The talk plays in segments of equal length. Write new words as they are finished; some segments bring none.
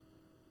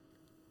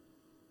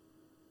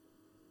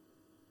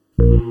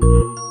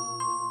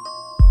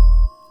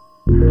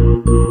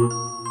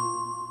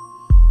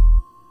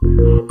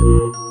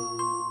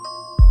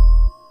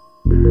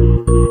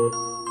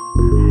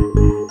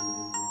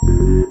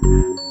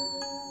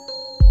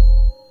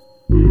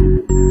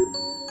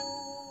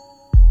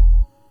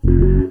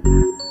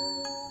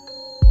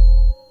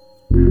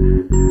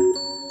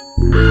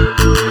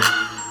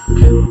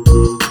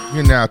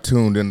now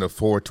tuned into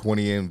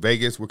 420 in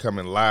Vegas. We're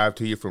coming live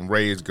to you from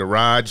Ray's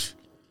Garage.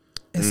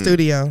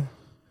 Studio.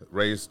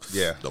 Ray's,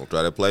 yeah. Don't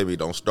try to play me.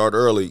 Don't start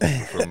early.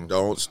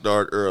 Don't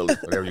start early.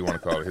 Whatever you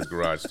want to call it, his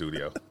garage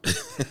studio.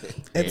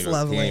 It's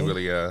lovely. He ain't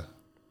really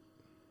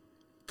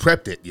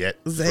prepped it yet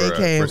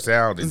Zay for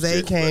sound and Zay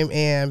shit, came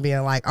in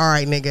being like, all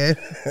right, nigga,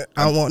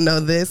 I don't want none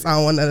of this. I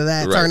don't want none of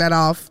that. Right. Turn that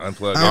off.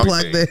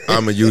 Unplug this.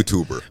 I'm a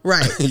YouTuber.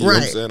 Right, You know what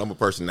I'm right. saying? I'm a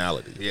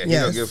personality. Yeah, he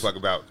Yes. don't give a fuck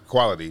about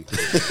quality.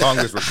 As long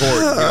as it's recorded.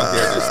 He don't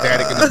care if there's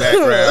static in the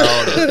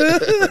background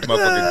or the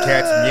motherfucking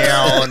cats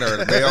meowing or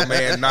the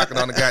mailman knocking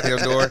on the goddamn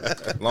door.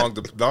 As long as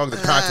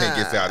the content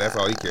gets out, that's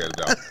all he cares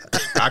about.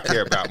 I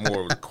care about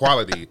more of the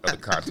quality of the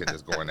content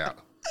that's going out.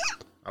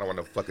 I don't want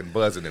no fucking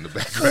buzzing in the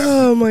background.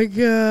 Oh, my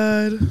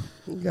God.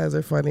 You guys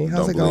are funny.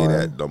 How's it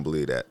going? Don't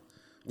believe that.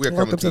 We are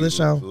Welcome coming to the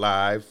show.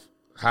 live,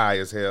 high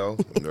as hell.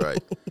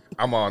 Right.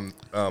 I'm on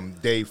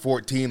day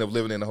 14 of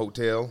living in a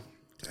hotel.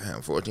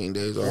 Damn, 14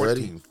 days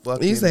already. 14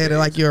 fucking You said days. it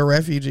like you're a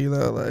refugee,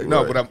 though. Like,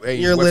 No, but I'm. Hey,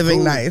 You're what's living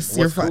cool- nice.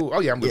 You're what's fine. cool- Oh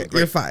yeah, I'm living Yeah, great.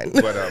 you're fine.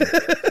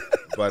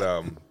 But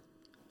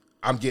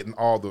I'm getting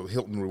all the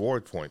Hilton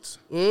reward points.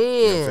 You know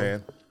what I'm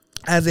saying?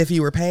 As if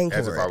you were paying for it.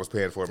 As if I was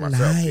paying for it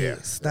myself. Nice. Yeah.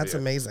 That's Yeah.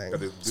 amazing.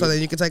 Dude, So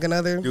then you can take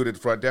another? Dude at the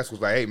front desk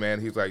was like, "Hey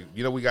man," he's like,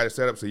 "You know, we got it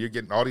set up so you're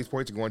getting all these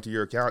points are going to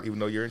your account, even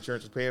though your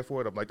insurance is paying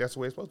for it." I'm like, "That's the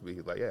way it's supposed to be."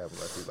 He's like, "Yeah."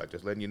 He's like,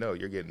 "Just letting you know,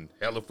 you're getting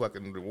hella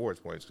fucking rewards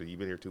points because you've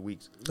been here 2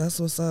 weeks."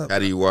 That's what's up. How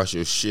do you wash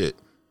your shit?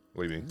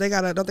 What do you mean?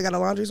 Don't they got a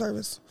laundry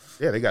service?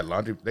 Yeah, they got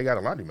laundry. They got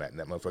a laundromat in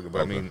that motherfucker.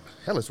 But Okay. I mean,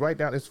 hell, it's right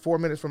down. It's 4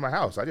 minutes from my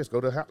house. I just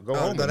go home. Go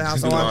to and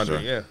house do and laundry.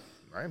 wash. Yeah,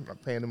 I'm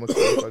not paying them a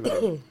motherfucker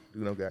to do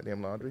no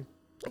goddamn laundry.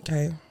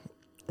 Okay.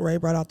 Ray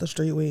brought out the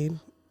street weed.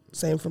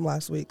 Same from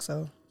last week,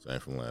 so. Same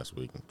from last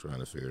week. I'm trying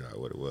to figure out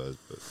what it was.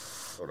 But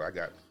So I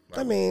got.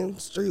 I mean,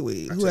 street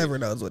weed. Whoever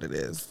knows what it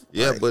is.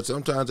 yeah, Like, but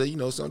sometimes,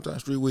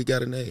 sometimes street weed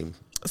got a name.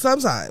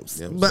 sometimes.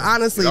 Yeah, But so-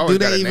 honestly, It always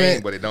do got they a name,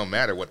 even. but it don't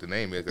matter what the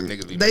name is. 'Cause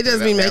niggas be They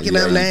just be making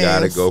Yeah, up you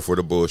gotta names. go for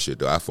the bullshit,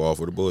 though. I fall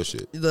for the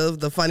bullshit.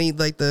 The funny,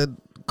 like the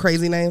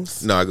crazy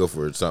names? No, I go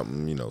for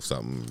something,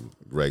 something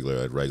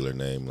regular, a regular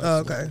name. Like Oh,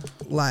 okay.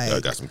 I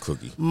Like got some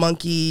cookie.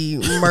 monkey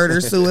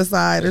murder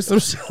suicide or some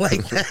shit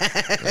like that.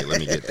 Hey, let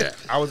me get that.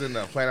 I was in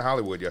Planet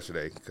Hollywood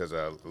yesterday because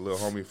a little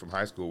homie from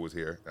high school was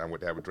here. I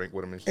went to have a drink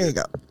with him and shit. There you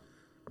go.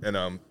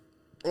 And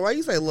Why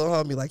you say little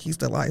homie like he's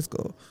still in high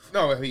school?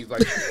 no, he's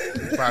like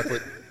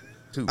 5'2".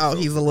 Oh,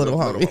 he's a little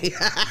homie.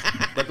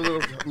 But the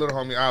little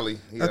homie Ali.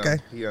 Okay.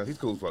 He's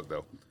cool as fuck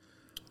though.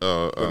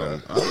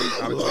 Ali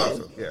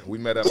Ali, yeah, we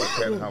met up at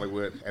Planet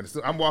Hollywood, and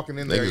so I'm walking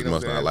in there. Niggas You know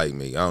must what I'm not saying?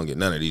 like me. I don't get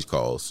none of these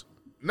calls.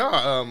 No,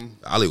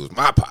 Ali was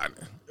my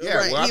partner. yeah,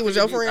 Right, well, he was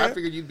your I friend?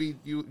 figured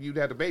you'd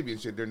have the baby and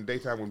shit during the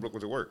daytime when Brooke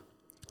was at work.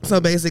 So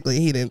basically,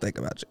 he didn't think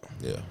about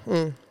you.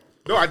 Yeah.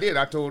 No, I did.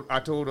 I told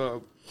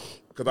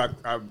because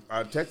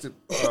I texted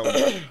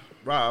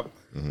Rob,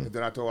 and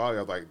then I told Ollie,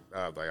 I was like,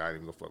 I ain't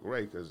even gonna fuck with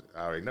Ray because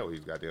I already know he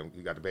got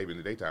the baby in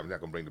the daytime. He's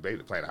not gonna bring the baby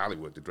to Planet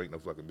Hollywood to drink no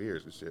fucking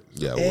beers and shit.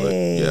 Yeah, I would.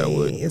 Hey, Yeah, I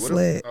would. it's What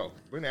lit. Oh,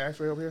 bring the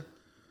ashtray over here.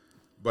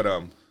 But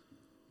what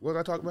was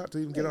I talking about to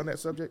even get on that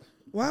subject?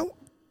 Well,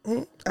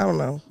 I don't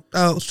know.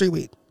 Oh, street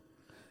weed.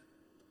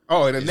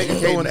 Oh, and a nigga came.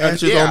 throwing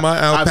ashes on my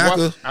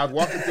alpaca? I was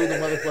walking through the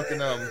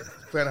motherfucking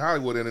Planet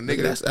Hollywood, and a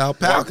nigga That's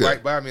alpaca. walked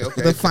right by me.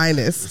 Okay, The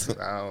finest.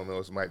 I don't know.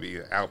 It might be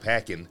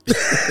alpacking. I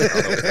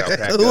don't know if it's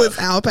alpaca. Who is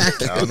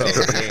alpaca? I don't know.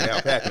 He ain't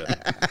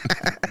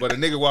alpaca. But a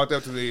nigga walked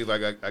up to me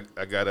like,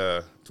 I got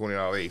a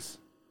 $20 ace.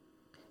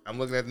 I'm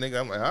looking at the nigga.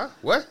 I'm like, huh?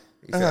 What?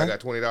 He said, I got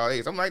 $20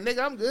 ace. I'm like, nigga,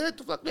 I'm good.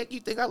 The fuck make you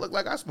think I look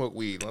like I smoke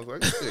weed? I was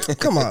like, shit.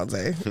 Come on,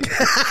 Zay.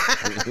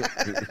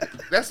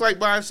 That's like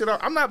buying shit off.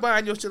 I'm not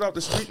buying your shit off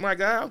the street, my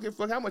guy. I don't give a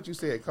fuck how much you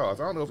say it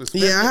costs. I don't know if it's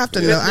Yeah, I have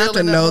to know. I have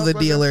to know the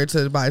dealer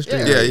to buy street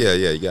Yeah. weed.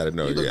 Yeah. You gotta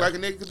know. You look Yeah. like a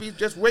nigga could be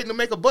just waiting to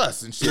make a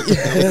bus and shit.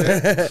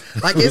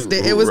 Like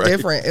it was Right.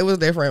 different. It was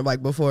different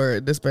like before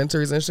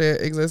dispensaries and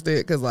shit existed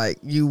because like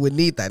you would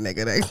need that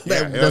nigga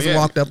that hell just yeah.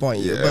 walked up on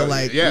you. Yeah. But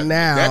like Yeah,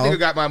 now, that nigga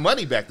got my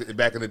money back in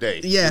the day.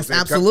 You know Yes, what I'm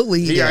saying? absolutely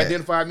he He did.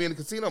 identified me in the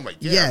casino. I'm like,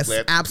 yeah, yes, I'm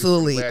glad-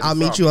 absolutely. glad I'll saw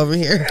meet you me. over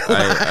here.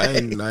 I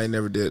ain't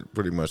never did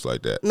pretty much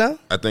like that. No?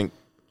 I think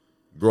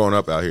growing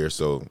up out here,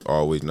 so I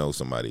always know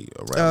somebody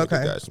around Okay.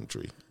 that got some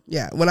tree.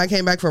 Yeah, when I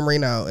came back from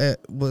Reno,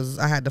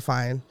 I had to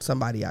find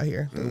somebody out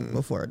here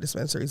before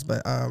dispensaries.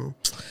 But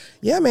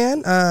yeah, man,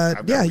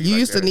 I've got yeah, weed you like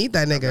used to that. need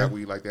that I've got nigga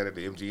weed like that at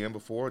the MGM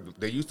before.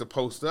 They used to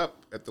post up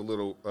at the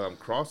little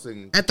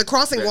crossing. at the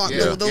crossing walk,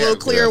 Yeah, the yeah, little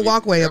clear yeah,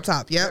 walkway yeah. up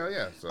top. Yep,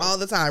 Yeah. So all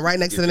the time, right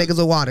next to the Get niggas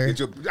with water. I was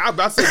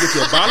about to say, get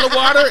you a bottle of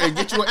water and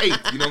get you an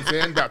eighth. You know what I'm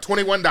saying? About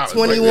 $21.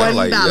 $21.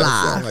 Like, $1.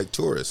 sound like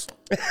tourists.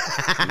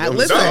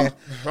 Listen,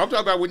 No, I'm talking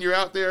about when you're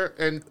out there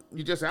and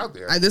you're just out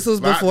there. This was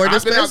But before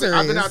I've been out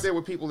dispensaries. there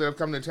with people that have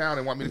come to town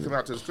and want me to come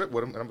out to the strip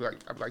with them, and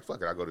I'm like,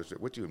 fuck it, I'll go to the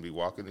strip with you and be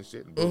walking and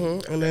shit. And,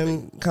 boom, and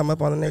then come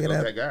up on a nigga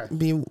goes that, that guy.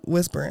 be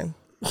whispering.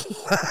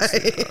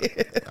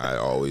 I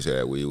always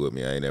had weed with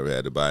me. I ain't never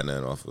had to buy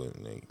nothing off of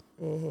it.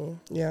 Nigga.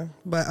 Yeah,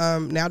 but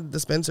now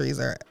dispensaries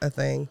are a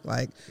thing.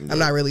 Like, I'm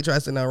not really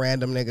trusting no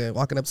random nigga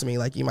walking up to me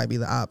like you might be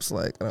the ops.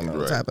 Like, I don't know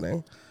what's Right.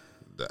 happening.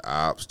 The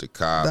ops, the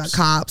cops.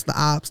 The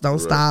ops, don't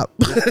stop.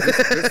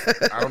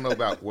 I don't know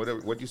about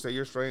what you say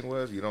your strain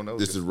was. You don't know.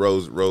 This is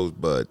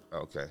Rosebud.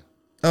 Okay.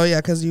 Oh yeah,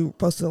 because you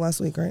posted it last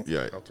week, right?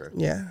 Yeah. Okay.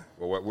 Yeah.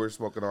 Well, what we're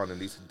smoking on in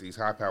these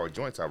high-powered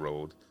joints I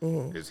rolled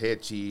is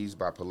Head Cheese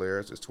by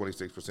Polaris. It's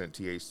 26%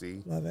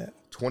 THC. Love it.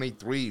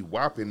 23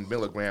 whopping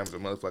milligrams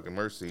of motherfucking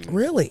myrcene.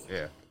 Really?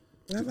 Yeah.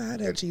 I haven't had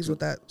that cheese with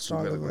that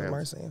strong of a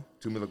myrcene.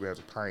 2 milligrams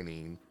of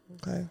pinene.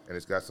 Okay. And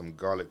it's got some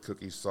garlic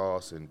cookie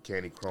sauce and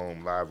candy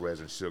chrome live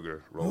resin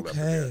sugar rolled up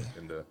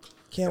in the.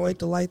 Can't wait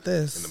to light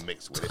this. In the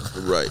mix with it.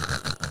 Right.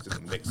 It's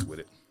in the mix with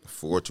it.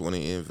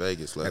 420 in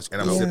Vegas.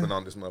 And I'm sipping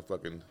on this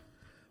motherfucking.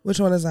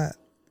 Which one is that?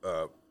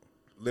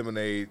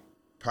 Lemonade,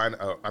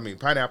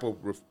 pineapple.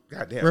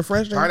 Goddamn.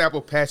 Refresher?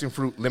 Pineapple passion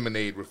fruit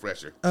lemonade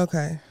refresher.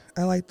 Okay.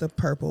 I like the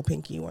purple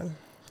pinky one.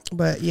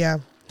 But yeah,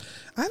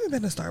 I haven't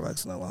been to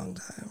Starbucks in a long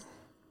time.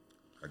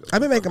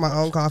 I've been making my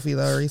own coffee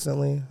though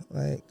recently,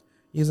 like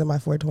using my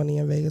 420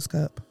 in Vegas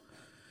cup.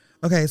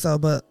 Okay,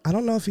 but I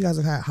don't know if you guys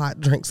have had hot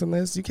drinks in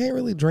this. You can't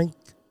really drink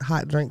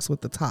hot drinks with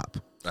the top.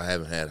 I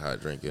haven't had hot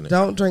drink in it.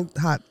 Don't drink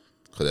hot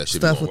that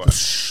stuff with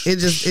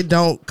it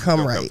don't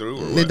come right.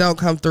 It don't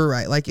come through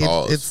right. Like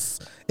it's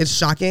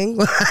shocking.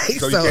 Like,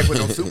 so you can't put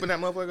no soup in that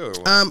motherfucker?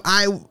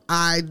 Or what?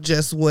 I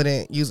just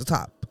wouldn't use the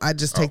top. I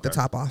just take the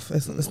top off.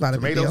 It's not a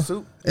big deal.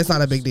 Soup? It's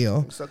not a big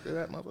deal. Suck to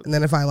that motherfucker. And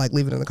then if I like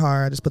leave it in the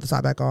car, I just put the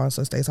top back on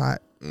so it stays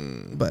hot.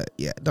 But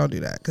yeah, don't do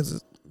that because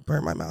it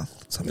burn my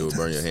mouth. It would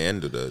burn your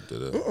hand to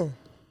the.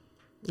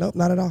 Nope,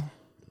 not at all.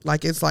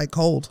 Like it's like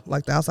cold.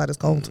 Like the outside is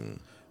cold,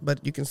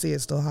 but you can see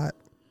it's still hot.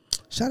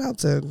 Shout out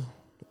to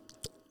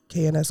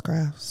K&S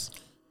Crafts.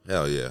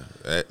 Hell yeah.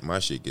 My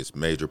shit gets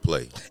major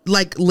play.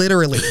 Like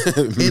literally.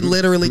 It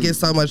literally gets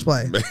so much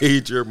play.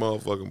 Major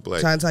motherfucking play.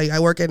 Trying to tell you, I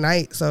work at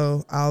night,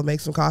 so I'll make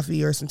some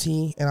coffee or some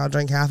tea and I'll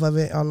drink half of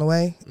it on the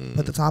way,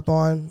 put the top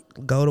on,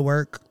 go to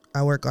work.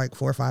 I work like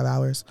 4 or 5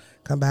 hours,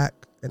 come back,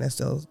 and it's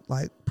still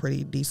like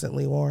pretty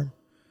decently warm.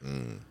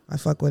 I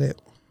fuck with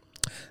it.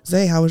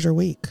 Zay, how was your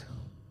week?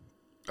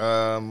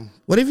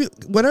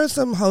 What are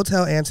some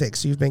hotel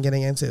antics you've been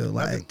getting into?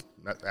 Like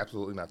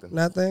absolutely nothing.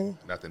 Nothing?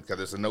 Nothing, because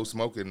it's a no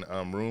smoking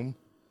room.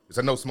 It's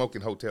a no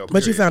smoking hotel.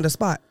 But you found a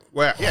spot.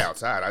 Well, yeah,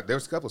 outside.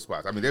 There's a couple of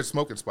spots. I mean, there's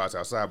smoking spots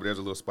outside, but there's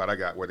a little spot I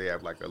got where they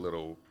have like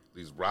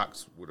these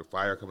rocks with a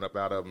fire coming up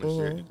out of them and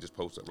shit. You can just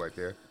post up right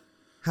there.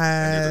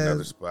 And there's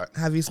another spot.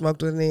 Have you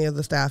smoked with any of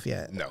the staff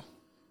yet? No.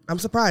 I'm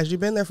surprised.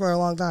 You've been there for a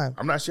long time.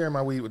 I'm not sharing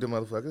my weed with them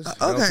motherfuckers. You okay.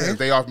 know what I'm saying? If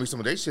they offer me some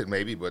of their shit,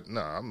 maybe, but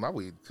no, my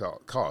weed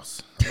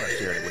costs. I'm not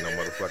sharing it with no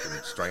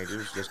motherfucking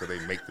strangers just because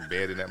they make the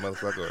bed in that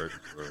motherfucker or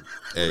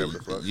whatever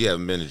the fuck. You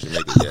haven't been to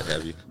Jamaica yet,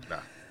 have you? Nah.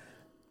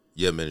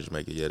 You haven't been to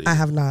Jamaica yet either? I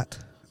have not.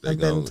 I've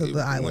been to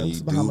the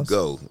islands, when you Bahamas. do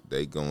go,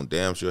 they gonna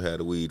damn sure have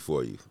the weed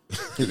for you.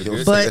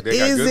 But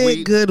is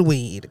it good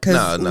weed?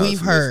 Because we've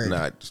heard.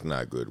 It's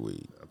not good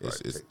weed.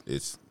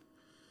 It's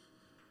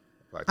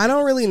I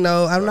don't really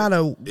know. I'm not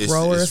a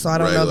grower, so I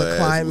don't know the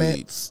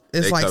climates.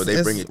 It's like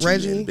they bring it to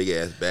Reggie, you in big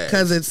ass bags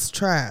because it's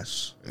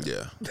trash.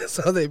 Yeah,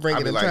 so they bring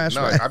it in trash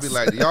bags. I'll be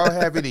like, do y'all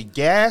have any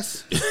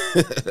gas?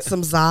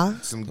 Some za?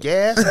 Some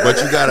gas?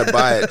 But you gotta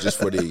buy it just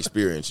for the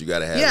experience. You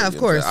gotta have it. Yeah, of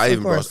course. I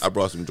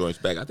brought some joints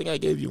back. I think I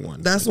gave you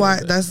one. That's why.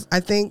 I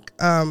think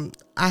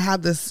I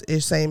had this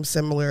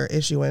similar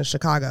issue in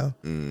Chicago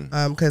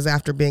because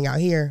after being out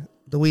here,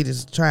 the weed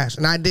is trash.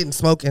 And I didn't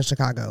smoke in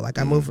Chicago. Like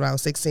I moved when I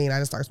was 16. I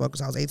didn't start smoking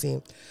until I was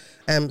 18.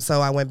 And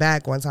so I went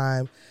back one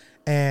time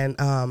and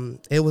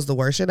it was the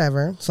worst shit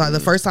ever. So the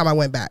first time I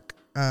went back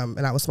and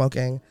I was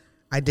smoking,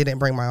 I didn't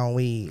bring my own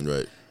weed.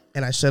 Right.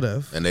 And I should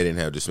have. And they didn't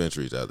have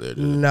dispensaries out there,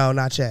 did they? No,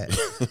 not yet.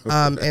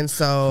 And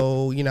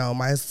so,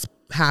 my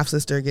half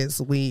sister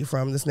gets weed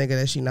from this nigga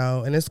that she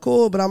know. And it's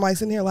cool. But I'm like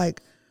sitting here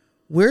like,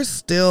 we're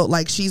still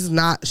like she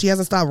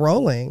hasn't stopped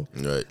rolling,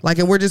 right? Like,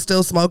 and we're just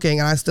still smoking,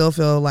 and I still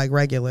feel like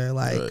regular,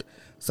 like. Right.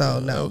 So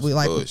no, we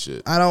like.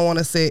 Bullshit. I don't want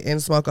to sit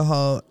and smoke a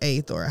whole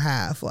eighth or a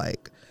half,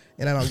 like,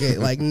 and I don't get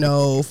like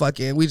no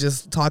fucking. We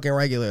just talking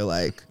regular,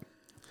 like.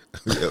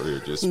 Yeah, we were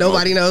just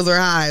nobody knows we're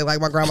high. Like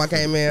my grandma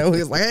came in, we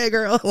was like, "Hey,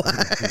 girl,"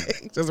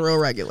 like just real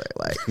regular,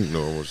 like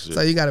normal shit.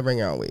 So you got to bring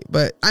your own weed,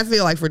 but I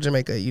feel like for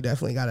Jamaica, you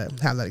definitely got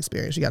to have that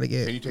experience. You got to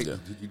get, you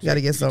got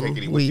to get some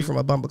weed from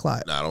a bumper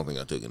clot. No, I don't think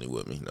I took any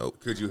with me. Nope.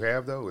 Could you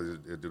have though?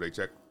 Do they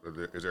check?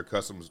 Is there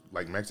customs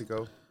like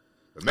Mexico?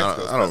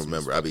 I don't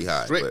remember. I be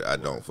high, but I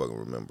don't fucking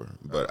remember.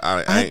 But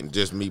I ain't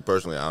just me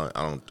personally.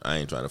 I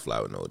ain't trying to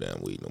fly with no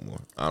damn weed no more.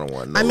 I don't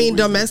want. No I mean,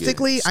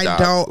 domestically, I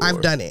don't.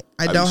 I've done it.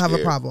 I don't have a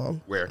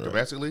problem. Where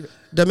domestically?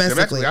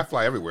 Domestically, I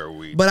fly everywhere with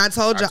weed. But I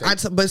told you,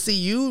 but see,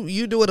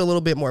 you do it a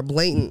little bit more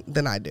blatant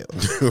than I do.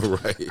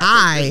 Right.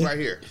 It's right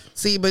here.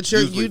 See, but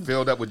you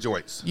filled up with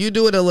joints. You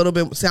do it a little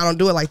bit. See, I don't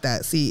do it like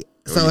that. See,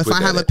 so if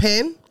I have a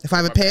pen, If I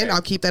have a pen,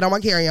 I'll keep that on my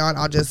carry-on.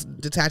 I'll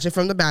just detach it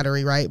from the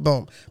battery, right?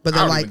 Boom. But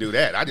then I don't even do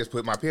that. I just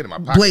put my pen in my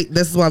pocket. Wait,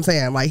 this is what I'm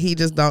saying. Like he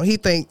just don't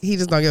give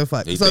a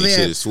fuck. He thinks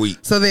shit is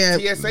sweet. So then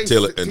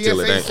until it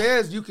ain't.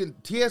 Says you can.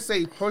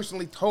 TSA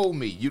personally told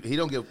me they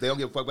don't give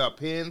a fuck about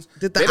pens.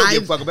 They don't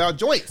give a fuck about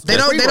joints.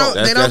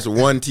 That's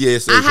one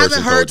TSA. I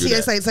haven't heard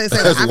TSA say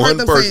that. I've heard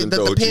them say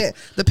that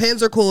the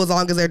pens are cool as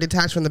long as they're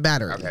detached from the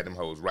battery. I've had them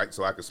hoes right,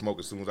 so I can smoke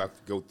as soon as I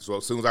go. So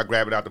as soon as I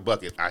grab it out the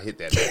bucket, I hit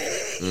that.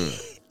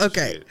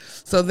 Okay, shit.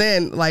 So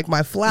then like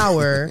my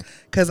flour,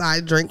 because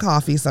I drink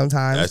coffee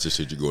sometimes. That's the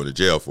shit you're going to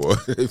jail for.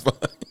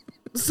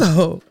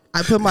 So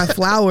I put my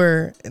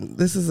flour, and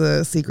this is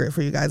a secret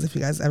for you guys if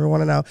you guys ever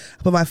want to know.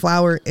 I put my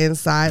flour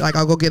inside, like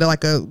I'll go get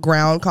a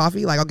ground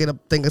coffee, like I'll get a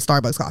thing of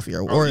Starbucks coffee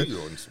or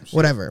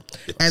whatever,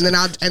 and then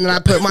I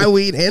put my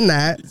weed in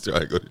that. He's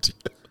trying to go to jail.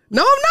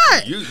 No, I'm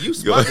not. You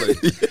smuggling.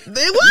 You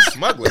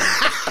smuggling.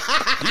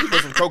 You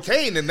put some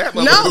cocaine in that.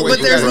 No,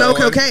 but there's no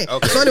cocaine.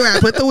 Okay. So anyway, I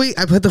put the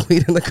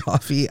weed in the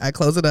coffee. I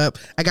close it up.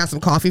 I got some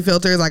coffee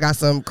filters. I got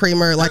some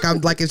creamer. Like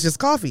it's just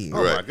coffee.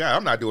 Oh my God,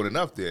 I'm not doing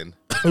enough then.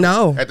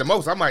 No. At the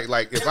most, I might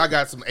if I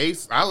got some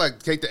Ace, I like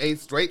to take the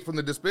Ace straight from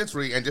the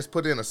dispensary and just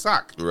put it in a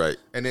sock. Right.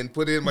 And then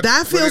put it in my.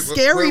 That feels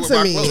scary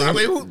to me. I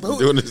mean, who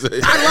doing this?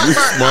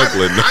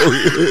 Smuggling.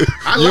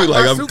 You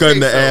like I'm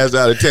cutting the ass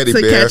out of teddy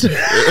bear,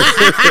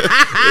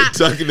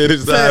 tucking it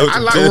inside. I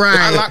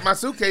lock my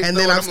suitcase, and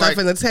then I'm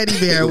stuffing the teddy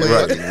bear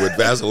with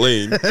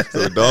Vaseline, so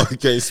the dog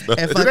can't smell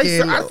it.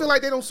 I feel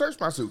like they don't search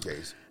my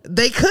suitcase.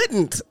 They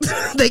couldn't.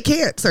 They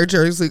can't search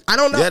your suitcase. I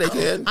don't know. Yeah, they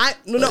can.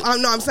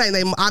 I'm saying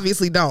they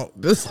obviously don't.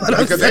 That's what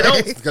I'm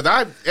saying.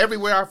 Because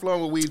everywhere I've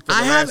flown with weed for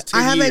the last 10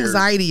 I have years.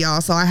 anxiety,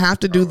 y'all, so I have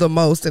to do the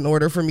most in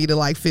order for me to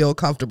like feel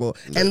comfortable.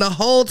 Yeah. And the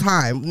whole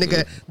time,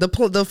 nigga,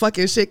 the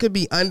fucking shit could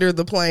be under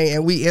the plane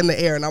and we in the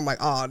air, and I'm like,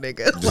 oh,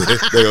 nigga,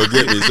 they gonna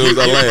get me as soon as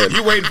I land.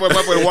 You waiting for a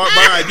motherfucker to walk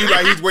by, and you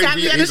like he's waiting for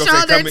you. He's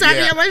gonna say, tap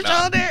me on my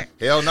shoulder.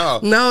 Hell no.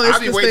 No, it's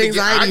just the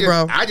anxiety,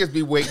 bro. I just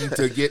be waiting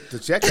to get to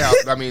check out.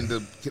 I mean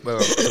the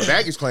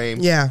baggage claim.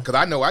 Yeah. Because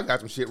I know I got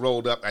some shit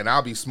rolled up, and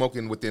I'll be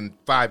smoking within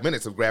 5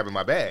 minutes of grabbing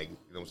my bag. You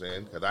know what I'm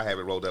saying? Because I have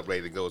it rolled up,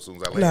 ready to go as soon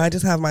as I land. No, I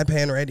just have my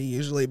pen ready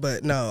usually,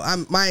 but no,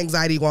 my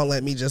anxiety won't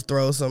let me just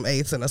throw some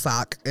eighths in a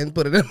sock and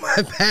put it in my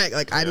bag.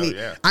 Like I need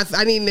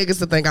niggas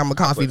to think I'm a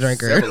coffee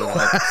drinker.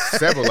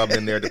 Several of them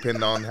in there,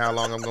 depending on how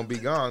long I'm gonna be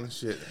gone.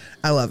 Shit,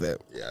 I love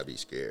it. Yeah, I'd be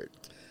scared.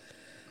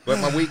 But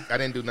my week, I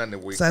didn't do nothing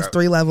this week. So that's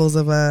 3 levels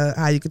of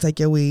how you can take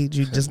your weed.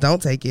 You just don't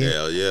take it.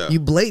 Hell yeah. You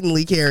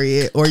blatantly carry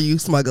it or you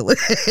smuggle it.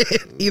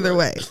 Either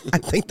way, I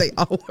think they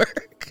all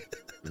work.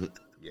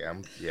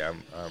 I'm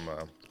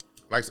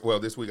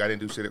this week I didn't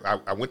do shit.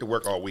 I went to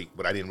work all week,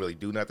 but I didn't really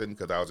do nothing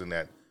because I was in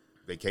that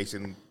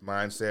vacation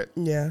mindset.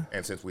 Yeah.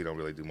 And since we don't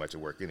really do much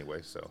of work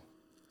anyway, so.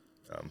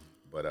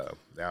 But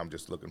now I'm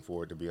just looking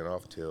forward to being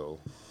off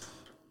till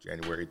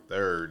January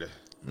 3rd.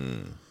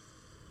 I'm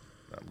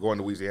going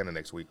to Louisiana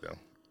next week though.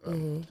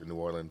 To New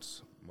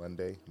Orleans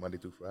Monday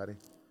through Friday.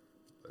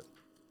 But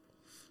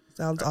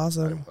sounds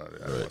awesome.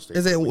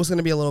 It's going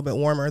to be a little bit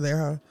warmer there,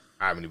 huh?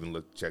 I haven't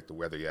even checked the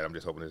weather yet. I'm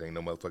just hoping there ain't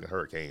no motherfucking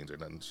hurricanes or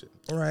nothing shit.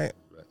 Right.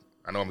 But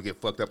I know I'm going to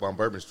get fucked up on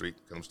Bourbon Street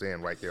because I'm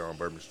staying right there on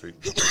Bourbon Street.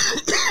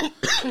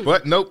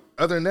 But nope.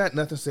 Other than that,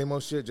 nothing. Same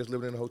old shit. Just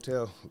living in a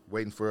hotel,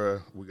 waiting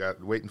for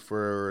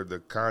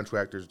the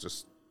contractors to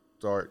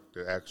start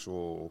the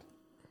actual.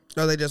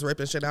 Oh, they just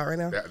ripping shit out right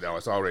now? No,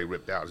 it's already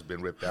ripped out. It's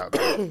been ripped out.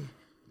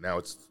 Now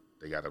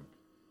they got to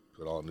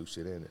put all new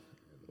shit in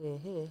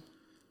it.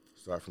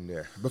 Start from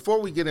there.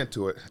 Before we get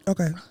into it,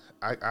 okay.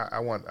 I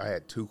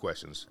had 2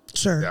 questions.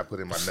 Sure. That I put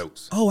in my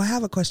notes. Oh, I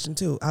have a question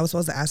too. I was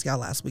supposed to ask y'all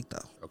last week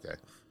though. Okay.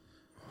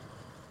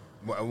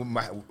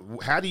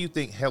 How do you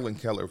think Helen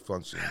Keller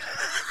functions?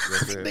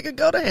 You know Nigga,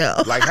 go to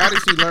hell. Like, how did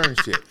she learn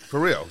shit? For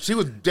real. She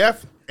was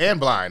deaf and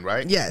blind,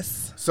 right?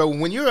 Yes. So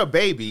when you're a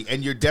baby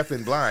and you're deaf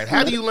and blind,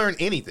 how do you learn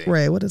anything?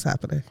 Ray, what is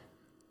happening?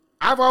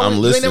 You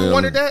ain't never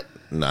wondered that?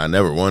 No, I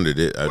never wondered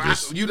it.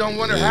 You don't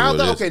wonder how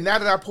though? Okay, now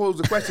that I posed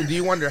the question, do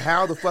you wonder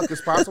how the fuck is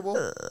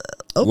possible?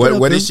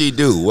 What did she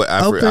do?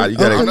 Open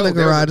the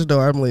garage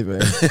door. I'm leaving.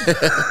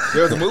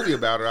 There was a movie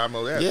about her. I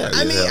know that. Yeah.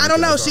 I mean, I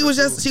don't know. She was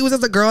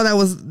just a girl that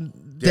was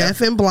deaf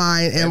and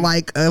blind, and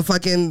like a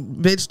fucking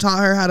bitch taught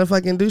her how to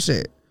fucking do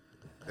shit.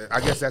 I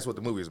guess that's what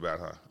the movie is about,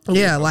 huh?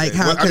 Yeah, okay. Like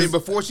how? Well, I mean,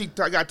 before she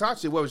got taught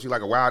shit, what was she,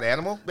 like a wild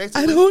animal,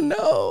 basically? I don't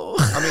know.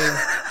 I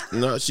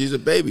mean, no, she's a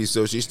baby,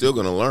 so she's still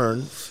gonna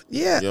learn.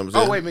 Yeah. You know what I'm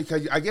saying? Oh wait a minute,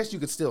 because I guess you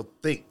could still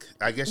think.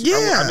 I guess.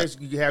 Yeah. I guess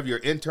you have your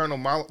internal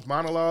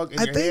monologue in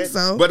your head. I think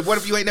so. But what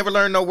if you ain't never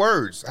learned no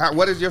words?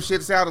 What does your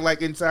shit sound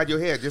like inside your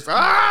head? Just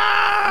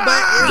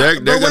ah.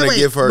 They're gonna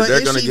give her.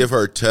 They're gonna give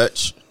her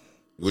touch.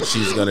 Which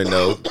she's gonna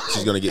know,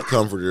 she's gonna get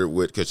comforted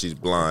with because she's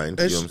blind.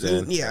 You know what I'm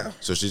saying? Yeah.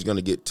 So she's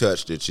gonna get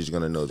touched, and she's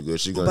gonna know the good.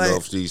 She's gonna know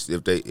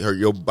if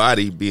your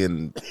body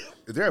being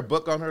Is there a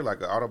book on her, like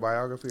an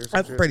autobiography or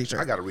something? I'm pretty sure.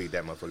 I got to read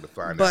that motherfucker to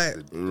find But-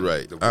 out.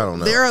 I don't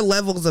know. There are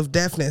levels of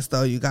deafness,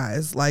 though, you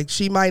guys. Like,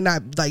 she might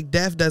not, like,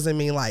 deaf doesn't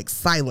mean, like,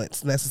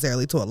 silence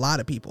necessarily to a lot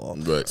of people.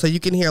 Right. So you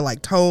can hear,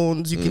 like,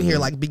 tones. You can hear,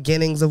 like,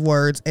 beginnings of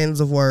words, ends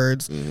of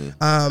words.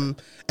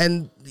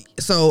 And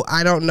so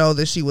I don't know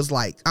that she was,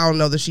 like, I don't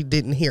know that she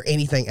didn't hear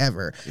anything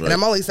ever. Right. And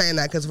I'm only saying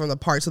that because from the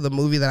parts of the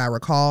movie that I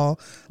recall,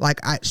 like,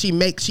 she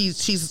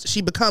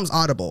becomes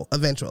audible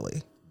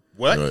eventually.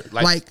 What? Right.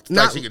 Like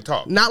not she can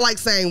talk. Not like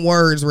saying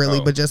words really,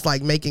 Oh. but just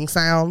like making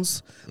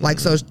sounds. Like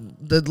so,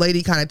 the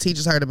lady kind of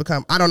teaches her to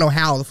become. I don't know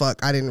how the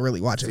fuck. I didn't really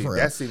watch it See, for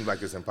real. that seems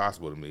like it's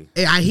impossible to me.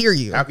 I hear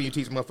you, How can you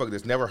teach a motherfucker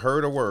that's never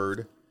heard a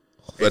word?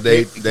 But and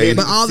they- can't but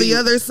even all see?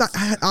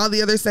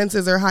 the other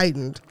senses are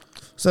heightened.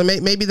 So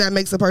maybe that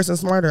makes a person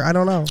smarter. I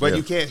don't know. But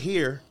you can't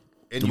hear,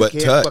 and you But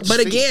can't touch. fucking But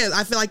see. again,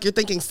 I feel like you're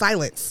thinking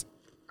silence.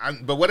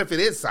 But what if it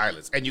is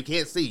silence and you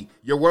can't see?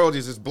 Your world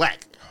is just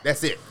black.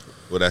 That's it.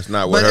 Well, that's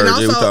not what But her.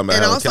 We talking about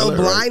Helen Keller,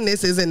 right?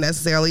 blindness isn't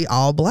necessarily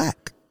all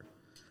black.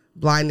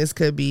 Blindness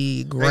could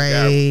be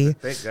gray.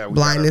 Thank God we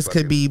Blindness got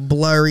our could be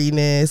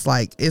blurriness.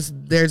 Like there's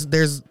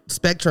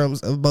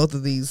spectrums of both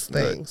of these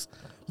things.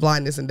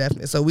 Blindness and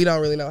deafness. So we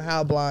don't really know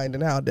how blind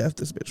and how deaf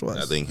this bitch was.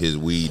 I think his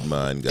weed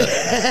mind got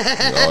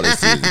all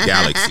this is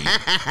galaxy.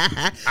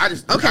 I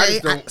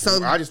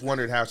just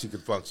wondered how she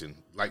could function.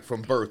 Like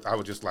from birth, I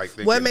was just like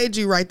thinking, What made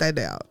you write that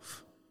down?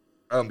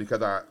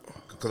 Because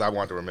I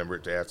wanted to remember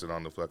it to ask it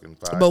on the fucking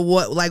pod. But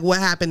what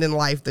happened in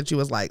life that you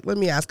was like, let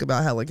me ask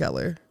about Helen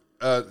Keller?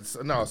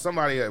 No,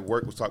 somebody at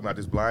work was talking about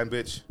this blind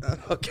bitch.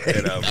 Okay.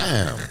 And,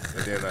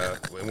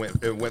 and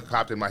then it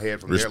popped in my head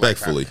from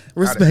Respectfully.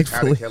 there. Like,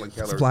 how did Helen It's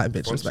Keller blind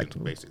bitch, function,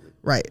 respectfully. basically.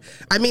 Right.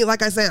 I mean,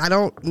 like I said, I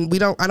don't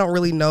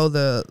really know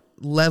the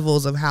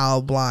levels of how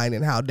blind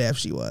and how deaf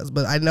she was,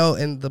 but I know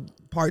in the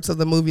parts of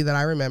the movie that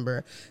I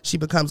remember, she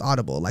becomes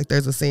audible. Like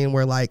there's a scene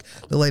where like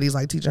the lady's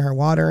like teaching her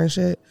water and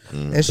shit,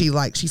 and she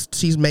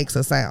makes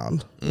a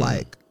sound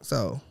like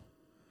so.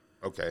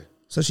 Okay.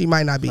 So she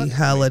might not be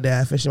hella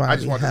deaf, and she might I not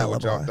just be wanted to know hella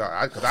what y'all blind.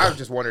 thought. Because I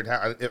just wondered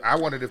I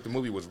wondered if the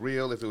movie was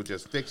real, if it was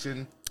just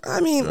fiction. I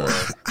mean,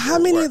 how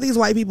many what? of these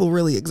white people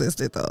really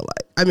existed though?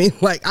 Like, I mean,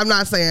 like I'm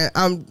not saying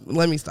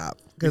let me stop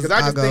because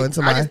I'll go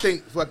into my. I just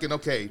think fucking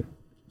okay.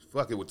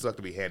 Fuck, it would suck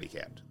to be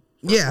handicapped.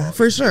 Yeah,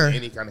 for sure.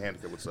 Any kind of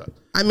handicap would suck.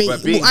 I mean,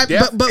 but being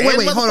deaf but and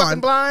wait, hold motherfucking on.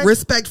 blind?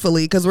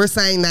 Respectfully, because we're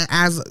saying that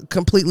as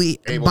completely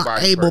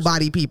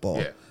able-bodied people.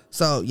 Yeah.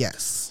 So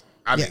yes,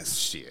 I mean, yes.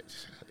 shit.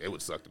 It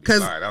would suck to be 'Cause-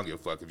 blind. I don't give a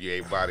fuck if you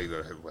able-bodied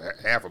or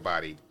half a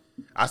body.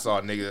 I saw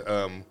a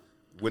nigga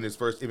win his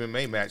first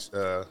MMA match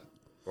or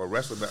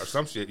wrestling match or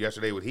some shit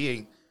yesterday. He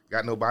ain't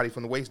got no body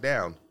from the waist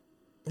down.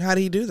 How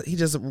did he do that? He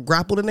just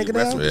grappled a nigga He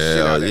wrestled down. the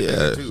shit out of that Yeah,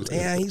 nigga, too.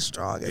 Damn, he's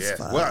strong as Yeah,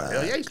 fuck. well,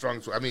 hell yeah, he's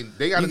strong. I mean,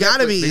 they got You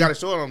gotta be. They got to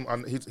show him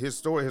on his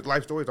story, his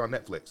life stories on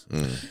Netflix.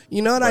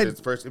 You know what But his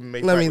first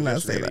MMA let fight me was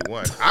not say yesterday and that. he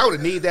won. I would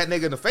have kneed that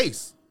nigga in the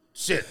face.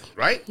 Shit,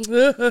 right?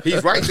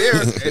 He's right there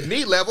at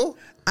knee level.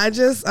 I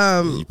just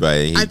He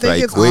probably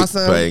it's quick.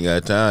 awesome. Probably ain't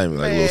got time.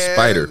 Like a little Man,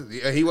 spider.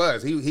 Yeah, he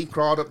was. He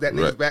crawled up that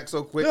nigga's Right. back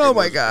so quick. Oh and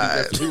my was-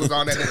 God. He was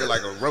on that nigga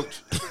like a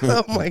roach.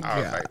 Oh my I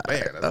was god. like,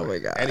 man. that's Oh like- my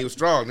god. And he was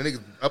strong. The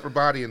nigga's upper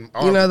body and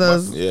arms. You know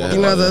those. Yeah. You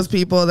know those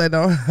people that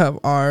don't have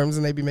arms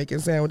and they be making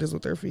sandwiches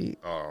with their feet.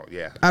 Oh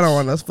yeah. I don't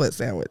want a split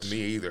sandwich. Me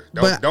either.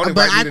 But Don't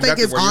invite but me I to think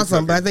nothing it's where you're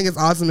awesome. But I cooking. think it's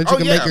awesome that you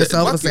can make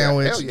yourself a Fuck yeah,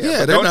 sandwich. hell Yeah,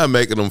 But they're don't- not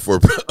making them for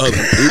other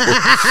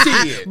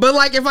people. Shit. But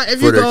like if for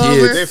you their go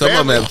kids. over, Some of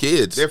them family. have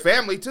kids. Their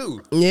family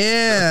too.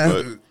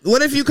 yeah.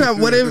 What if you come?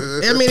 What if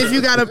if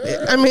you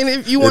gotta? I mean,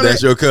 if you If want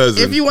that's your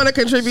cousin. if you want to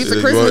contribute to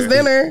If Christmas you want-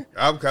 dinner,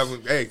 I'm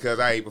coming. Hey, cuz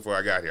I ate before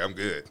I got here. I'm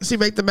good. she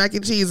make the mac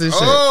and cheese and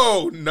shit.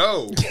 Oh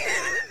no.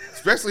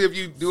 Especially if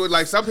you do it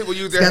like some people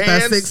use their Got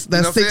that hands. six- you know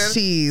what I'm six saying?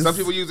 cheese. Some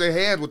people use their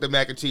hands with the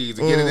mac and cheese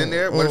and get it in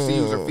there. What if she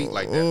used her feet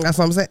like that? That's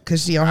what I'm saying.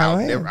 Cause she don't have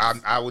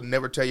hands. I would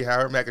never tell you how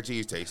her mac and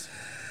cheese tastes.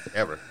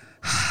 Ever.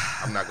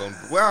 I'm not going to.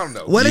 Well, I don't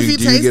know. What if you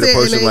do taste you get it a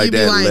and person then like you be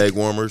that like, leg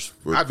warmers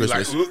for I'd be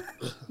Christmas? like,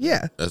 "Ugh."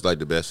 yeah, That's like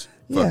the best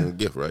Yeah. fucking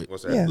gift, right?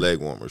 What's that? Yeah. Leg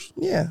warmers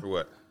yeah, For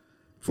what?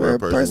 for a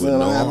person that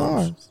don't have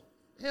arms.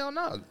 Hell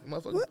no.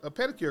 Motherfucker, a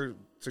pedicure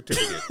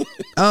certificate.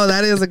 Oh,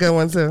 that is a good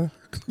one too.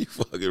 You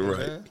fucking right.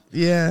 Man.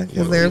 Yeah,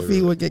 because their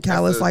feet would get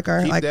calloused like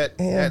our Keep like that,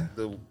 yeah,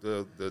 the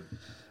the that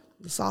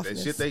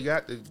softness. shit they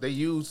got, they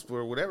use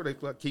for whatever they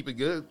keep it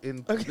good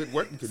in good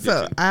working condition.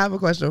 So I have a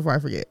question before I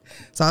forget.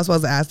 So I was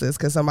supposed to ask this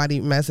because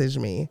somebody messaged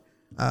me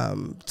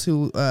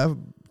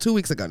 2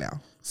 weeks ago now.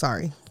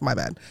 Sorry, my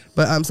bad.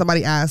 But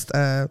somebody asked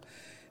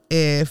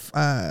if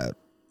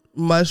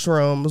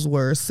mushrooms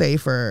were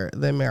safer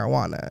than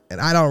marijuana, and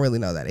I don't really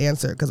know that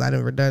answer because I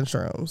never done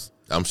shrooms.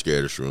 I'm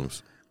scared of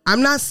shrooms.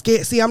 I'm not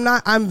scared. See,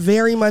 I'm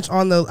very much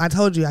on the. I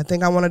told you, I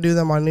think I want to do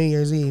them on New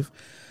Year's Eve.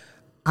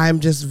 I'm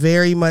just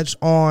very much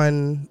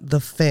on the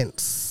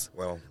fence.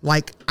 Well,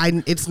 Like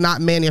it's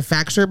not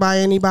manufactured by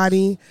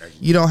anybody.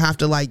 You don't have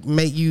to like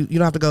you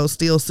don't have to go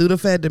steal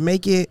Sudafed to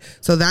make it.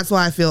 So that's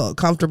why I feel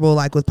comfortable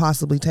like with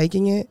possibly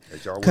taking it.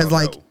 As y'all Cause well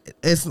like know.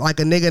 it's like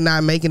a nigga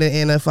not making it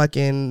in a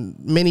fucking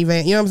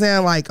minivan. You know what I'm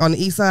saying? Like on the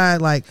east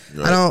side, like I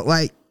Right. don't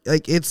like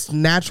like it's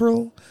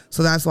natural.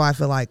 So that's why I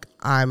feel like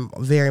I'm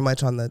very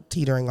much on the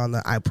teetering on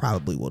the I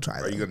probably will try.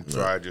 Are you gonna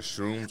try just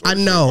shrooms? I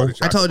know.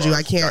 I told you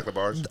I can't. Chocolate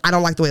bars? I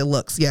don't like the way it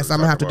looks. Yes, I'm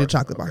gonna have to do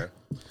chocolate bar.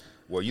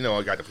 Well, you know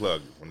I got the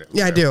plug.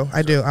 Yeah, I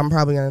do. I'm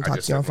probably gonna talk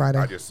to you on Friday.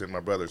 I just sent my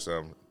brother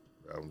some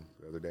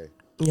the other day.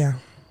 Yeah.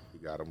 He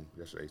got him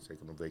yesterday. He's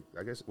taking him vac.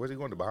 I guess where's he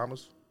going to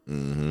Bahamas?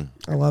 Mm-hmm.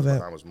 I love it.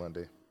 Bahamas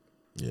Monday.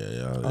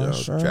 Yeah,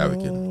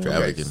 trafficking.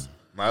 Okay,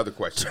 my other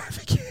question.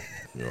 Trafficking.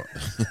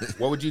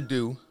 What would you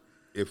do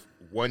if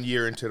 1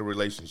 year into the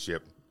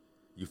relationship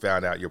you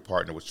found out your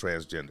partner was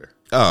transgender?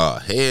 Oh,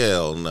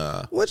 hell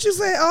nah. What you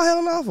say? Oh,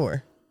 hell no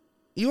for?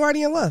 You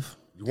already in love.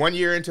 1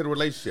 year into the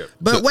relationship.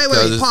 But wait,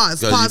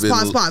 pause.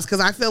 Because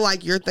I feel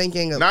like you're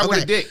thinking of not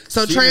with a dick.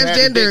 So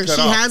transgender,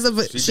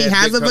 she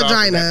has a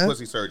vagina.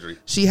 Pussy surgery.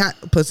 She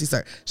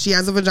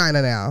has a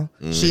vagina now.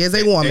 She is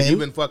a woman. And you've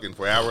been fucking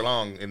for however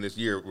long in this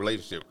year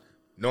relationship.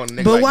 Knowing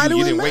the nigga but like why you, do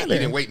you it didn't matter? wait. You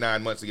didn't wait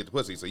 9 months to get the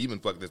pussy, so you've been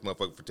fucking this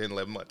motherfucker for 10,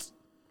 11 months.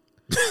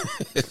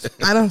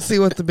 I don't see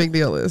what the big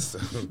deal is.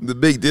 The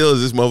big deal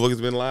is this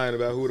motherfucker's been lying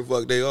about who the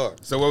fuck they are.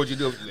 So what would you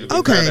do? If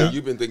Okay.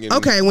 You've been thinking.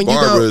 When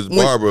Barbara you is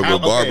Barbara, but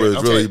Barbara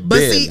is really Ben. But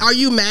see, are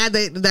you mad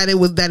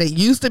that it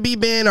used to be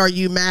Ben? Or are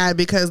you mad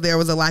because there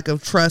was a lack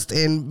of trust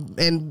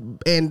in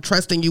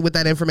trusting you with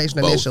that information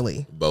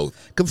initially? Both.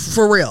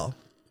 For real.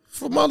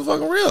 For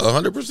motherfucking real,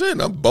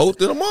 100%. I'm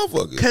both in a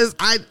motherfucker. Because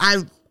I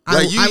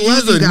like you love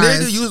use a you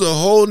guys. nigga, use a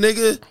whole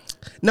nigga.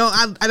 No,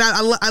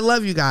 I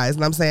love you guys,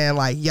 and I'm saying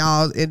like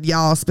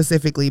y'all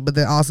specifically, but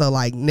then also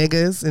like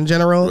niggas in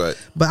general. Right.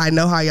 But I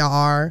know how y'all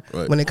are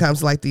Right. when it comes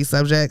to like these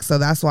subjects, so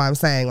that's why I'm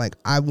saying like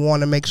I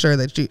want to make sure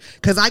that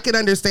because I could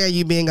understand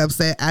you being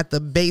upset at the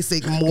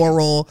basic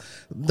moral,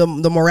 the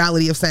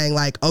morality of saying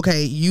like,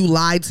 okay, you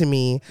lied to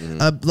me,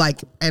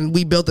 and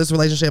we built this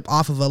relationship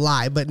off of a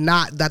lie, but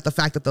not that the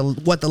fact that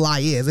what the lie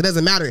is. It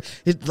doesn't matter.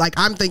 Like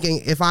I'm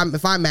thinking if I'm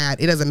mad,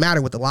 it doesn't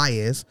matter what the lie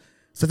is.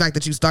 It's the fact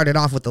that you started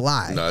off with the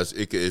lie. No,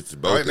 it's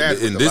both.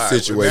 In this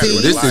situation,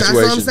 See, that's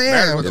what I'm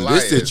saying. In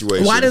this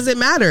situation, Why does it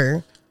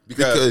matter?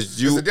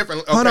 Because you it's a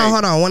different. Okay.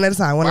 Hold on, one at a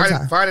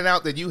time. Finding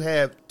out that you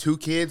have 2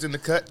 kids in the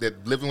cut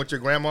that living with your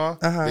grandma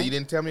that you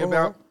didn't tell me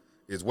about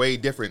is way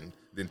different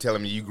than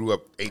telling me you grew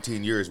up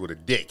 18 years with a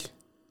dick.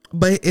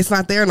 But it's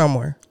not there no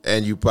more.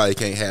 And you probably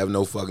can't have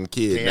no fucking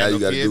kid. Can't now have you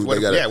no got to kids? do. What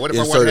if- They got yeah, what if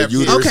to I wanna insert a have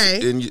kids? uterus.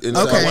 Okay. In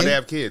I Okay. want to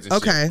have kids. And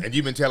Okay. shit. And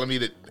you've been telling me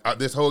that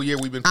this whole year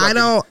we've been fucking.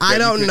 I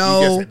don't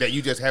know that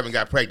you just haven't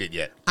got pregnant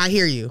yet. I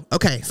hear you.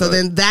 Okay, so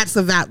then that's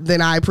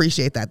then I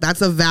appreciate that.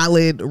 That's a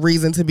valid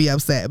reason to be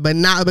upset, but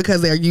not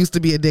because there used to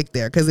be a dick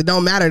there. Because it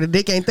don't matter. The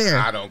dick ain't there.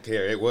 I don't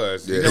care. It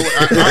was. Yeah. You know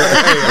what?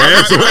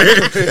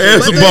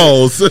 and some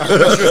balls. I'm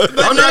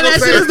not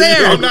that shit is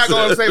there. I'm not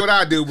gonna say what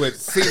I do, but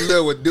see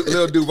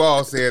Lil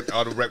Duval said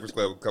on the Breakfast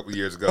Club a couple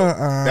years ago.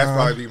 That's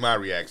probably be my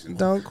reaction.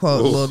 Don't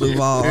quote Lil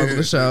Duval on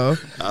the show.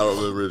 I don't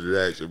remember his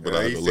reaction, but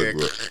I He can said,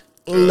 look for it.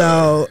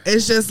 No,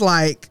 it's just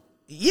like,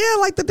 yeah,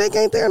 like the dick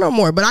ain't there no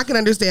more. But I can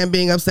understand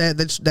being upset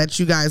that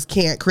you guys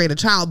can't create a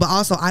child. But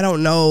also,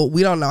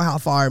 we don't know how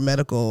far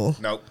medical.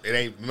 No, it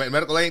ain't.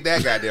 Medical ain't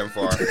that goddamn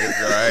far.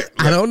 It's all right.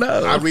 I don't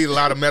know. I read a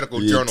lot of medical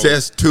journals.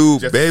 Test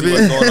tube, just baby. To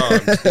see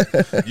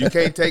what's going on. You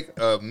can't take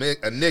a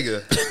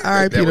nigga. All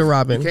right, Peter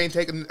Robin. You can't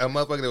take a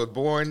motherfucker that was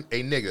born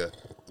a nigga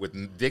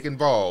with dick and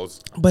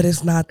balls. But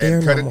it's not there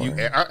and no cut it.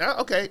 more.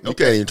 Okay. You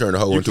can't even turn the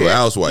hoe into a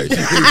housewife.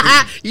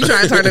 You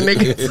trying to turn a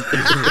nigga?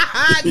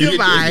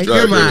 Goodbye.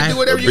 Do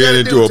whatever you Being gotta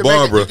into do a to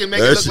barber, make it, you can make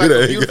that it look shit like a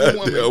ain't beautiful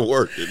goddamn woman.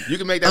 working. You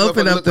can make that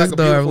Open motherfucker up look this like a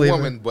door, beautiful leave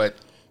woman, it. but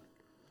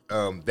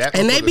that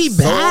And they be motherfucker's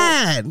soul-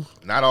 bad.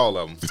 Not all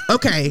of them.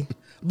 Okay,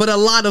 but a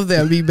lot of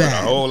them be A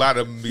bad. whole lot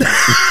of them be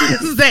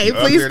Say, please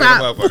uglier than a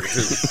stop. motherfucker,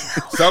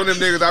 too. Some of them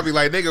niggas, I be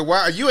like, nigga,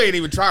 why you ain't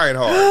even trying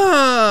hard?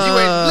 You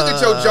ain't look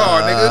at your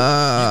jaw,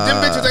 nigga.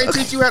 Them bitches ain't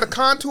teach you how to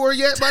contour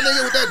yet, my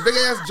nigga, with that big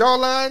ass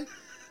jawline.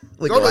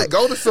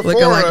 Go to Sephora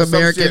looking like or some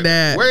American shit.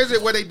 Dad. Where is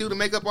it where they do the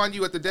makeup on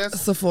you at the desk?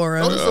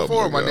 Sephora. Go to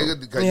Sephora, my my God. nigga,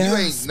 because Yeah. you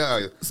ain't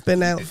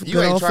Spend that You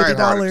good ain't old trying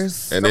hard.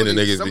 $50. And then the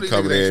niggas Some be of these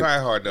coming niggas ain't in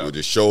trying hard, though. with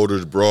the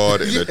shoulders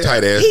broad and a Yeah.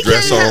 tight ass He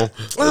dress can't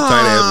on. A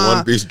tight ass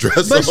one piece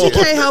dress But on. she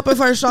can't help if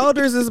her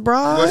shoulders is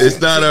broad. It's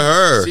not a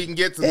her. She can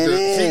get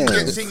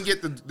It she can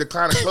get the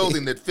kind of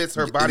clothing that fits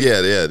her body.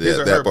 Yeah, fits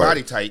that her part.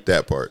 body type.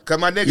 That part. Cause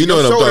my nigga, You know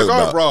your what I'm shoulders talking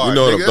are about. broad. You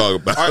know what I'm nigga. talking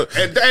about.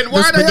 And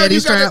why the hell spaghetti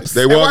you got straps?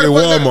 They walk in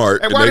Walmart,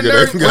 And why and the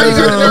nigga, nerve? Why you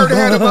got the nerve to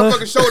have the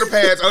motherfucking shoulder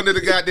pads under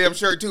the goddamn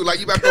shirt too? Like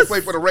you about to go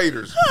play for the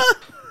Raiders.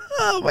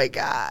 Oh my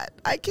God.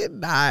 I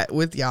cannot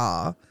with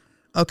y'all.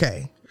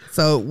 Okay.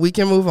 So we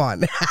can move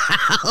on now.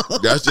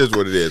 That's just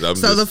what it is.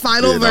 So the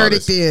final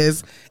verdict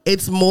is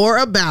is it more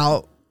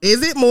about, this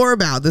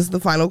is the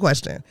final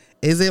question.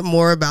 Is it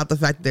more about the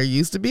fact that there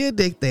used to be a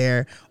dick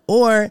there,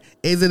 or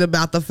is it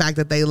about the fact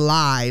that they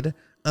lied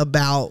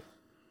about,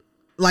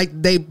 like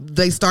they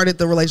started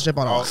the relationship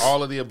on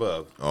All of the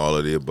above. All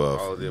of the above.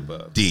 All of the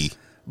above. D.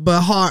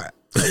 but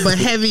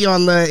heavy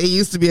on the, it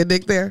used to be a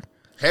dick there?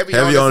 Heavy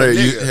Heavy on on it.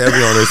 this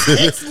Heavy on this.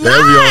 It's Heavy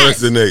on not.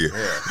 this, a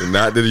nigga. And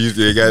not that it used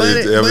to. It got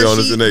heavy on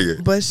this, a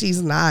nigga. But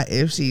she's not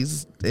if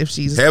she's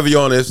Heavy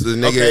on this, the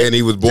nigga, Okay. and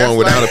he was born Just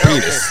without like- a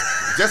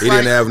penis. Just he like,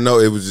 didn't have no.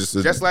 It was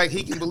just just like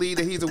he can believe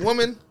that he's a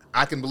woman.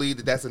 I can believe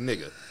that that's a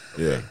nigga.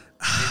 Yeah.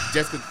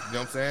 Just 'cause, you know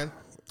what I'm saying?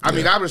 I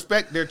mean, I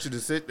respect I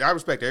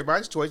respect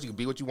everybody's choice. You can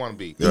be what you want to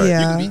be. Right.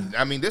 Yeah. You can be,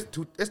 I mean, it's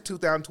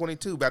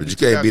 2022. But you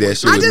can't be that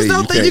shit. I just me.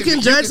 don't think you can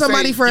judge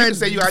somebody for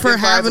having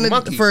a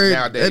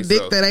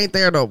dick that ain't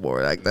there no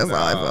more. Like that's all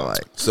I feel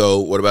like. So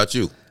what about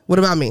you? What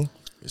about me?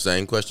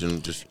 Same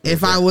question. Just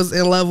if I was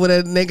in love with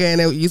a nigga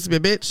and it used to be a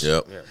bitch.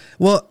 Yep. Yeah.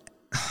 Well,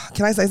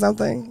 can I say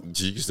something?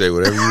 You can say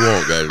whatever you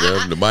want,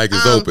 goddamn. The mic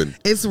is open.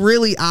 It's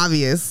really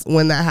obvious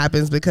when that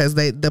happens because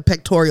the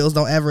pectorials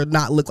don't ever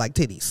not look like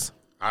titties.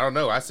 I don't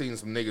know. I seen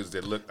some niggas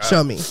that look.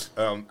 Show me.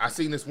 I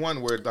seen this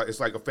one where it's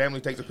like a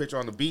family takes a picture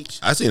on the beach.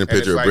 I seen a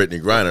picture of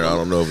Brittany Griner. I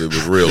don't know if it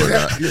was real or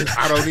not.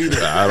 I don't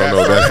either. I don't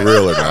know if that's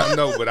real or not. I don't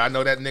know, but I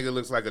know that nigga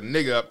looks like a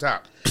nigga up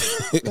top.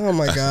 Oh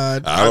my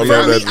god. I don't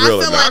know if that's real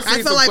or not.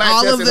 I feel like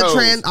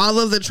all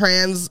of the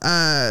trans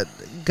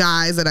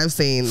guys that I've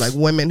seen, like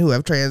women who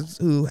have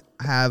transitioned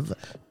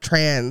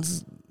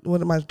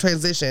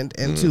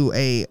into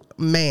a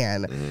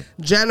man.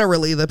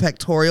 Generally, the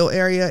pectoral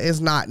area is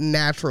not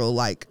natural,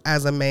 like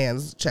as a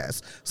man's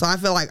chest. So I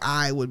feel like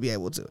I would be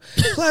able to.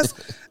 Plus,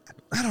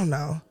 I don't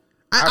know.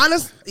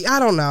 Honestly, I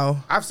don't know.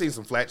 I've seen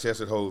some flat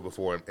chested hoes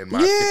before in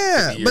my 50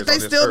 years but they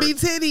still earth. be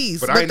titties.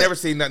 But I ain't never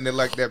seen nothing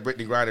like that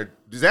Brittany Griner.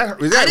 Is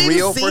that I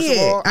real? See first it.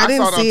 of all, I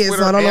didn't see it,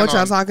 so I don't know what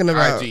y'all talking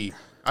about. IG.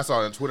 I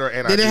saw it on Twitter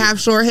and Did IG. it have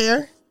short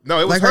hair? No,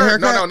 it was like her.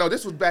 No.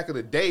 This was back in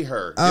the day.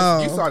 Her.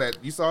 Oh. You saw that?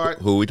 You saw it?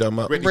 Who we talking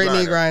about? Brittany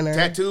Griner.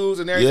 Tattoos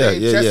and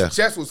everything. Yeah.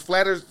 Chest was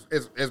flat as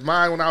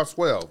mine when I was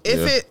 12.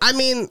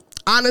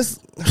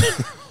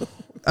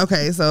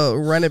 Okay, so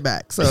run it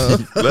back. So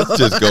let's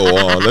just go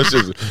on. Let's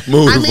just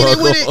move.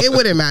 It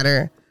wouldn't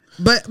matter.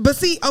 But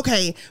see,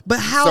 okay, but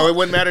how? So it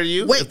wouldn't matter to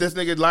you wait, if this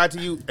nigga lied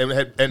to you and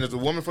there's a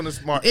woman from the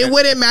smart. It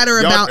wouldn't matter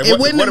about. It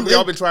wouldn't. What if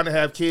y'all been trying to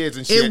have kids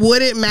and shit? It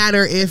wouldn't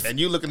matter if. And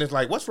you looking at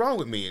like, what's wrong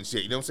with me and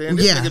shit? You know what I'm saying?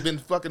 This nigga been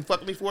fucking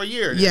me for a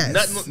year.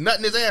 Yes.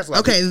 Nothing his ass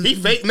like. Okay. He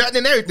fake nothing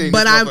and everything.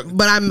 But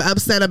I'm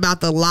upset about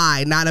the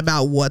lie, not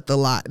about what the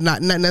lie,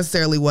 not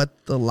necessarily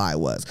what the lie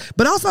was.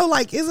 But also,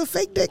 like, is a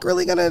fake dick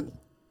really gonna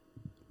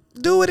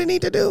do what it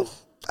need to do?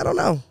 I don't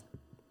know,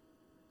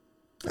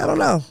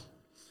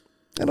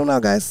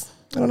 guys.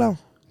 I don't know.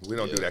 We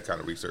don't do that kind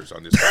of research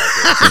on this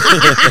podcast.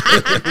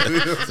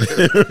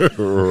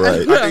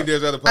 Right. I think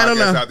there's other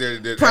podcasts out there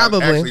that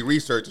actually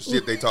research the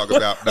shit they talk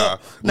about. Nah,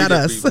 not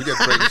us. We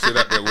just bring the shit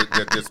up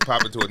that just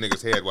pop into a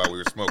nigga's head while we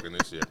were smoking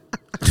this shit.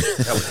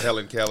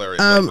 Helen Keller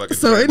and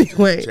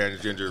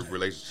transgender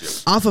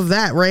relationship. Off of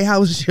that, Ray, how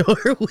was your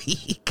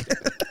week?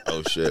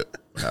 Oh shit,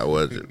 how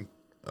was it?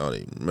 I don't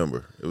even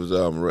remember. It was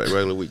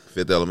regular week.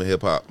 Fifth Element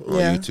Hip Hop on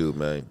YouTube,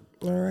 man.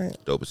 All right,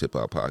 dopest hip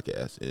hop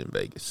podcast in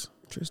Vegas.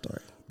 True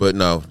story. But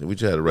no, we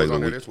just had a regular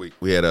week. This week.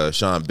 We had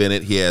Sean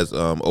Bennett. He has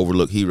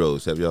Overlooked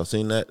Heroes. Have y'all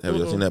seen that? Have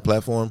y'all seen that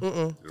platform?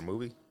 The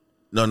movie?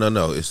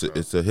 No.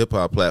 It's a hip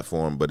hop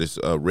platform, but it's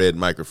a red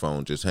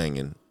microphone just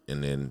hanging,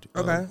 and then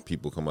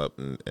people come up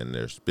and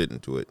they're spitting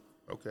to it.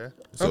 Okay.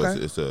 So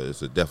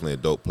it's definitely a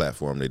dope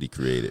platform that he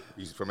created.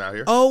 He's from out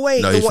here? Oh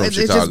wait, no, he's from it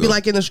Chicago. just be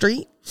like in the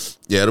street?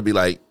 Yeah, it'll be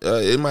like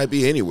it might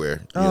be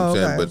anywhere. You know what I'm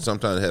saying? Okay. But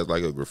sometimes it has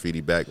like a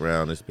graffiti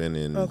background. It's been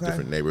in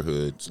different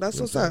neighborhoods. That's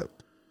what's up.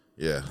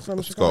 Yeah,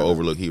 it's called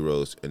Overlook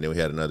Heroes, and then we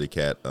had another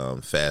cat,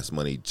 Fast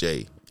Money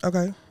J.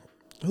 Okay,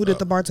 who did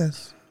the bar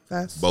test?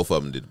 Fast. Both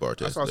of them did the bar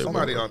test. I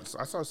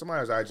saw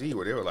somebody's IG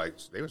where they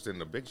were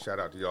sending a big shout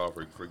out to y'all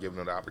for giving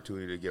them the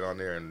opportunity to get on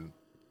there and.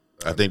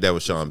 I think that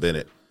was Sean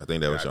Bennett. He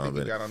got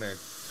on there and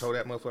tore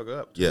that motherfucker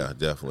up. Too. Yeah,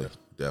 definitely.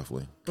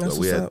 So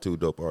we had two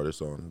dope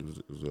artists on.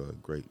 It was a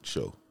great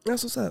show.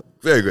 That's what's up.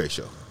 Very great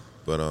show.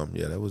 But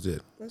yeah, that was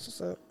it. That's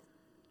what's up.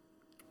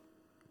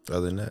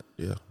 Other than that,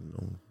 yeah,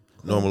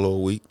 normal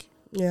old week.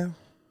 Yeah.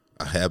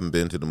 I haven't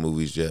been to the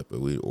movies yet, but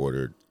we've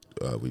ordered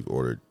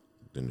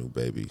the new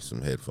baby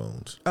some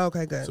headphones.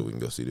 Okay, good. So we can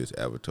go see this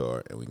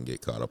Avatar and we can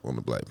get caught up on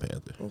the Black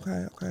Panther.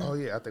 Okay. Oh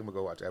yeah, I think we'll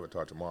go watch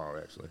Avatar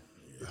tomorrow actually.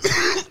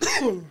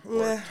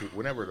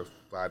 Whenever the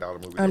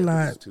 $5 movie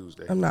is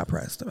Tuesday. I'm not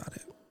pressed about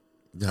it.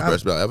 You not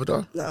pressed about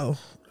Avatar? No.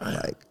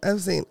 Like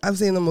I've seen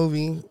the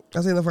movie.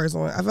 I've seen the first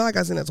one. I feel like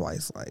I've seen it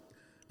twice. Like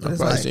I've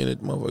probably seen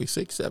it motherfucker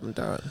 6-7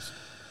 times.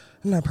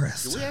 I'm not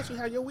pressed. Did we ask you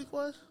how your week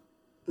was?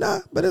 Nah,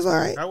 but it's all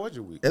right. How was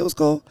your week? It was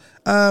cool.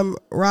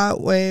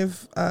 Rod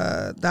Wave,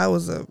 that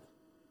was a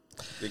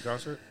big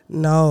concert?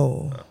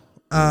 No.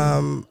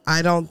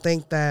 I don't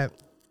think that,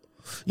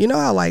 you know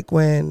how like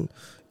when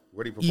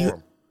where did he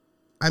perform?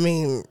 I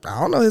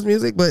don't know his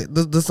music, but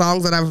the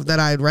songs that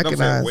I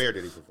recognize. Where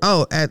did he perform?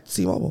 Oh, at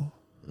T-Mobile.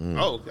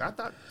 Oh, I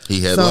thought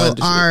he had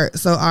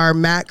our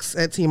max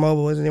at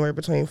T-Mobile is anywhere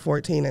between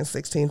 14,000 and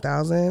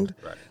 16,000.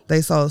 Right.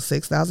 They sold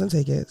 6,000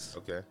 tickets.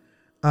 Okay.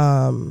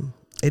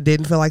 It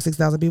didn't feel like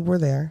 6,000 people were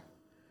there.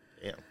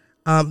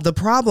 Damn. The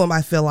problem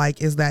I feel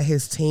like is that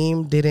his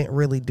team didn't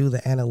really do the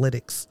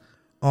analytics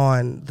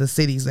on the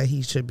cities that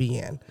he should be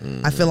in.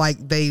 I feel like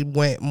they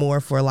went more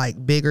for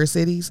like bigger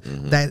cities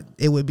that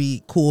it would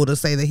be cool to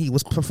say that he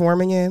was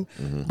performing in,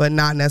 but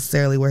not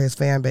necessarily where his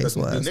fan base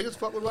was. The niggas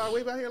fuck with Rod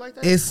Wave out here like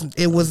that?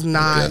 It was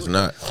not. That's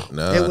not.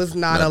 No, it was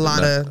not a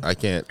lot of. I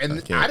can't. And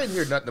I didn't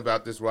hear nothing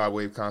about this Rod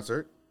Wave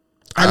concert.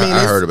 I mean,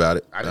 I heard about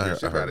it. I didn't hear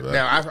shit about it.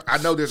 Now I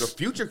know there's a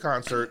Future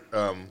concert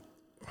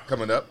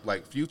coming up,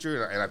 like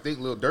Future, and I think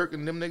Lil Durk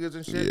and them niggas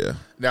and shit. Yeah.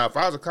 Now, if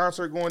I was a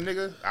concert going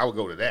nigga, I would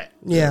go to that.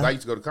 Yeah. I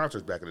used to go to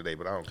concerts back in the day,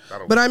 but I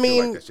don't. But I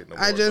mean, like that shit no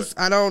more, I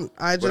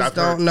just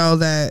don't know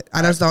that.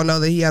 I just don't know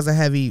that he has a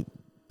heavy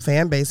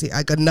fan base.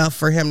 Like enough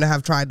for him to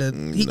have tried to.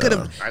 He could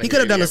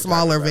have done a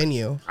smaller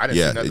venue. I didn't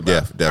see nothing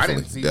about it.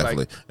 Definitely.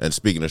 Like, and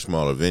speaking of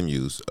smaller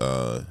venues,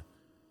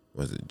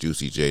 was it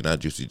Juicy J? Not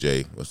Juicy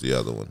J. What's the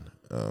other one?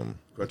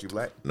 Country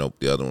Black? Nope,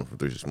 the other one from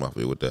 3 6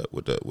 Mafia with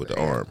the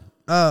arm.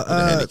 The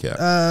handicap.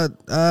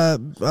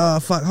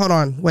 Fuck. Hold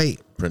on. Wait.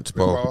 Prince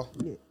Paul.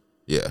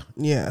 Yeah.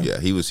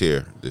 He was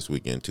here this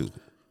weekend too,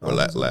 or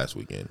last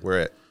weekend. Where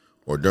at?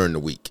 Or during the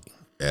week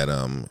at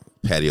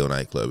Patio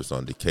Nightclub. It's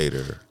on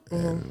Decatur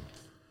and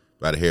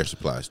by the hair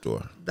supply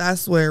store.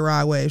 That's where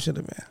Rod Wave should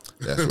have been.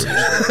 That's where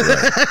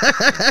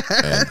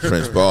right. And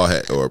Prince Paul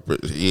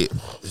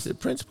is it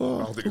Prince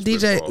Paul?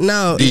 DJ Paul.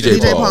 No,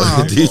 DJ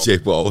Paul.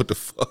 DJ Paul. What the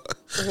fuck?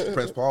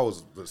 Prince Paul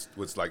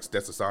was like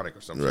Stetsasonic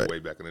or something way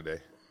back in the day.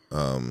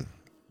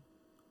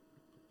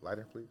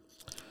 Lighter, please.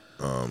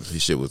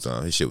 His shit was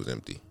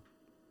empty.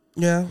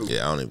 Yeah.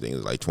 Yeah, I don't even think it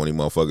was like 20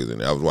 motherfuckers in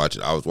there. I was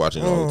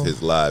watching all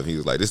his live. He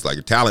was like, this is like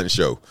a talent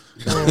show.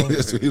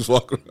 So he was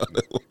walking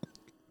around.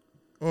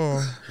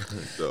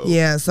 So,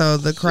 yeah, so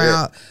the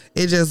crowd,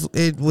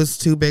 it was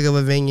too big of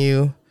a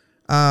venue.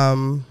 I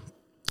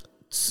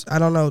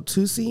don't know,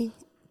 Tusi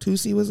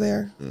was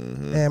there,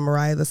 and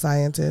Mariah the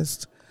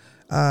Scientist.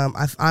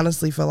 I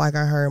honestly feel like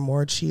I heard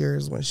more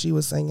cheers when she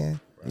was singing.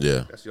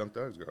 Yeah, that's Young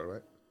Thug's girl,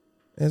 right?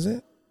 Is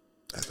it?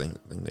 I think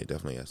they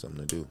definitely had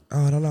something to do.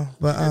 Oh, I don't know,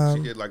 but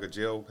she did like a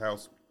jail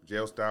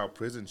style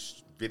prison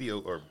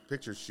video or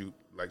picture shoot,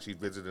 like she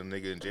visited a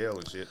nigga in jail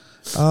and shit.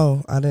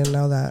 Oh, I didn't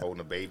know that. Holding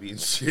a baby and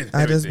shit. And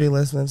I just be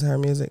listening to her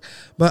music,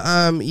 but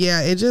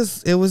yeah,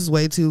 it was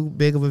way too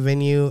big of a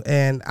venue,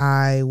 and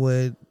I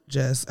would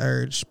just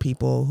urge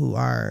people who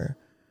are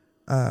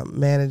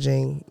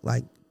managing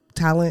like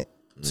talent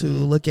to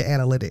look at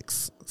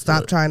analytics.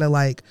 Stop trying to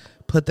like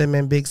put them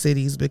in big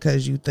cities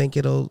because you think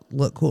it'll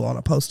look cool on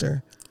a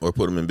poster. Or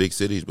put them in big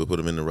cities, but put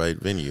them in the right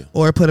venue.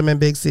 Or put them in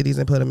big cities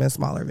and put them in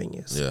smaller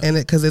venues. Yeah. And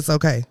because it's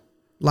okay.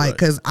 Like,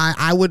 because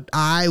I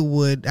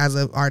would, as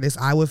an artist,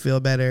 I would feel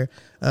better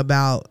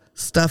about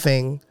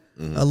stuffing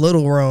a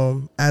little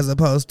room as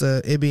opposed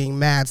to it being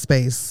mad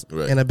space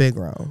in a big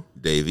room.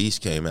 Dave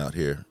East came out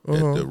here at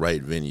the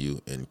right venue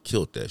and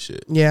killed that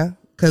shit. Yeah,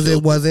 because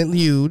it wasn't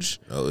huge.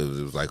 No, it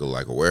was like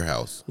a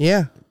warehouse.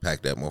 Yeah.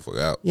 Packed that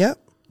motherfucker out. Yep.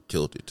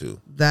 Killed it too.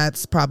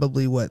 That's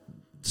probably what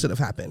should have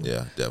happened. Yeah,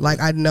 definitely.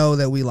 Like, I know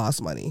that we lost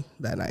money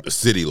that night. The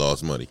city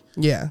lost money.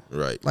 Yeah.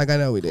 Right. Like, I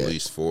know we did.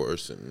 Police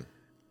force and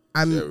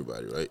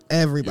everybody, right?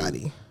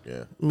 Everybody.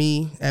 Yeah.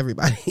 Me,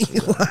 everybody.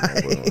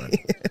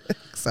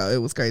 So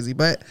it was crazy.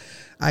 But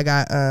I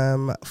got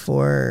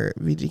 4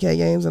 VGK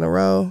games in a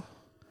row.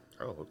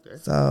 Oh, okay.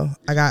 So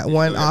I got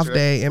one off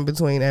day in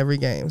between every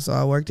game. So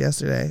I worked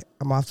yesterday.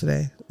 I'm off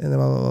today. And then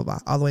blah, blah, blah, blah,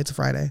 all the way to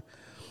Friday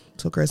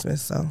till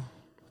Christmas. So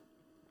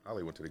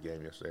Ollie went to the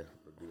game yesterday.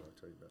 I'll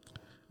tell you about that.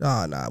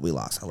 Oh, nah, we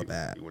lost hella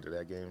bad. He went to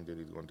that game, then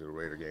he went to the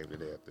Raider game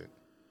today, I think.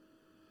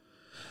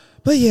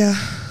 But yeah,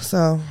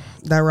 so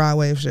that Rod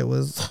Wave shit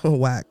was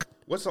whack.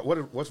 What's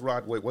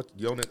Rod Wave?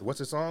 What's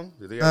his song?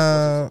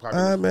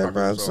 I've been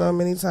broke so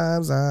many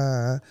times,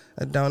 I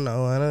don't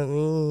know what I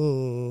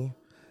mean.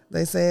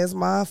 They say it's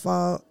my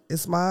fault.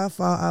 It's my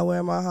fault. I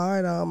wear my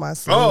heart on my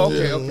sleeve. Oh,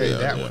 okay,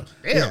 that one.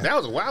 Damn, that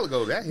was a while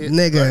ago. That hit,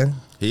 nigga. Right?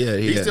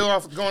 He's still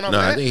going on. No,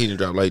 that? I think he didn't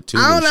drop like 2.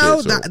 I don't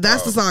know. Shit,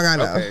 that's the song I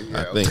know. Okay,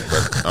 yeah, I think,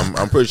 but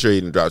I'm pretty sure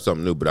he didn't drop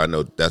something new. But I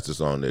know that's the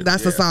song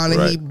that's the song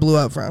that he blew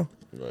up from.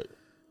 Right.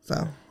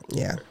 So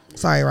yeah,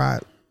 sorry,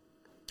 Rod.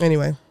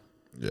 Anyway.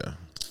 Yeah.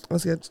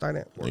 Let's get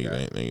started.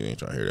 Nigga ain't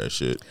trying to hear that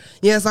shit.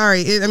 Yeah,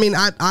 sorry.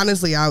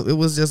 Honestly, it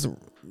was just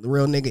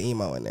real nigga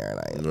emo in there,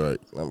 and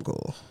I'm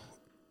cool.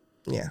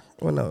 Yeah,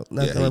 well, no,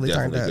 nothing really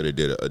turned up. Could have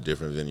did a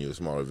different venue, a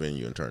smaller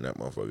venue, and turned that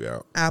motherfucker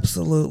out.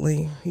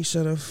 Absolutely, he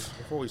should have.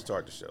 Before we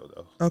start the show,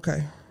 though,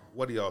 okay,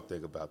 what do y'all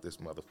think about this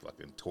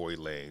motherfucking Tory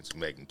Lanez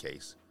Megan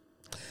case?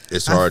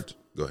 It's hard.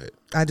 Go ahead.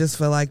 I just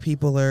feel like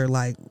people are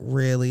like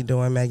really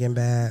doing Megan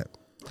bad,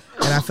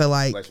 and I feel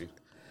like, Bless you.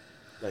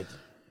 Thank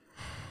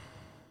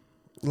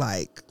you.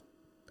 Like,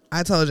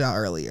 I told y'all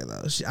earlier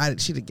though, she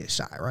didn't get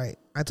shot, right?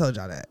 I told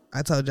y'all that.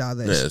 I told y'all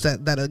that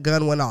that a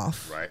gun went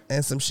off, right,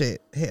 and some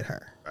shit hit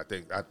her. I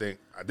think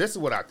this is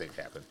what I think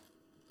happened.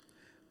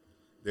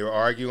 They were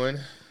arguing,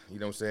 you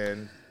know what I'm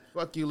saying?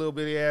 Fuck you, little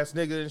bitty ass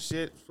nigga and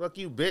shit. Fuck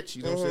you, bitch.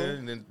 You know what I'm saying?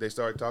 And then they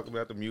started talking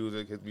about the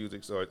music, his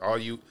music. So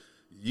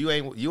you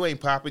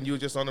ain't popping. You were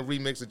just on the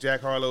remix of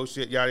Jack Harlow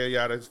shit, yada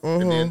yada.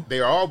 And then they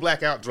are all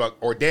blackout drunk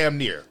or damn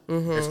near,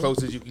 as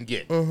close as you can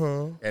get.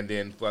 And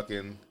then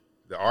fucking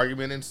The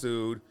argument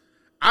ensued.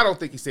 I don't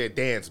think he said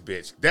dance,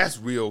 bitch. That's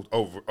real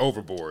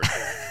overboard.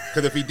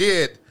 Because if he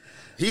did,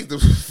 he's the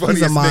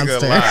funniest nigga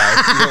alive. You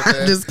know what I'm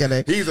saying? Just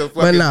kidding. He's a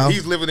fucking,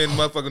 he's living in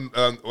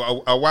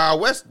motherfucking a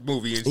Wild West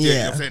movie and shit. Yeah. You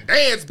know what I'm saying?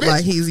 Dance, bitch.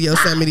 Like he's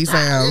Yosemite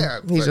Sam. Yeah,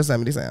 He's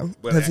Yosemite Sam.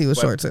 Because he was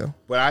short too.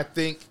 But I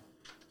think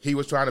he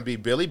was trying to be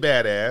Billy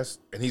Badass,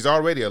 and he's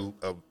already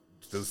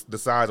the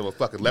size of a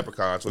fucking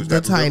leprechaun. So he's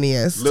The got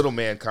tiniest. little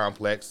man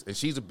complex, and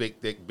she's a big,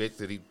 thick bitch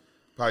that he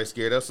probably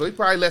scared of. So he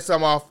probably let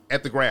some off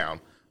at the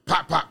ground.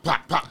 Pop, pop,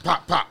 pop, pop,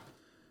 pop, pop.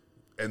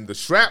 And the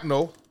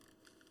shrapnel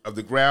of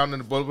the ground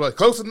and the bullet,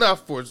 close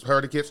enough for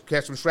her to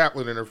catch some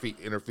shrapnel in her feet.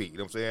 You know what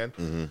I'm saying?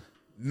 Mm-hmm.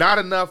 Not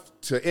enough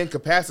to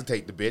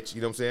incapacitate the bitch.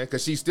 You know what I'm saying?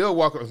 Because she's still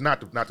walking.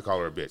 Not to call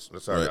her a bitch.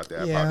 Sorry about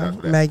that. I apologize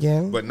for that.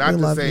 Megan. But not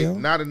to say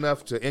not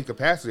enough to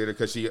incapacitate her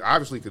because she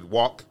obviously could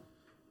walk.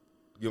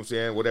 You know what I'm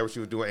saying? Whatever she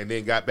was doing, and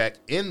then got back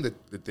in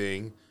the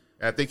thing.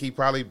 And I think he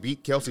probably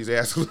beat Kelsey's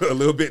ass a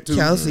little bit too.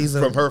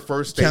 From her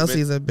first statement.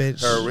 Kelsey's a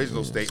bitch. Her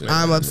original statement.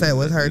 I'm upset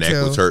with her Neck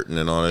too. was hurting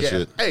and all that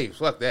shit. Hey,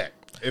 fuck that.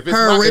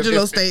 Her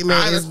original statement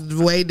is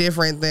way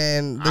different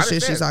than the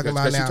shit she's talking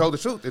about now. She told the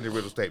truth in the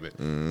original statement.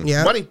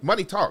 Yeah,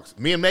 money talks.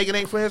 Me and Megan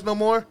ain't friends no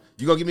more.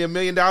 You gonna give me $1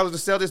 million to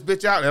sell this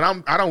bitch out,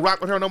 and I don't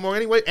rock with her no more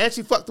anyway. And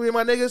she fucked 3 of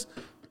my niggas.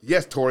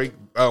 Yes, Tory,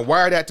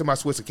 wire that to my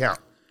Swiss account.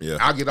 Yeah,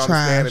 I'll get on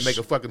the stand and make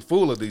a fucking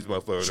fool of these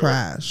motherfuckers.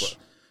 Trash.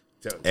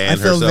 And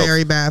I feel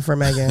very bad for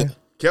Megan.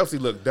 Kelsey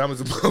looked dumb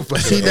as a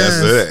motherfucker. She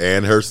does.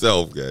 And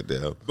herself,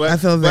 goddamn. I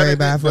feel very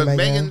bad for Megan.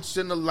 Megan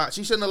shouldn't have lied.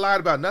 She shouldn't have lied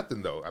about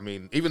nothing, though. I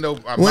mean, even though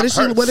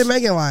what did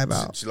Megan lie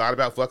about? She lied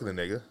about fucking a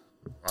nigga.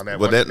 On that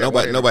But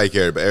nobody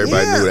cared. But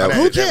everybody knew that.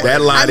 Who cares?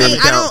 That line didn't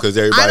count because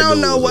everybody knew. I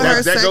don't know what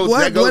her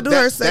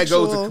that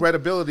goes to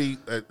credibility.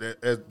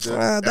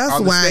 That's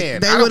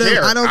whack. They would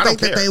have. I don't think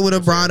that they would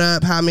have brought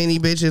up how many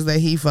bitches that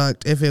he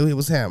fucked if it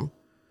was him.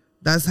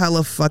 That's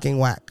hella fucking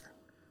whack.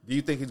 Do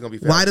you think he's gonna be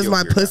found Why does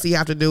my pussy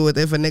have to do with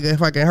if a nigga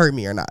fucking hurt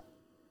me or not?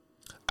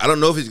 I don't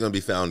know if he's going to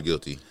be found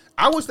guilty.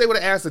 I wish they would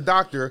have asked the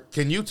doctor,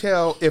 can you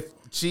tell if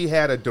she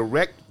had a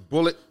direct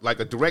bullet, like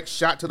a direct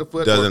shot to the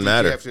foot? Doesn't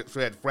matter. She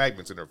had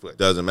fragments in her foot.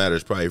 Doesn't matter.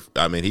 It's probably,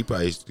 I mean, he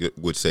probably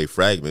would say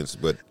fragments,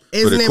 but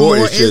for the court,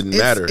 it shouldn't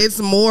matter. It's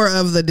more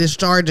of the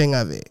discharging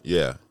of it.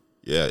 Yeah.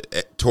 Yeah.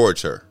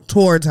 Towards her.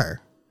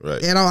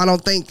 Right. And I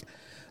don't think,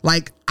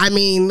 like, I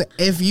mean,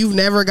 if you've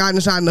never gotten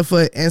shot in the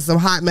foot and some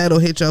hot metal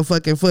hit your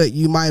fucking foot,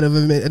 you might have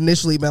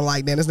initially been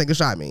like, damn, this nigga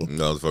shot me.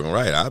 No, that's fucking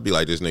right. I'd be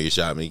like, this nigga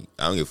shot me.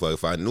 I don't give a fuck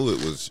if I knew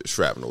it was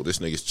shrapnel. This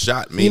nigga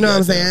shot me. You know what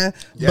I'm saying?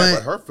 Yeah,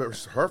 but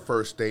her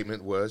first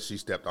statement was she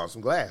stepped on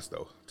some glass,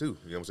 though, too.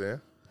 You know what I'm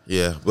saying?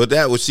 Yeah, but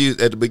that was, she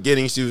at the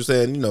beginning, she was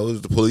saying, you know, it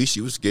was the police.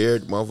 She was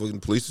scared.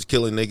 Motherfucking police was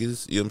killing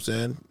niggas. You know what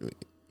I'm saying?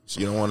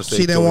 She don't want to say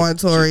she didn't want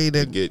Tory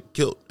to get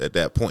killed at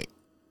that point.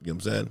 You know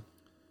what I'm saying?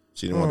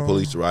 She didn't want the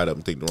police to ride up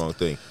and think the wrong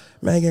thing.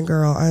 Megan,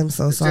 girl, I'm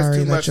so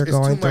sorry that you're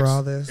going through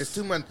all this.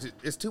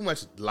 It's too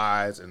much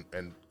lies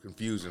and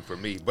confusion for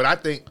me. But I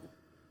think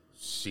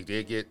she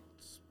did get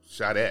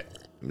shot at.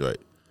 Right.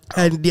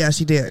 And yeah,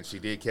 she did. And she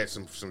did catch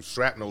some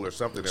shrapnel or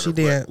something. She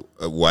did.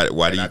 Why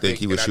do you think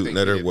he was shooting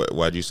at her?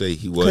 Why'd you say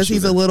he was? Because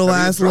he's a little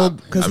ass little.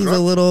 Because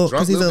little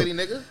bitty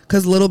nigga.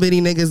 Because little bitty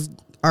niggas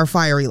are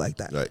fiery like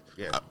that. Right.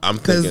 Yeah. I'm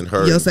thinking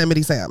her.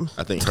 Yosemite Sam.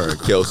 I think her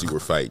and Kelsey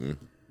were fighting.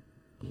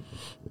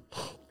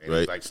 And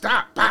right. Like,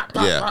 stop, pop,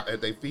 pop, pop at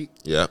their feet.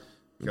 Yeah.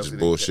 Just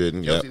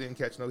bullshitting. Kelsey didn't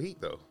catch no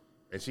heat, though.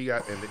 And she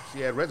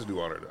had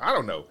residue on her. I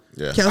don't know.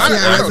 Yeah. Kelsey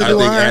had residue on her? I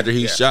think after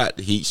he shot,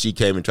 she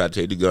came and tried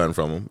to take the gun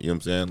from him. You know what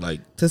I'm saying?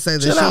 Like, to say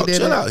that she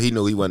did chill out. He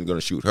knew he wasn't going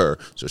to shoot her.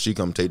 So she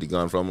come take the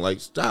gun from him. Like,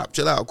 stop,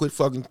 chill out, quit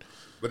fucking.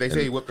 But they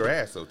say he whipped her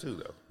ass, though, too,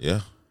 though. Yeah.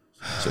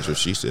 That's what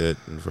she said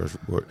in the first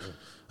report.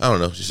 I don't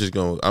know. She's just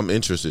going. I'm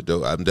interested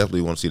though. I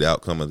definitely want to see the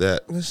outcome of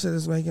that. This shit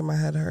is making my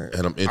head hurt.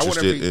 And I'm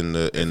interested in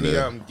the.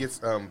 If he gets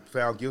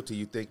found guilty,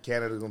 you think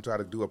Canada's gonna try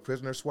to do a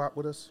prisoner swap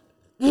with us?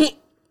 Oh,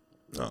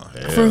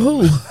 hell. For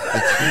who?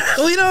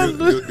 We don't.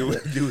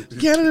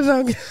 Canada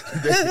don't.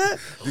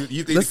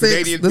 You think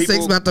the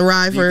six about to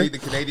ride for? You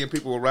think the Canadian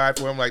people will ride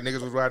for him like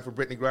niggas was riding for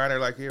Brittany Griner?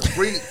 Like here,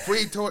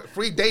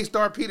 free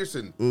Daystar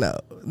Peterson. No,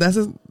 that's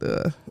his.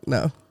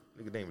 No.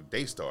 Nigga name is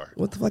Daystar.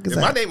 What the fuck is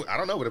that? My name, I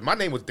don't know, but if my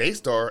name was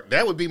Daystar,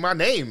 that would be my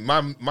name.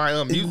 My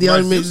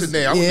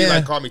username. I would be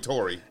like, call me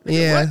Tory. Nigga,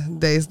 yeah, what?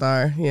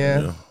 Daystar.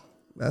 Yeah.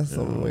 That's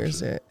some weird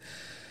shit.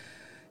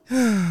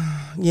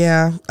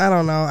 Yeah, I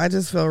don't know. I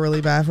just feel really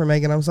bad for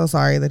Megan. I'm so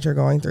sorry that you're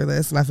going through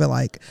this, and I feel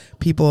like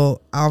I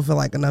don't feel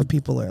like enough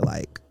people are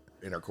like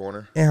in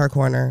her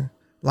corner.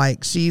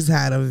 Like she's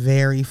had a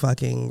very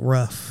fucking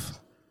rough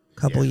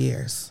couple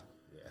years.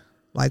 Yeah.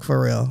 Like for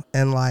real,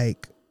 and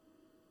like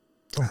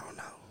I don't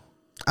know.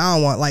 I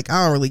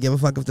don't really give a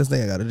fuck if this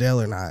nigga go to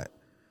jail or not.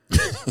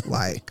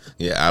 Like,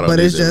 yeah, I don't. But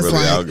it's just really,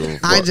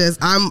 like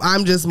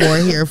I'm just more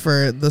here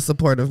for the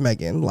support of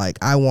Megan. Like,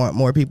 I want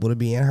more people to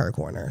be in her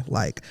corner.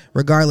 Like,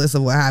 regardless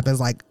of what happens.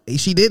 Like,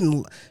 she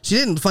didn't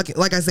fucking,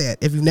 like I said,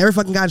 if you never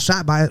fucking got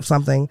shot by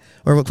something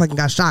or fucking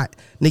got shot,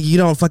 nigga, you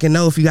don't fucking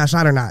know if you got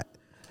shot or not.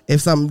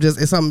 If something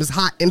is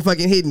hot and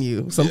fucking hitting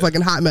you, some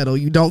fucking hot metal,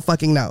 you don't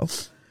fucking know.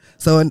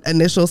 So an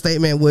initial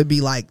statement would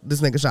be like,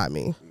 this nigga shot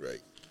me. Right.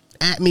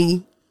 At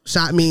me,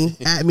 shot me,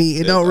 at me.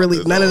 It don't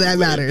really, none of that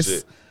matters.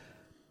 Shit.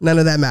 None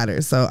of that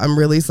matters. So I'm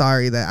really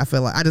sorry that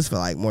I just feel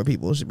like more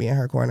people should be in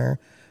her corner.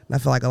 And I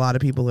feel like a lot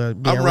of people are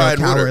being real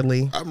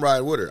cowardly. I'm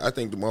riding with her. I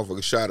think the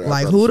motherfucker shot her.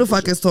 Like, who the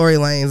fuck is Tory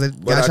Lanez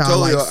that got y'all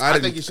like... I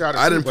think he shot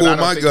her. I didn't pull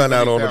my gun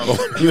out on the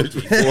phone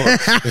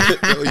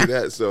before. Tell you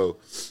that. So,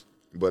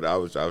 but I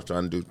was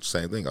trying to do the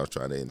same thing. I was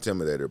trying to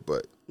intimidate her,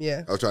 but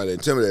yeah, I was trying to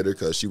intimidate her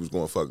because she was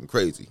going fucking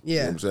crazy. Yeah, you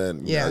know what I'm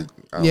saying. Yeah,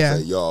 I don't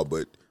say y'all,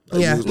 but.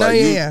 Like yeah, was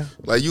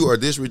like you are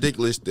this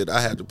ridiculous that I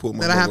have to pull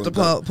my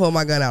pull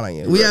my gun out on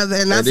you.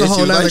 Right. And that's a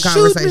whole nother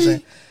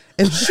conversation.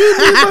 And shoot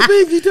me in my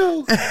pinky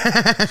toe.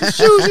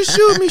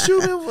 shoot me.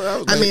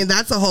 I mean,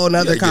 that's a whole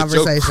nother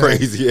conversation. Get your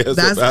crazy ass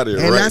up out of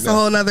here and right that's now. a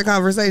whole nother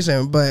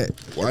conversation. But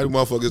why do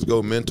motherfuckers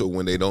go mental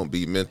when they don't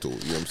be mental? You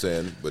know what I'm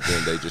saying? But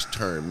then they just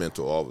turn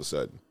mental all of a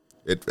sudden.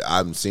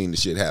 I've seen the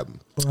shit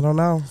happen. I don't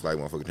know. It's like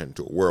motherfucker turned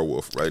into a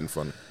werewolf right in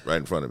front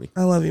of me.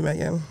 I love you,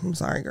 Megan. I'm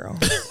sorry, girl.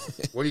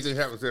 What do you think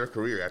happens to their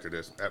career after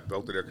this? At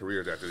both of their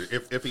careers after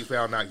this, if he's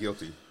found not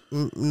guilty?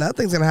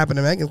 Nothing's gonna happen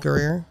to Megan's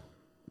career.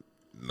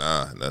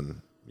 Nah,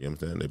 nothing. You know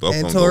what I'm saying? They both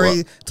and gonna go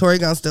up. Tory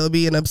gonna still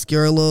be an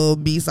obscure little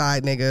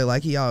B-side nigga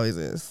like he always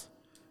is.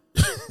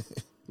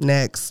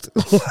 Next.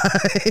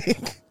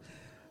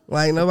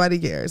 like nobody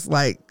cares.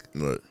 Right.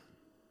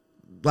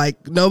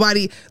 Like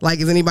nobody, like,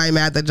 is anybody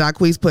mad that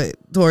Jacquees put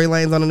Tory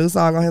Lanez on a new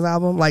song on his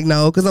album? Like,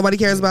 no, because nobody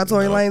cares about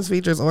Tory Lanez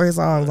features or his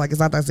songs. Like, it's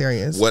not that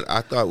serious. What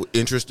I thought was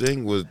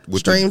interesting was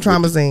Stream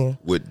Traumazine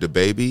with the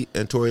baby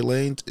and Tory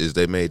Lanez is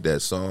they made that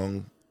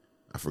song.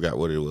 I forgot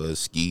what it was,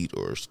 Skeet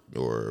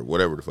or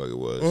whatever the fuck it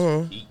was.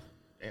 Mm-hmm.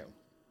 Damn. It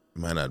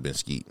might not have been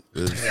Skeet.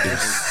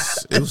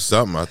 It was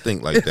something I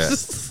think like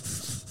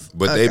that.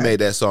 But they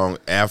made that song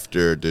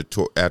after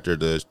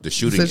the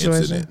shooting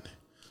incident.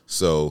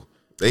 So.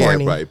 They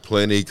had probably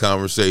plenty of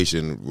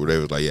conversation where they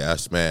was like, yeah, I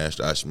smashed.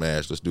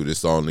 Let's do this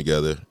song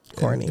together.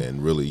 Corny.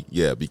 And really,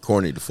 yeah, be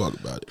corny to fuck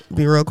about it.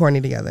 Be real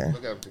corny together.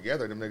 Look at them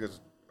together. Them niggas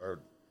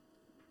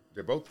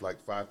they're both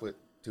like 5'2"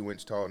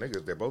 tall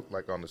niggas. They're both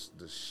like on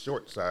the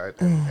short side.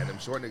 And them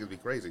short niggas be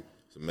crazy.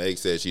 So Meg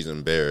said she's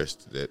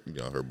embarrassed that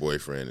her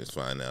boyfriend is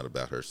finding out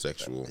about her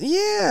sexual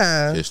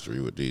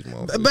history with these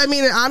motherfuckers. But I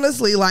mean,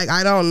 honestly, like,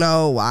 I don't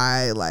know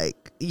why,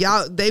 like,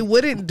 y'all, they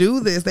wouldn't do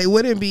this. They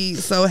wouldn't be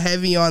so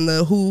heavy on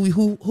the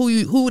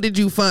who did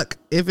you fuck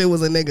if it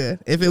was a nigga,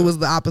 if it was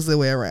the opposite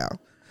way around.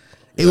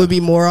 It would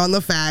be more on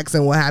the facts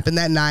and what happened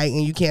that night,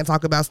 and you can't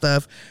talk about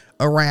stuff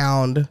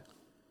around.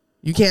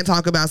 You can't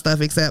talk about stuff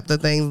except the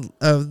things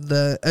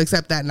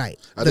except that night.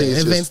 The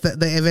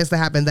events that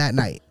happened that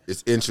night.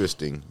 It's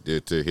interesting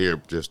to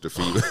hear just a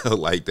female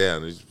like that,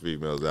 and these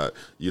females out.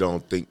 You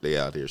don't think they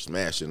out here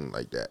smashing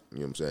like that. You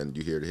know what I'm saying?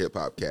 You hear the hip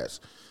hop cats,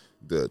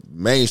 the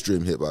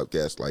mainstream hip hop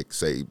cats, like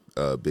say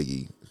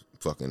Biggie,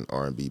 fucking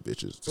R&B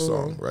bitches, the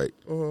song, right?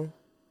 Mm-hmm.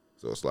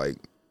 So it's like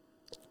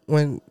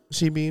when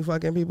she be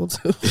fucking people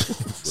too.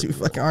 She be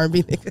fucking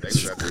R&B niggas. They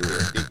was out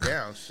there deep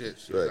down, shit.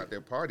 She was out there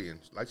partying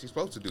like she's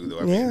supposed to do, though.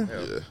 I mean,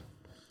 hell.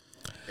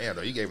 Damn,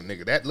 though, you gave a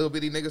nigga, that little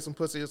bitty nigga, some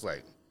pussy. It's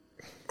like,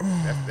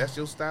 that's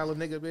your style of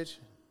nigga, bitch?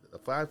 A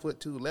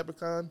 5'2"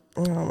 leprechaun?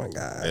 Oh, my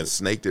God. And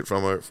snaked it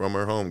from her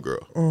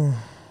homegirl.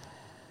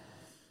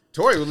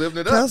 Tory was living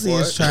it up. Kelsey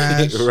is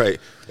trash. Right.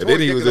 And then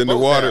he was in the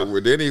water.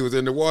 Then he was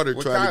in the water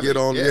trying to get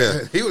on. Yeah.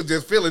 He was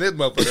just feeling his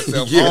motherfucker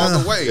self all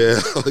the way. Yeah.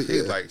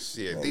 He was like,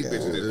 shit, these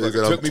bitches just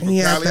fucking took me from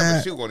Cali. I'm going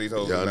to shoot one of these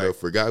hoes Y'all tonight. know,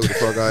 forgot who the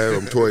fuck I am.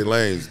 I'm Tory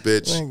Lanez,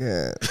 bitch. Oh,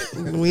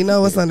 God. We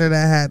know what's under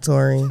that hat,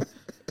 Tory.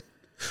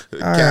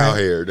 Cow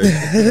hair.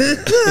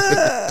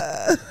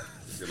 It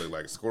looked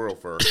like squirrel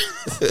fur.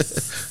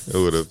 It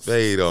would have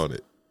fade on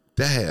it.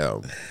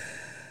 Damn.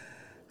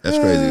 That's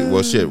crazy.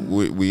 Well, shit,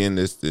 we in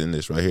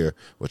this right here.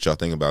 What y'all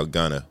think about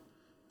Gunna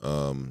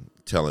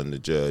telling the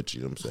judge,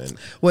 you know what I'm saying?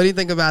 What do you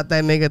think about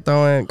that nigga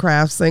throwing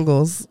craft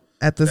singles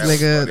at this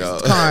nigga's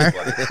car?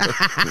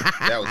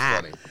 That was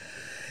funny.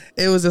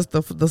 It was just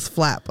the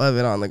flap of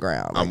it on the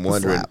ground. I'm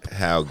wondering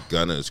how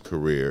Gunna's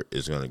career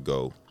is going to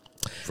go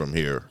from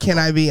here. Can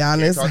I be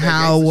honest?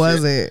 How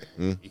was it?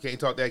 You can't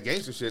talk that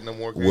gangster shit no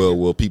more.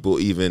 Will people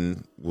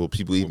even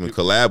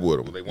collab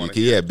with him?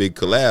 He had big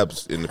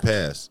collabs in the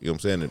past. You know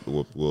what I'm saying?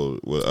 Will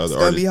other artists? It's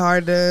gonna be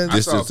hard to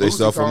distance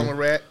themselves from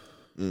him.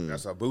 I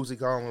saw Boosie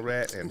call him a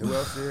rat, and who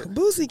else did?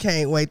 Boosie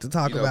can't wait to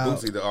talk about.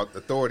 Boosie, the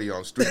authority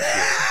on street shit.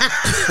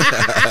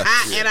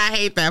 And I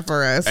hate that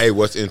for us. Hey,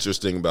 what's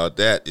interesting about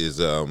that is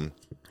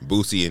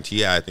Boosie and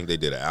T.I., I think they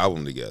did an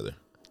album together,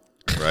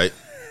 right?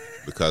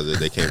 Because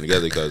they came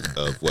together because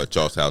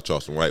of how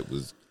Charleston White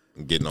was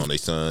getting on their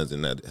sons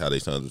and how their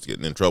sons was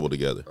getting in trouble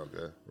together.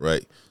 Okay.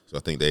 Right? So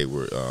I think they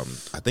were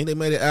I think they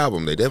made an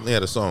album. They definitely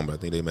had a song, but I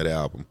think they made an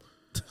album.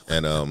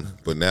 And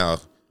but now,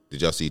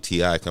 did y'all see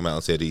T.I. come out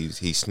and said he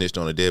snitched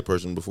on a dead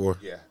person before?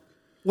 Yeah.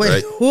 Wait,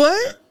 right?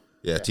 what?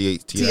 Yeah, T.I.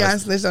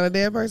 snitched on a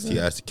dead person?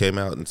 T.I. came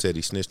out and said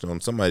he snitched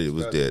on somebody that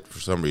was dead for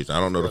some reason.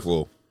 I don't know the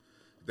full.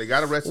 They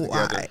got arrested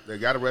together. They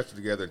got arrested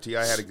together, and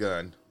T.I. had a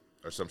gun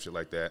or some shit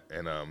like that.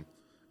 And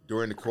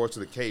during the course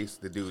of the case,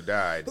 the dude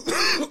died.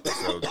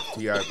 So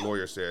T.I.'s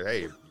lawyer said,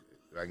 "Hey,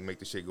 I can make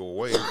the shit go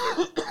away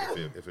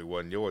if it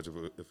wasn't yours, if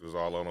it was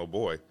all on old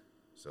boy."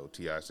 So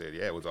T.I. said,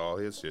 "Yeah, it was all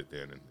his shit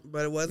then." And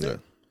But it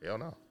wasn't. hell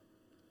no.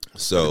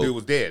 So The dude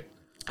was dead.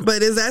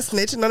 But is that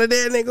snitching on a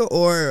dead nigga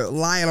or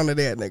lying on a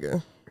dead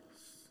nigga?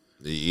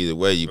 either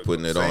way, you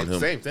putting it on him.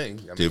 Same thing.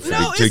 I To- mean,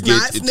 No, to it's get-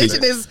 not. to-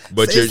 Snitching is.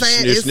 But you're it's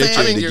saying- it's saying-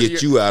 snitching to you're-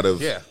 get you out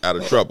of yeah.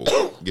 trouble.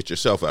 Get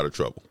yourself out of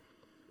trouble.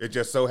 it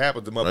just so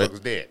happens the motherfucker's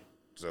dead,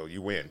 so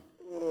you win.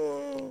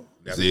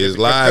 See, it's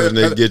live and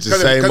they get your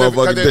same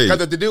motherfucking thing.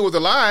 Because if the dude was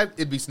alive,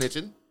 it'd be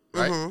snitching,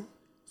 right?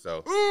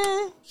 So,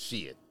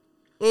 shit.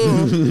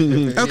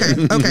 Okay.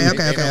 Ain't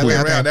no way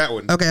around that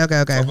one. Okay.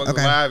 Motherfucker's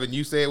alive and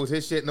you say it was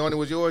his shit knowing it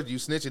was yours, you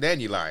snitching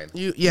and you lying.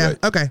 Yeah.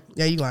 Right. Okay.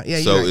 Yeah, you lying.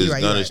 Yeah, So you is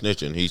right. Gunna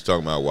snitching? He's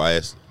talking about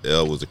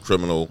YSL was a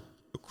criminal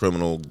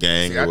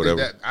gang See, or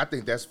whatever. I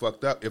think that's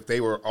fucked up if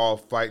they were all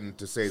fighting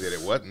to say that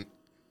it wasn't.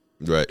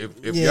 Right. If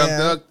Yeah. Young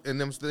Thug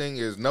and them thing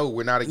is, no,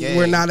 we're not a gang.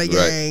 We're not a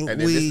gang. And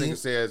then this nigga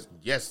says,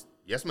 yes,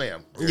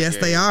 ma'am. We're a Yes,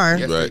 gang. they are.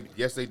 Right.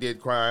 Yes, they did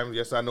crime.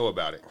 Yes, I know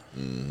about it.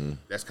 Mm-hmm.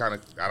 That's kind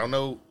of, I don't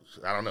know.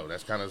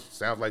 That's kind of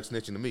sounds like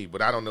snitching to me,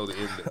 but I don't know the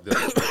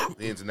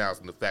ins and outs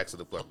and the facts of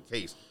the fucking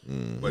case.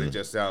 Mm-hmm. But it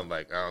just sounds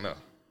like, I don't know.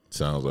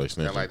 Sounds like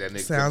snitching. Sound like that nigga.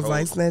 Sounds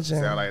like snitching.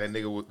 Sound like that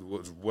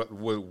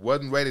nigga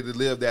wasn't ready to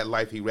live that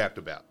life he rapped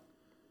about.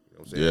 You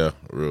know what I'm saying? Yeah,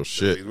 real If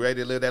shit. he's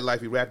ready to live that life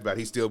he rapped about,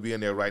 he's still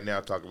being there right now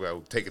talking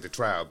about take it to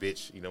trial,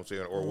 bitch. You know what I'm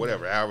saying? Or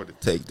whatever.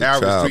 Take the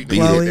however trial, street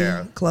beat nigga it. get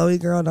down. Chloe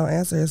girl, don't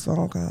answer his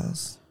phone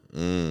calls.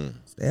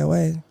 Stay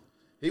away.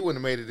 He wouldn't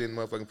have made it in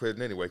motherfucking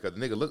prison anyway because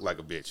the nigga looked like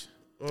a bitch.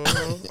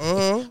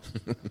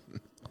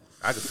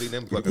 I could see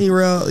them fucking. He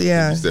real,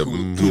 yeah. Said,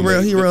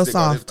 He real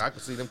soft. I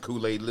could see them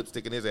Kool-Aid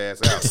lipstick in his ass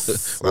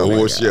out. Well,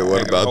 wore shit. What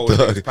Making a about hole in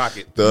his Thug?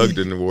 pocket. Thug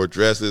done wore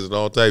dresses and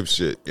all type of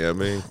shit. You know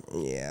what I mean?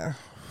 Yeah.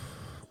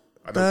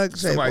 I know Thug shaped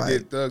somebody like-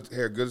 did Thug's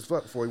hair good as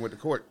fuck before he went to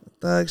court.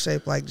 Thug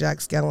shaped like Jack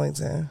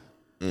Skellington.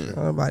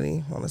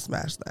 Nobody want to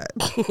smash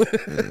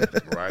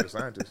that. Right, a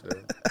scientist.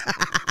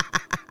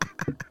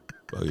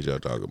 What are y'all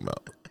talking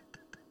about?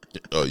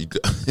 Oh, you.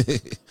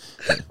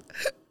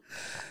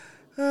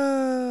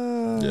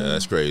 Yeah,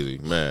 that's crazy,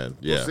 man.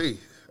 Yeah. We'll see.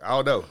 I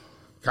don't know.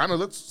 Kind of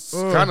looks,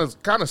 kind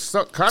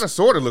of,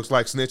 sort of looks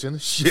like snitching.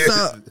 Shit.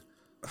 So,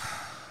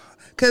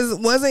 because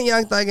wasn't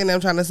Young Thug and them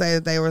trying to say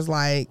that they was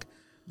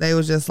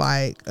just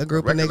like a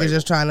group of Record niggas label.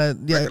 just trying to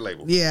Record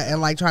label.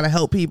 and like trying to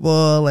help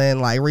people and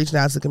like reaching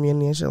out to the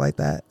community and shit like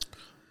that.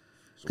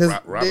 Because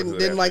Robin Hood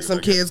didn't like ass some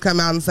niggas, kids come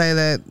out and say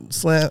that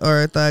Slim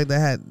or Thug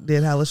that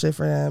did hella shit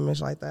for them and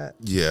shit like that.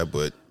 Yeah,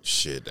 but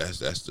shit,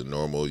 that's the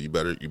normal. You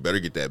better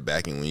get that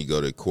backing when you go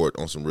to court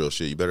on some real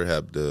shit. You better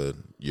have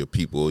your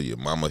people, your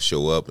mama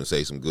show up and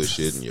say some good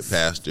shit, and your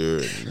pastor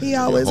and He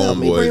your always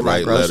helped me homeboys bring my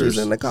write groceries letters.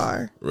 in the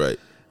car. Right.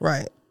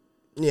 Right.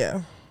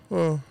 Yeah.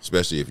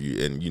 Especially if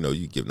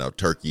you giving out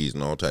turkeys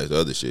and all types of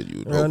other shit. You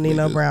would We don't need hopefully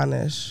no just-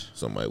 brownish.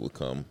 Somebody would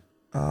come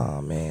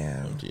Oh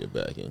man. to your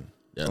backing.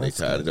 Yeah, they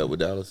tied it up with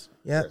Dallas.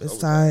 Yep, it's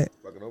overtime. tied.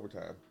 Fucking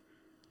overtime.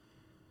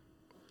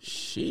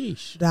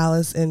 Sheesh.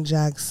 Dallas and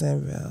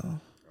Jacksonville.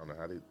 I don't know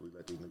how we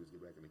let these niggas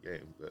get back in the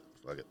game, but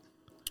fuck it.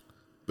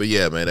 But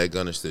yeah, man, that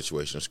Gunna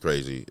situation is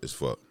crazy as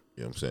fuck.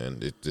 You know what I'm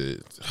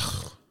saying?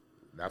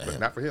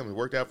 Not for him. It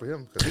worked out for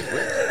him because he's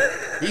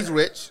rich. He's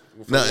rich.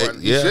 For No,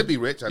 one. He yeah. should be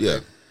rich. I Yeah.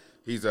 think.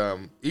 He's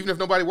even if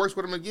nobody works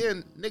with him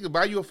again, nigga,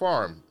 buy you a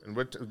farm and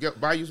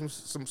buy you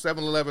some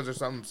 7-Elevens or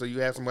something so you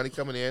have some money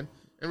coming in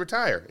and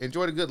retire.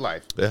 Enjoy the good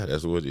life. Yeah,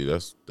 that's what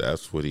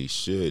he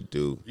should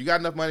do. You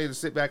got enough money to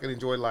sit back and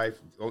enjoy life.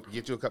 Go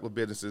get you a couple of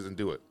businesses and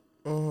do it.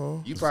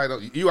 You probably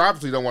don't. You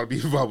obviously don't want to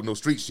be involved with no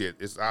street shit.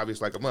 It's obvious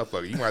like a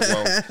motherfucker. You might as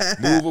well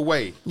move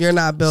away. You're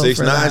not built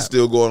for 6ix9ine that.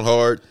 still going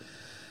hard.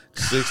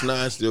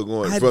 6ix9ine still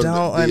going. I From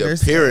don't the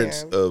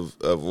appearance understand.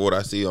 of what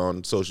I see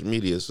on social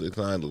media,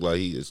 6ix9ine look like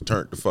he is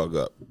turned the fuck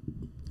up.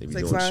 He be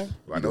 6ix9ine? doing,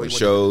 Well, doing he went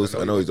shows. to-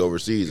 I know he's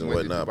overseas he and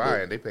went to whatnot. Dubai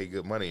but- and they pay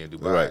good money in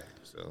Dubai. Right.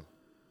 So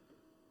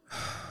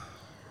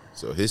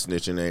So his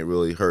snitching ain't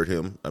really hurt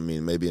him. I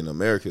mean, maybe in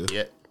America.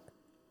 yeah.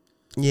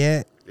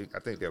 Yeah. I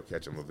think they'll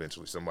catch him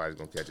eventually. Somebody's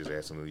gonna catch his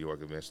ass in New York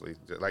eventually,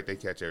 just like they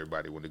catch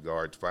everybody when the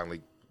guards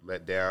finally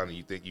let down, and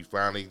you think you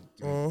finally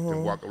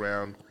can walk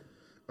around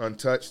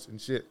untouched and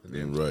shit, and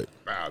then Right.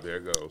 wow, there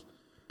it goes.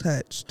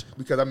 Touched.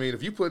 Because I mean,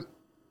 if you put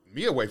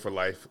me away for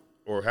life,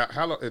 or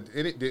how long did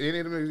any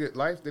of them get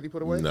life? Did he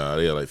put away? Nah,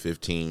 they got like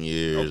 15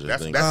 years. I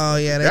think. Oh,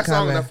 yeah, they that's long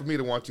coming. enough for me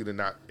to want you to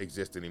not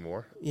exist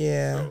anymore.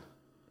 Yeah. So,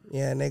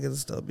 Yeah, niggas will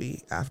still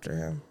be after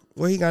him.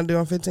 What he gonna do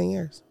in 15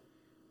 years?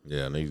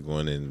 Yeah, and he's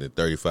going in the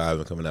 35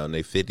 and coming out in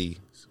their 50s.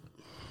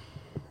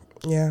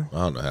 Yeah. I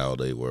don't know how old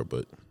they were,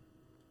 but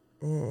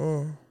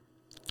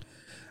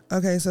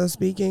Okay, so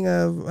speaking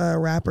of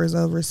rappers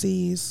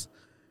overseas,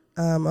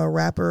 a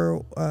rapper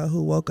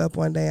who woke up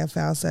one day and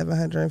found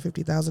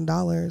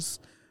 $750,000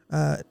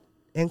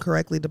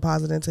 incorrectly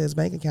deposited into his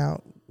bank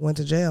account went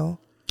to jail,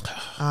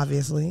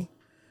 obviously.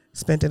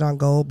 Spent it on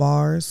gold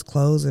bars,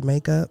 clothes, and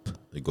makeup.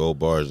 the gold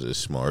bars is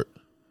smart.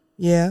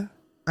 Yeah.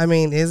 I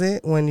mean, is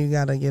it when you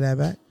got to get that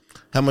back?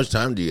 How much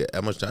time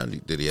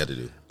did he have to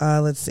do?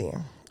 Let's see.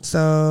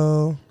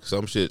 So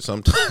Some shit.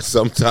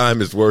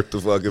 Sometime is worth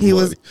the fucking he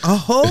money.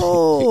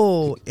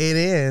 it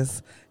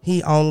is.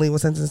 He only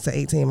was sentenced to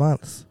 18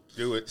 months.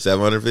 Do it.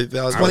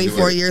 750,000.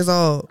 24 years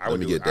old. I would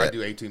Let me do get it. I'd that.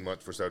 do 18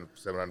 months for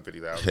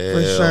 750,000.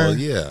 Hell sure.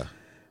 yeah.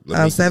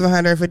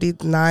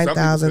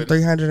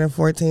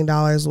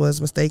 $759,314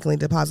 was mistakenly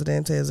deposited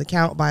into his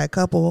account by a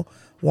couple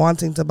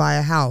wanting to buy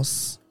a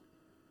house,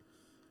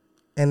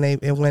 and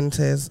it went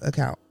into his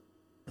account.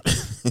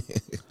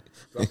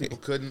 Some people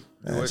couldn't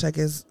do it. Check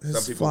his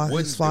people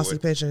wouldn't do flossy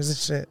it. pictures and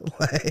shit.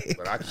 Like,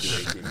 But I could do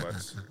 18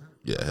 months.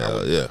 Yeah,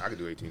 hell yeah. I could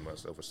do 18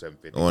 months though for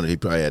 750. I wonder he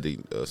probably had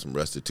some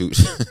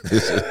restitution. Oh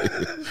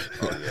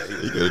yeah,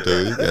 He could have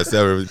took. He got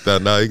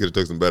 750,000. Now he could have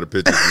took some better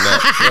pictures than that.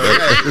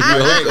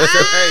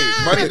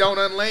 hey, money don't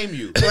unlame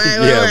you.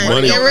 Yeah,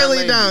 money. It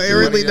really don't. It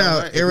really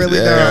don't. It really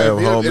Yeah,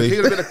 don't. homie. If he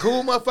would have been a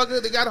cool motherfucker,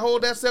 they got to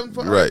hold that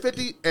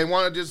 750 and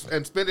want to just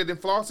spend it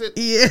and floss it.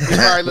 Yeah. He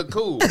probably look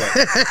cool, but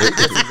he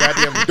just a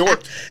goddamn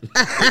dork. He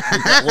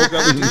woke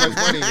up with too much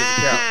money in his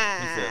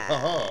account. He said,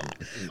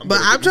 But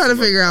I'm trying to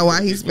figure out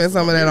why he spent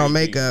some of that on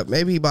makeup.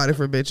 Maybe he bought it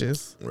for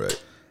bitches.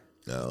 Right.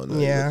 I don't know.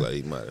 Yeah. He looked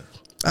like he might have.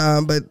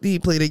 But he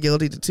pleaded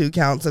guilty to 2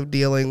 counts of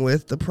dealing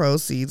with the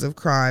proceeds of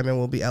crime and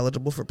will be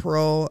eligible for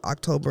parole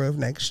October of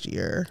next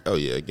year. Oh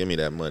yeah, give me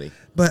that money.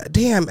 But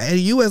damn, and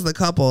you as the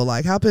couple,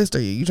 like, how pissed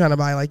are you? You trying to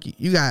buy, like,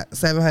 you got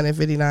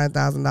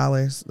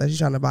 $759,000 that you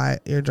trying to buy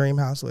your dream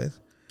house with,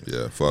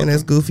 Yeah, fuck. and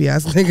this goofy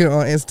ass nigga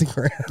on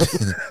Instagram.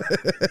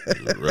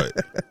 Right.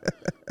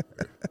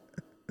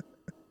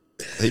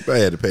 He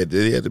probably had to pay.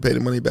 Did he have to pay the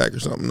money back or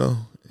something? No.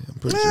 Yeah, I'm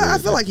pretty sure. I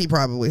feel like he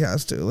probably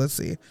has to. Let's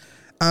see.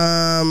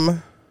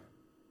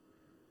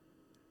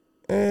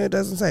 It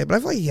doesn't say, but I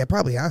feel like he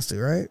probably has to,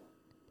 right?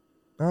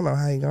 I don't know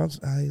how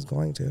he's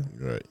going to.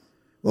 Right.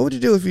 What would you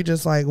do if you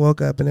just like woke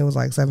up and it was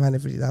like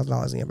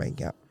 $750,000 in your bank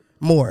account?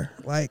 More,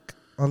 like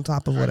on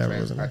top of whatever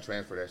was in I there.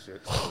 transfer that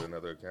shit to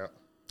another account.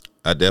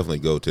 I definitely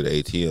go to the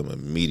ATM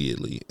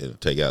immediately and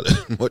take out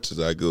as much as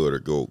I could, or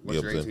go. What's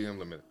You know your what I'm saying? ATM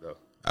limit though?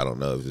 I don't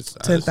know if it's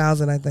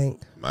 10,000, I think.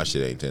 My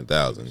shit ain't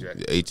 10,000. Yeah.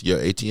 Your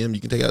ATM,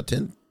 you can take out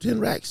 10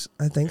 racks.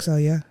 I think so.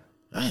 Yeah.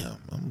 Damn,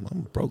 I'm a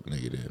broke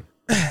nigga then.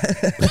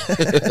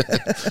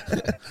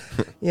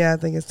 Yeah, I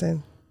think it's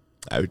 10.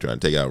 I be trying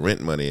to take out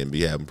rent money and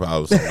be having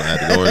problems. Sometimes I have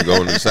to go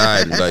on the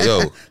side and be like,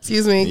 yo,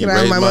 Excuse me, you can I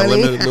have raise my my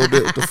money? limit a little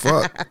bit? What the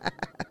fuck?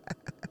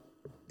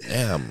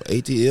 Damn,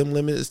 ATM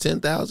limit is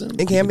 10,000.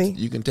 It can be.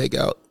 You can take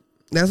out.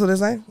 That's what it's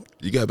saying.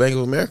 You got Bank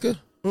of America?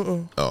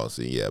 Mm-mm. Oh,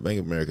 see, yeah, Bank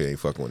of America ain't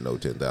fucking with no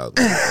 10,000.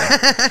 You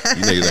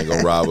niggas ain't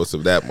gonna rob us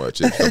of that much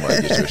if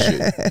somebody gets your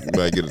shit. You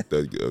might get a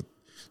 1,200,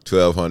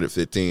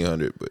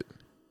 1,500, but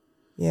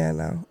Yeah,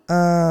 no.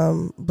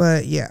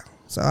 But yeah.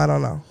 So I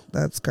don't know.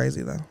 That's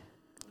crazy though.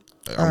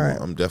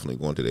 I'm definitely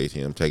going to the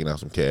ATM, taking out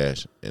some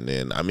cash, and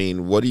then I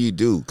mean, what do you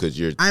do? Because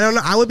I don't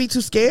know. I would be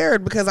too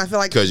scared because I feel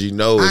like you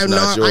know it's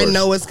not yours. I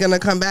know it's gonna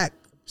come back.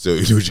 So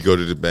would you go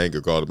to the bank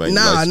or call the bank?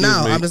 No, like, no,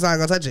 "Excuse me?" I'm just not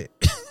gonna touch it.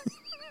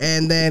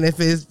 And then if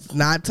it's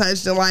not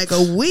touched in like a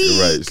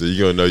week, right? So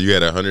you're gonna know you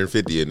had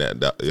 $150 in that,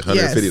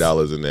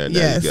 $150 in there. And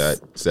now you got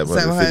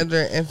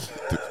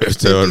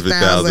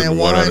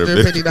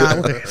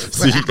 $750,150.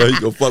 So you know you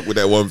gonna fuck with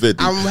that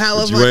 150. I'm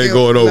hella but you ain't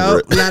going over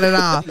it. Not at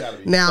all. You gotta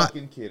be Now,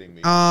 fucking kidding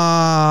me.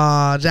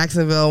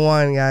 Jacksonville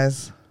won,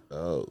 guys.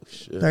 Oh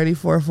shit!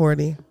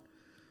 34-40.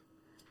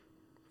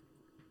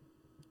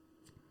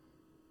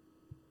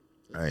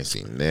 I ain't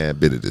seen that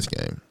bit of this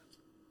game.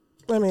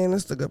 I mean,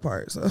 that's the good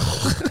part. So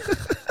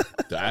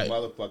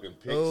Motherfucking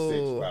pick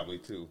six probably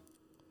too.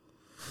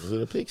 Was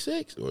it a pick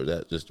six or is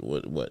that just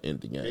what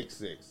ended the game? Pick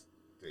six.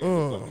 The end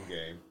of the fucking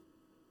game.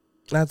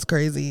 that's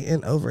crazy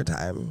in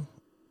overtime.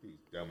 These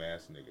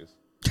dumbass niggas.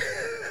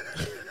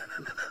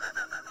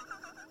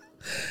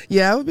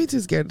 Yeah, I would be too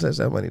scared to touch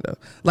that money though.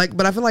 Like,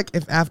 but I feel like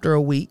if after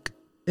a week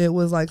it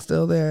was like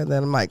still there,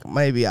 then I'm like,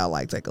 maybe I'll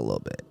like take a little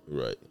bit.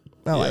 Right.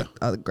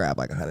 I'll grab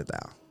like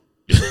 100,000.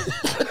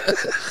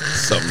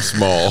 Something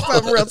small.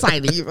 Something real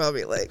tiny, you feel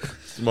me? Like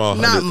Small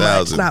not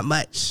much, 100,000. not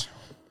much.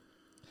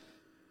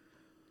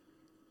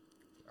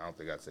 I don't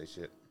think I'd say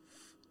shit.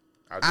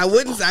 I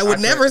would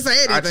never say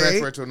anything. I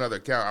transfer it to another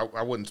account.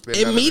 I wouldn't spend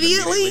none of it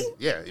Immediately?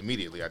 Yeah,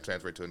 immediately. I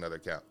transfer it to another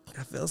account.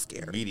 I feel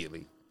scared.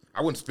 Immediately.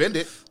 I wouldn't spend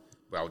it,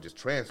 but I would just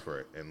transfer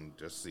it and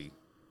just see.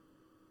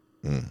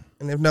 And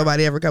if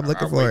nobody ever come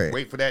looking for it,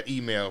 Wait for that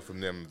email from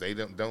them. They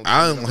don't.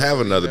 I don't have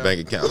another bank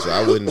account, so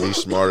I wouldn't be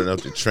smart enough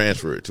to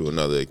transfer it to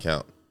another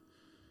account.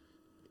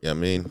 You know what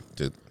I mean?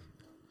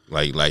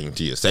 Like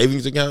into your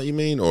savings account, you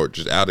mean? Or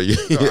just out of your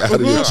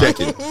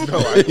checking?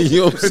 No, you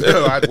know what I'm saying?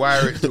 no, I'd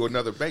wire it to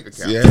another bank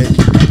account. Yeah.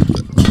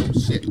 Oh,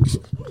 shit.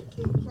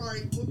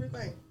 sorry, move your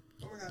thing.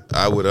 Oh my god.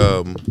 I would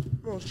Oh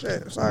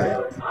shit,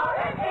 sorry.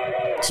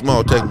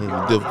 small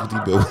technical difficulty,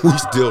 but we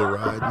still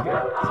riding.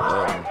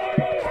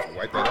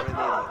 Wipe that up.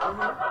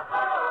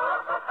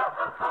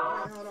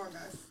 Okay, hold on,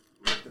 guys.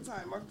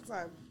 Mark the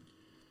time.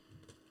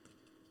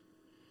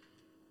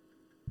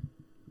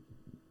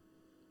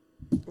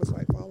 It's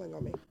like falling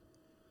on me.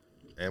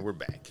 And we're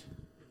back.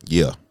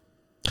 Yeah.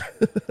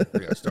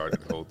 think I started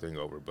the whole thing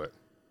over, but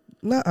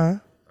Nuh-uh.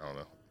 I don't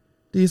know.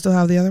 Do you still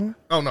have the other one?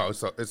 Oh no,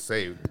 it's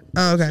saved.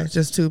 Oh, okay.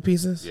 Just 2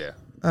 pieces? Yeah.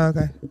 Oh,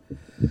 okay.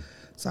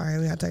 Sorry,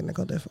 we had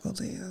technical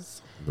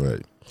difficulties.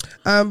 Right.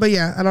 But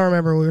yeah, I don't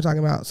remember what we were talking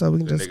about, so we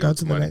can The just nigga go with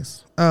to the the money.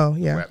 next. Oh,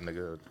 yeah. Rap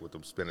nigga with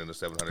them spending the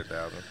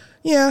 $700,000.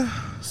 Yeah.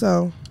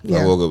 So, I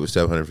yeah. woke up with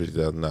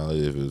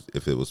 $750,000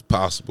 if it was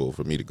possible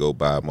for me to go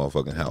buy a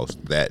motherfucking house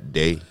that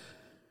day. You know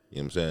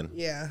what I'm saying?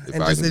 Yeah. If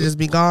And I just can it just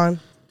be gone.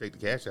 Take the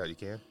cash out, you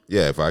can.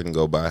 Yeah, if I can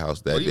go buy a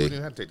house that Well, you day. wouldn't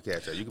even have to take the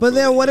cash out. You can But prove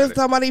then that what you if got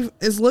it. somebody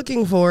is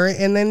looking for it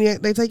and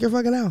then they take your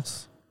fucking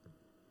house?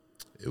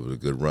 It was a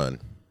good run.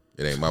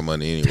 It ain't my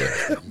money anyway.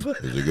 It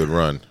was a good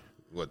run.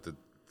 What, the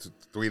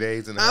 3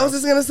 days in the I house? was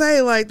just gonna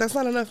say, like, that's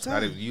not enough Not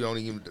time. even, you don't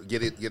even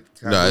get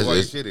time No, to put all your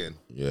it's- shit in.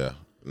 Yeah.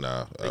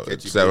 Nah,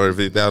 catch you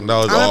 $750,000.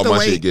 I'll have All to my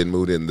wait. shit getting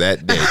moved in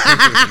that day.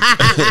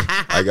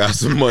 I got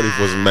some money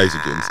for some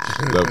Mexicans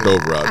left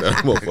over out there,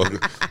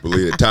 motherfucker.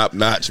 Believe it, top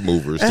notch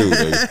movers too.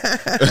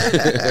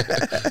 Nigga.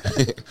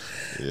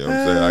 You know what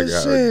I'm saying? I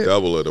got shit. a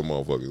double of them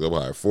motherfuckers. I'm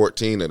hired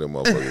 14 of them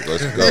motherfuckers.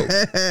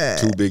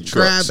 Let's go. 2 big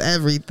trucks. Grab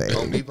everything.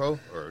 Home Depot?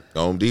 Or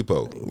Home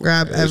Depot.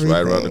 Grab And it's right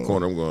around the everything.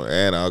 corner. I'm going,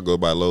 and I'll go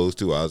by Lowe's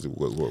too. I'll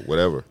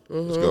whatever.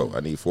 Let's go. I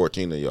need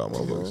 14 of y'all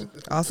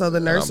motherfuckers. Also, the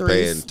nurseries.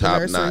 paying the top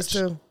nurseries notch.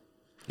 too.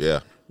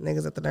 Yeah.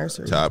 Niggas at the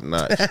nursery. Top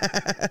notch.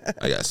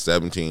 I got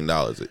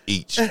 $17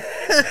 each.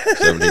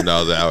 $17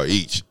 an hour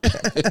each.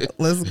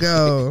 Let's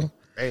go.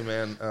 hey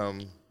man,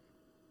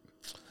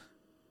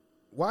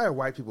 why are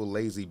white people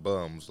lazy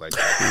bums? Like,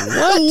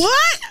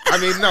 What? I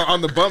mean, no,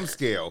 on the bum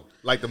scale.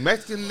 Like, the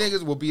Mexican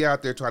niggas will be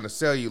out there trying to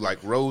sell you, like,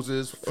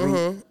 roses, fruit. You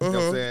know what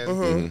I'm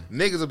saying?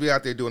 Niggas will be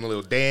out there doing a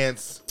little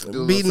dance. Do a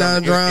little Beating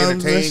on something, drums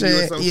and entertain you or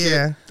shit. some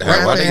Yeah. shit.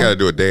 Why they gotta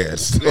do a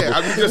dance? Yeah,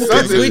 I mean, just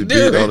something. we do.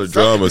 Beating on the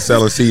drum or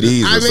selling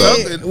CDs I or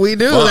something. mean, we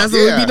do. Fuck, That's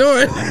what we be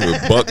doing.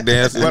 With buck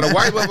dancing. But a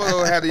white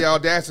motherfucker had the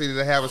audacity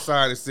to have a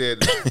sign that said,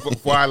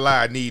 "Before I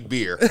lie, I need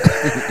beer."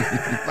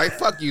 Like,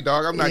 fuck you,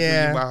 dog. I'm not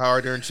Yeah. giving you my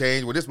hard-earned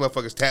change. Well, this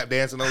motherfucker's tap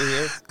dancing over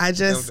here. I You know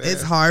just, what I'm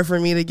it's saying? hard for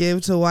me to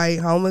give to white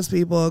homeless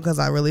people because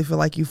I really feel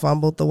like you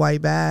fumbled the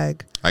white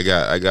bag. I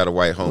got a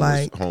white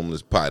Like-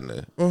 homeless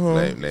partner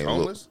named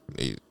Homeless?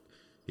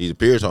 He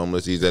appears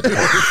homeless. He's at the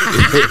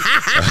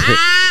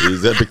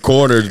he's at the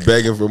corners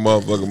begging for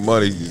motherfucking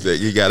money.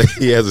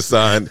 He has a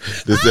sign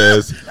that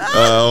says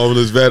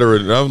homeless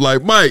veteran. And I'm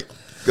like, Mike,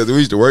 because we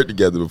used to work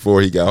together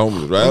before he got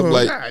homeless, right? I'm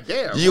like, God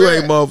damn, you where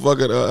ain't at?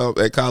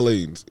 motherfucking at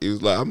Colleen's. He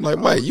was like, I'm like,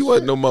 Mike, you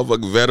wasn't no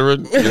motherfucking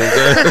veteran. You know what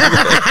I'm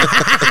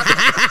saying?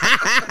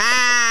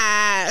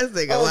 This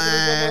nigga Oh,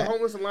 lied.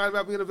 homeless and lied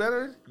about being a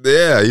veteran?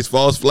 Yeah, he's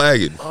false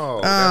flagging. Oh,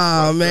 Oh,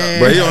 that's fucked man.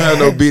 up. But he don't have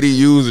no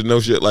BDUs and no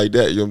shit like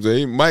that. You know what I'm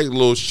saying? Mike, a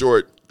little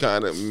short,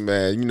 kind of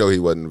man. You know he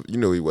wasn't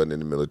in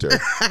the military.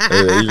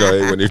 You know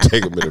when they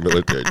take him in the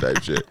military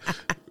type shit.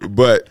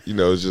 But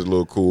it's just a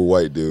little cool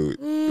white dude.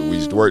 We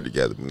used to work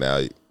together. But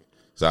now,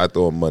 so I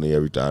throw him money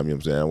every time. You know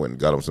what I'm saying? I went and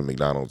got him some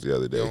McDonald's the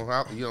other day.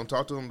 You don't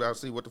talk to him about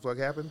see what the fuck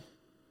happened?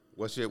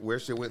 Where shit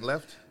went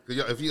left? 'Cause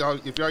if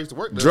y'all used to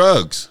work there.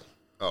 Drugs.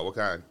 Oh, what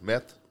kind?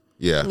 Meth?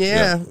 Yeah.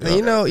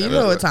 You know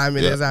what time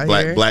it is out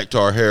here. Black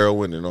tar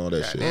heroin and all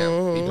that shit.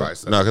 Damn. He probably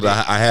sucked No, because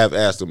dick. I have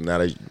asked him. Now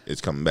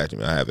it's coming back to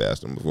me. I have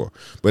asked him before,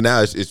 but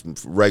now it's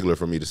regular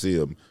for me to see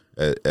him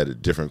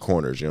at different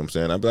corners. You know what I'm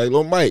saying? I'd be like,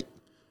 "Little Mike,"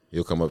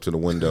 he'll come up to the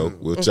window.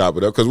 We'll chop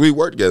it up because we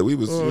worked together. We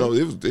was, it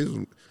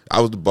was. I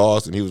was the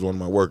boss and he was one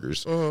of my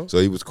workers, so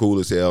he was cool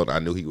as hell. And I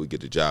knew he would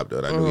get the job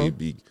done. I knew he'd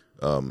be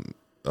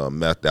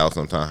methed out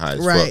sometime high as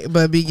Right, fuck.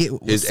 but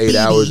His speedy. 8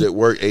 hours at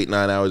work,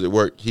 8-9 hours at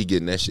work, he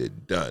getting that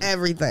shit done.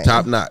 Everything.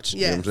 Top notch.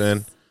 You know what I'm Yes.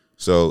 saying?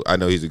 So I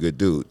know he's a good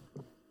dude.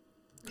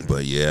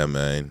 But yeah,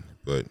 man.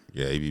 But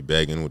yeah, he be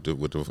begging with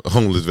the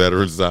homeless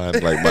veteran sign.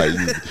 Like, Mike,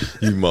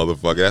 you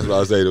motherfucker. That's what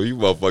I say to him. You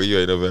motherfucker, you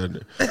ain't no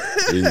veteran.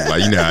 He's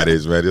like, you know how it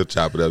is, man. He'll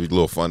chop it up. He's a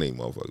little funny,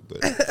 motherfucker.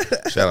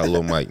 But shout out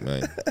Lil Mike,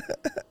 man.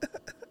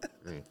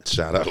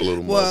 Shout out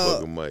little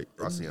motherfucker Mike.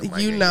 I see him,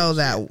 Mike You ain't know getting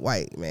that shit.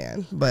 white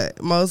man,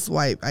 but most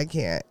white I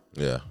can't.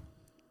 Yeah.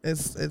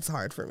 It's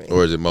hard for me.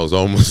 Or is it most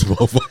homeless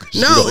motherfuckers?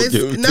 you No, don't it's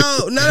give it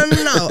to?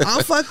 no.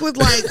 I'll fuck with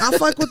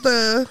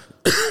the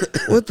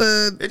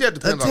It just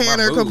depends on my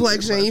tanner mood.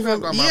 complexion. It You feel?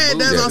 depends on my Yeah, it mood,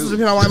 does yeah, also dude.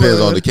 depend on my Depends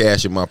mood. on the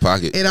cash in my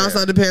pocket. It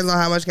also depends on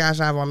how much cash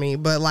I have on me.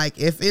 But like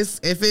if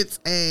it's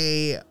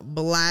a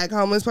black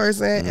homeless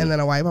person and then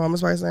a white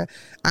homeless person,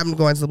 I'm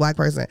going to the black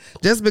person.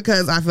 Just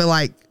because I feel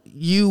like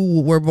you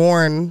were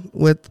born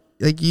with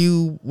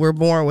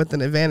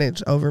an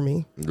advantage over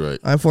me. Right.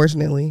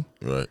 Unfortunately.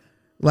 Right.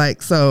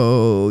 Like,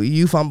 so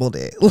you fumbled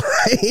it.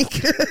 Like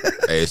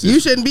Hey, it's you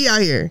just- shouldn't be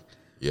out here.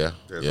 Yeah.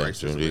 There's Yeah.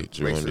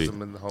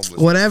 racism in the homeless.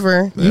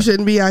 Whatever. Yeah. You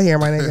shouldn't be out here,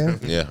 my nigga.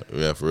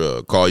 Yeah, for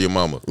real. Call your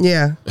mama.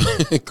 Yeah.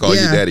 Call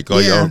your daddy.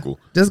 Call your uncle.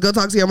 Just go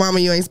talk to your mama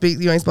you ain't spoken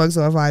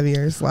to in 5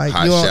 years. Like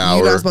Hot you're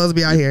shower. not supposed to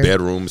be out here.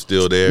 Bedroom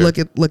still there.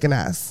 Looking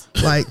ass.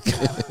 Like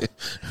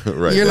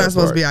Right, you're that not supposed to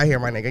part. be out here,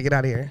 my nigga. Get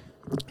out of here.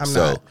 I'm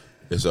So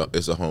not.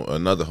 it's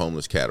another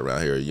homeless cat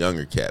around here, a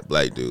younger cat,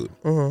 black dude.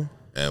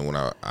 And when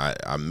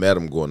I met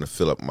him going to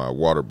fill up my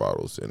water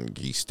bottles, and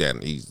he's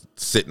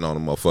sitting on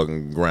the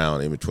motherfucking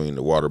ground in between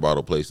the water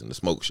bottle place and the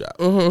smoke shop.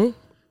 Mm-hmm.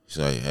 He's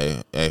like,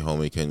 hey,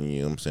 homie, can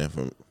you know what I'm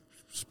saying,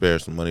 spare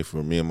some money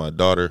for me and my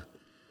daughter?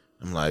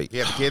 I'm like, he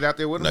had the kid out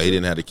there with him? No, he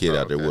didn't have the kid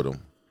out there with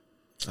him.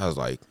 I was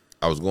like,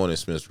 I was going to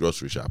Smith's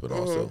grocery shopping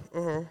also.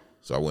 Mm-hmm.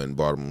 So I went and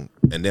bought him.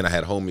 And then I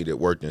had a homie that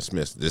worked in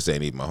Smith's. This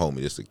ain't even my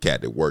homie. This is a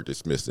cat that worked at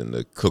Smith's in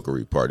the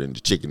cookery part, in the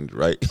chicken,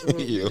 right?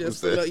 You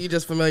know you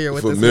just familiar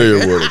with familiar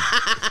this with him.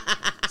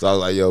 So I was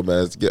like, yo,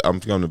 man, I'm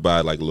going to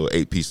buy like a little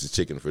 8 pieces of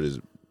chicken for this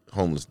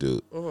homeless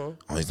dude.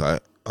 Mm-hmm. He's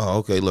like, oh,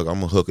 okay, look, I'm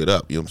going to hook it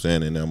up. You know what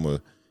I'm saying? And I'm going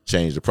to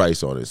change the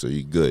price on it so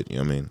you good. You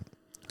know what I mean?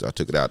 So I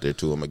took it out there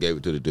to him. I gave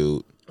it to the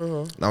dude.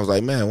 Mm-hmm. And I was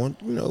like, man,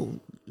 you know,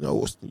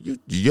 you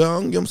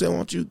young. You know what I'm saying? Why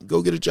don't you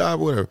go get a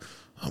job or whatever?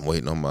 I'm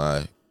waiting on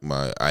my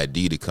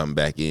ID to come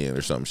back in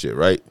or some shit,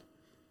 right?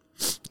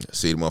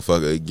 See the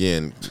motherfucker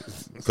again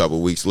a couple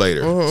of weeks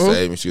later,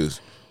 same excuse.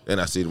 Then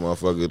I see the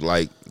motherfucker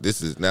like,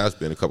 now it's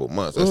been a couple of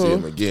months. I see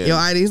him again. Your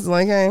ID still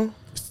ain't came?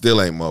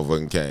 Still ain't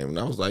motherfucking came. And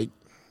I was like,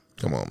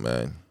 come on,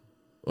 man.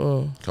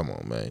 Come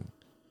on, man.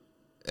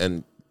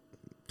 And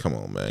come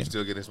on, man. You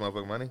still getting this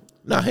motherfucking money?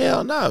 No,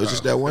 hell no. It was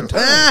just that one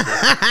time.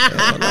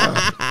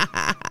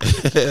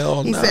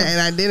 Hell no. He said,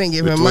 and I didn't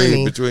give him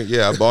money.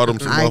 I bought him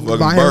some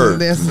motherfucking bird.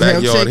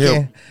 Backyard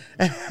him.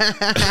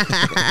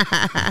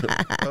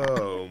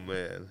 Oh,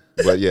 man.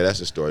 But yeah, that's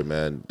the story,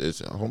 man.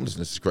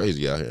 Homelessness is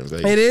crazy out here in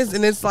Vegas. It is,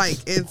 and it's like,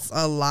 it's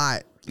a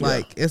lot.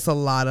 Like, it's a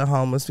lot of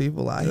homeless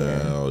people out here.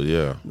 Hell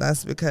yeah.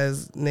 That's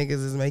because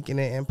niggas is making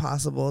it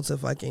impossible to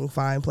fucking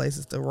find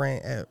places to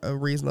rent at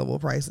reasonable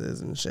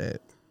prices and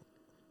shit.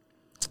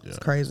 It's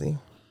crazy.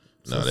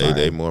 No,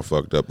 they more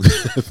fucked up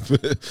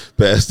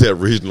past that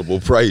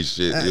reasonable price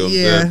shit. You know what I'm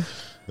saying?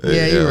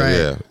 Yeah, you're right.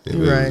 Yeah.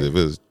 If it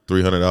was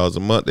 $300 a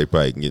month, they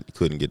probably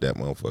couldn't get that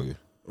motherfucker.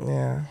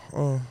 Yeah.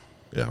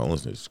 Yeah,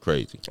 homelessness is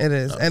crazy. It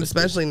is, and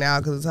especially now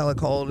because it's hella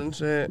cold and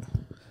shit.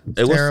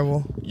 Hey,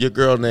 terrible. Your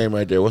girl name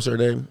right there. What's her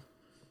name?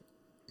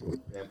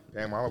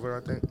 Pam Oliver, I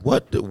think.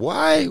 Why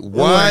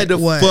the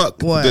fuck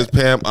does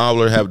Pam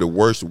Oliver have the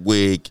worst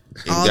wig?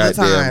 All the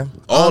time.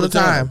 All the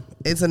time.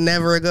 It's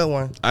never a good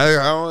one. I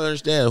don't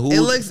understand.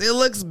 It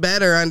looks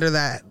better under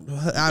that.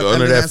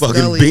 Under that fucking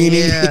scully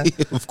beanie. Yeah.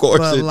 Of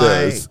course it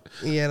does.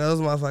 Yeah, those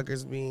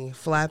motherfuckers be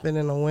flapping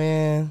in the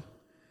wind,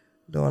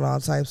 doing all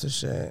types of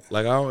shit.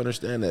 Like, I don't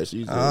understand that.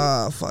 She's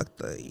fuck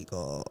the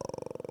Eagles.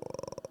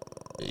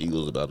 The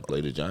Eagles about to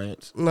play the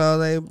Giants? No,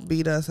 they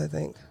beat us, I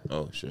think.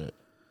 Oh, shit.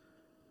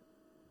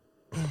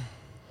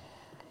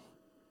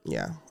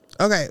 Yeah.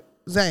 Okay,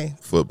 Zay.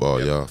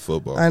 Football, y'all.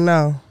 Football. I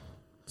know.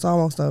 It's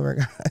almost over,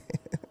 guys.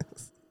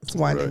 It's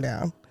winding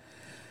down.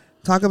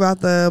 Talk about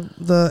the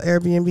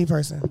Airbnb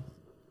person.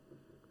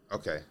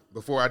 Okay.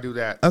 Before I do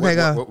that, okay,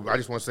 go. I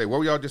just want to say, what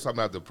were y'all just talking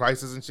about, the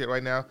prices and shit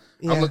right now?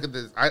 Yeah. I'm looking at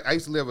this. I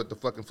used to live at the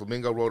fucking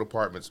Flamingo Road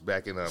Apartments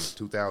back in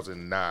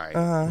 2009,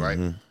 right?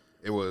 Mm-hmm.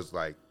 It was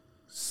like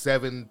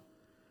 $750,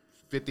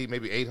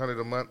 maybe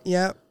 $800 a month.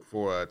 Yep.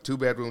 For a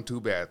 2-bedroom,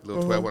 2-bath,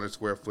 little 1,200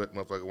 square foot,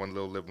 motherfucker, one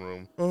little living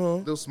room,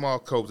 little small,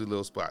 cozy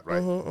little spot,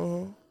 right?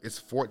 It's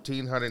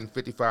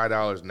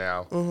 $1,455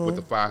 now with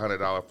the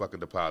 $500 fucking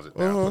deposit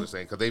now for the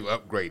same, because they've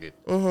upgraded,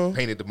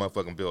 painted the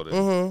motherfucking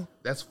building.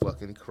 That's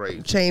fucking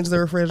crazy. Change the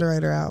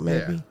refrigerator out,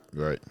 maybe.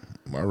 Yeah. Right.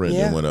 My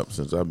rent went up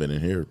since I've been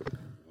in here.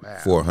 Wow.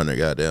 $400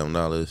 goddamn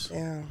dollars.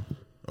 Yeah.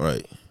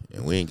 Right.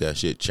 And we ain't got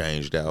shit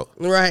changed out.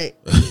 Right.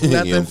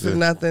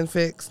 Nothing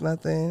fixed,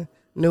 nothing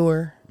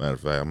newer. Matter of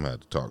fact, I'm gonna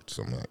have to talk to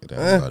somebody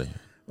about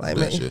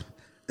that shit.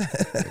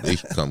 At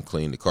least come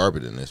clean the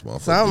carpet in this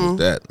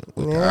motherfucker.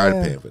 We're tired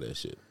of paying for that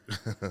shit.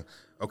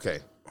 Okay.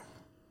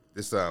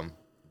 This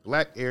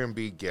black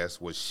Airbnb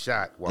guest was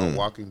shot while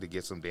walking to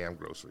get some damn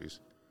groceries.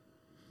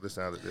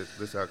 Listen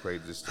how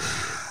crazy this story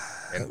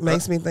is. And it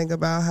makes me think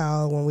about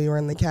how when we were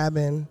in the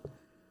cabin,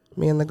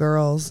 me and the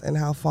girls, and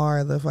how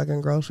far the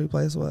fucking grocery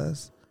place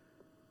was.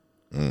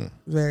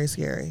 Very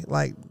scary.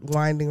 Like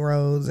winding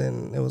roads,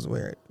 and it was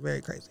weird.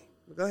 Very crazy.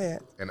 Go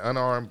ahead. An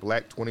unarmed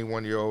black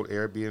 21-year-old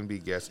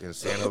Airbnb guest in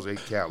San Jose,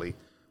 Cali,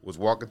 was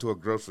walking to a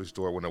grocery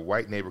store when a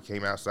white neighbor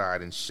came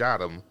outside and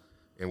shot him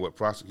in what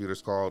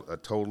prosecutors called a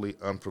totally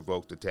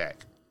unprovoked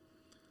attack.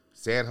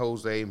 San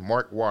Jose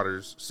Mark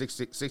Waters,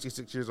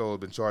 66 years old,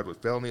 had been charged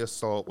with felony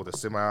assault with a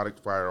semi-automatic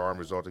firearm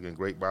resulting in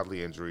great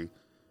bodily injury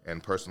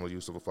and personal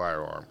use of a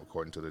firearm,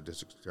 according to the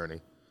district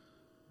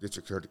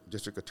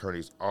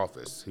attorney's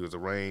office. He was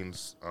arraigned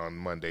on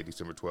Monday,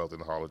 December 12th, in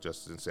the Hall of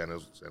Justice in San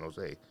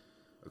Jose.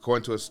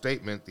 According to a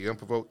statement, the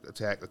unprovoked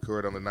attack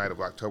occurred on the night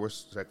of October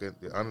 2nd.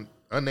 The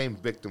unnamed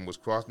victim was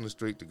crossing the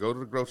street to go to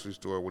the grocery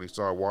store when he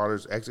saw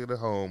Waters exit the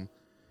home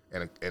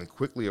and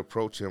quickly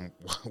approach him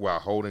while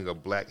holding a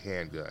black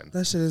handgun.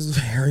 That shit is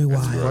very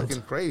wild. That's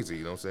fucking crazy,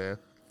 you know what I'm saying?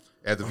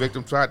 As the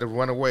victim tried to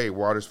run away,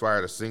 Waters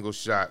fired a single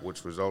shot,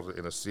 which resulted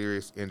in a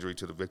serious injury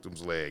to the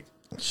victim's leg.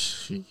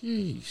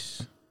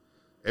 Jeez.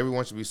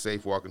 Everyone should be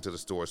safe walking to the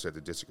store, said the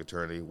district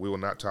attorney. We will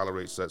not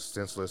tolerate such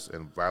senseless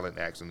and violent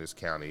acts in this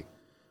county.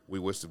 We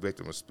wish the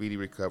victim a speedy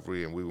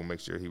recovery, and we will make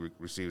sure he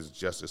receives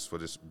justice for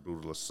this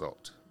brutal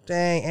assault.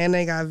 Dang, and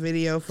they got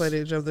video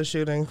footage of the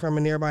shooting from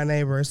a nearby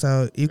neighbor,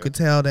 so you could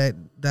tell that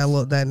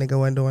nigga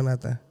wasn't doing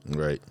nothing.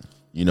 Right.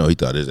 You know he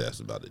thought his ass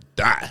was about to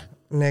die.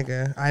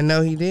 Nigga, I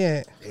know he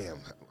did. Damn,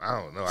 I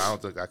don't know. I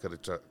don't think I could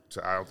have.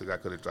 I don't think I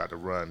could have tried to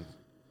run.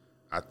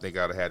 I think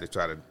I would have had to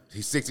try to.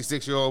 He's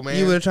 66-year-old man.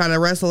 You would have tried to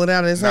wrestle it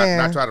out of his hand.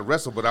 Not try to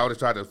wrestle, but I would have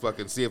tried to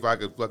fucking see if I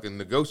could fucking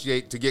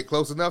negotiate to get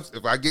close enough.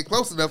 If I get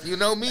close enough, you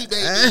know me,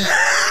 baby.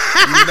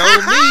 You know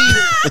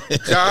me,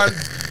 John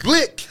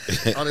Blick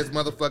on his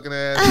motherfucking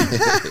ass.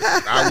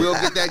 I will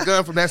get that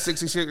gun from that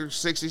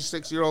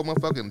 66-year-old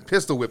motherfucking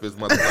pistol whip his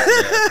motherfucking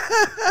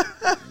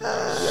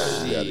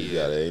ass.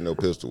 Yeah, there ain't no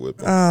pistol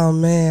whipping. Oh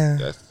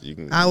man,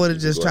 I would have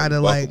you just can go tried ahead to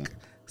and buck like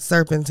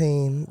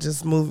serpentine,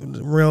 just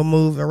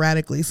move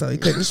erratically so he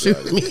couldn't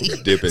shoot me.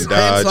 Dip and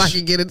dodge. So I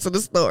could get into the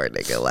store,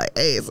 nigga. Like,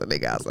 hey, it's a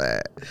nigga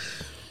outside.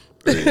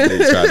 They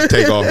tried to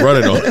take off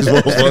running on this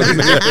motherfucker.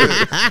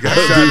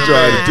 That's what he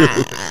tried to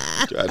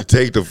do. Tried to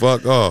take the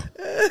fuck off.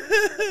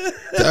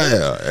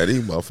 Damn, and he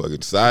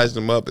motherfucking sized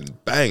him up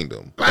and banged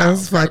him.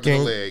 That's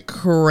fucking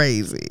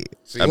crazy.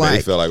 I bet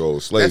he felt like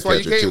old slave that's catcher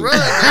why you can't too. run,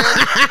 man.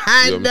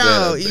 I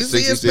know. You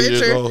see his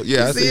picture?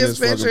 Yeah, I see his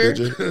picture.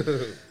 fucking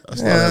picture.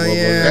 Hell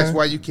yeah. That's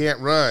why you can't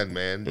run,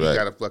 man. You Right.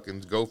 gotta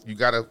fucking go. You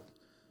gotta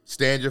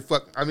stand your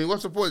fuck. I mean,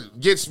 what's the point?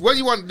 What do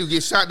you want to do?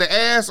 Get shot in the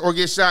ass or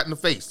get shot in the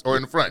face or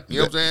in the front? You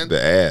know what I'm saying?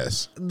 The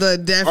ass. The Or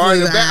definitely in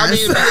the the back. ass. I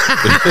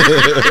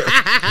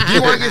mean, do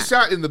you want to get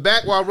shot in the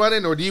back while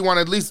running, or do you want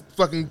to at least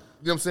fucking, you know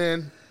what I'm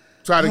saying?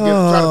 Try to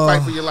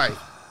fight for your life.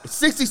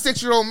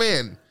 66-year-old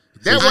man.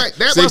 That white,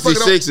 that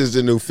 66 is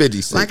the new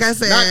 56. Like I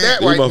said, not that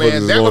These white man.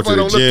 motherfuckers That going to motherfucker the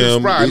don't look too gym.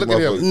 spry. These Look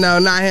at him. no,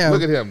 not him.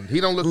 Look at him. He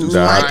don't look too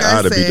Like spry. I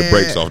I'd have beat the said,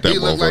 brakes off that He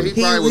look like motherfucker.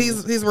 he probably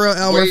He's real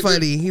Elmer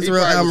Fuddie. He's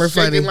real Elmer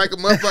Fuddie. Shaking like a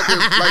motherfucker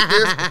like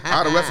this.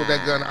 I'd have wrestled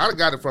that gun. I'd have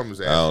got it from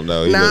his ass. I don't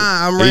know.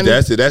 I'm running.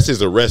 That's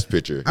his arrest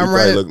picture. He I'm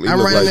probably running. he I'm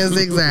look running like in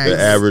zigzags.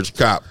 The average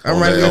cop. I'm on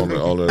running. that-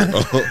 on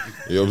the-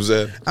 you know what I'm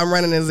saying? I'm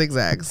running in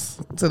zigzags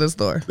to the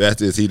store. That's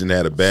his. He didn't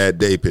have a bad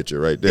day picture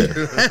right there.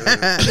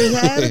 He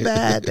had a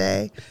bad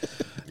day.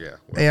 Yeah.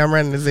 Hey, I'm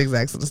running the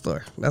zigzags to the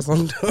store. That's what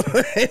I'm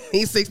doing.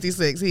 He's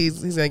 66. He's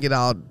gonna get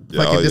all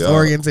fucking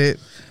disoriented.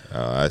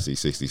 I see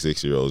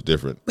 66-year-olds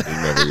different.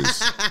 Remember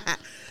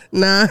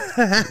Nah.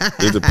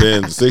 it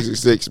depends.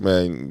 66,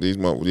 man.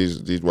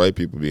 These white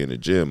people be in the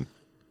gym.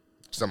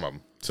 Some of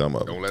them. Some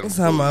of them. Don't let them.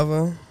 Some of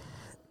them.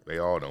 They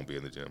all don't be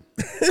in the gym.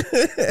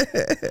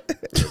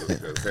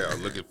 Hell,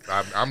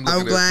 I'm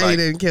I'm glad he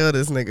didn't kill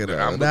this nigga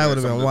though. That would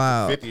have been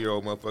wild.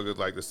 50-year-old motherfuckers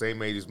like the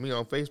same age as me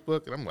on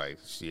Facebook, and I'm like,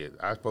 shit.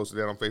 I posted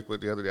that on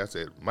Facebook the other day. I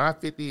said, my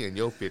 50 and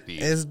your 50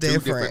 It's is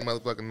different. 2 different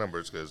motherfucking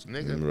numbers, because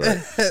nigga, Right.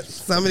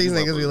 Some of these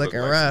niggas be looking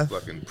look like rough. some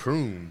fucking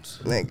prunes.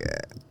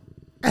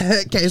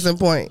 Nigga. Case in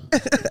point.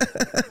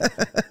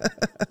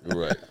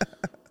 Right.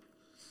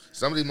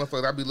 Some of these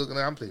motherfuckers I be looking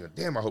at, I'm thinking,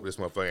 damn, I hope this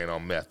motherfucker ain't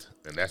on meth,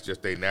 and that's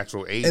just their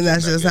natural age. And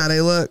that's just how they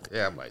look.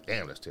 Yeah, I'm like,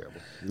 damn, that's terrible.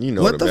 You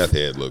know what a meth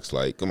head looks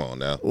like. Come on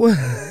now.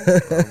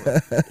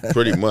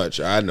 Pretty much.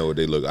 I know what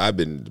they look. I've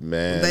been,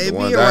 man. They the be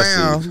ones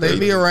around. I see, They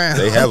be around.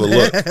 They have a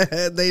look.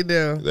 They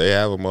do. They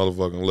have a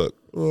motherfucking look.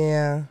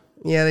 Yeah.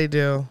 Yeah, they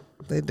do.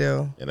 They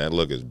do. And that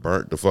look is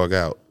burnt the fuck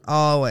out.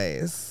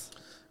 Always.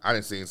 I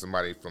done seen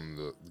somebody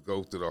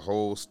go through the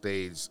whole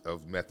stage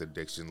of meth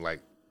addiction,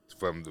 like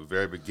from the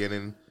very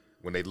beginning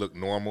when they looked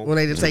normal. When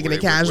they just taking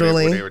it When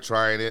casually. they were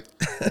trying it.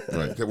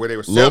 Right. Where they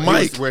were Lil selling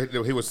Mike. where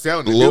he was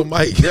selling it. Lil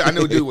Mike. Yeah, I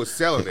knew a dude was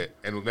selling it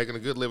and was making a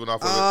good living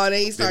off of it. Oh, then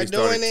he started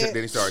doing it?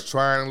 Then he started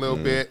trying a little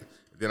bit.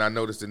 Then I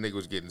noticed the nigga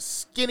was getting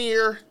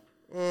skinnier.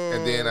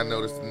 And then I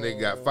noticed the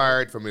nigga got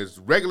fired from his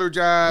regular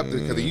job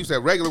because he used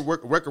to have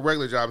work a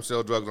regular job and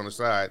sell drugs on the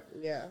side.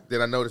 Yeah.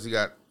 Then I noticed he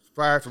got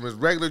fired from his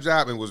regular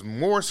job and was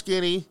more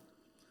skinny.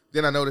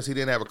 Then I noticed he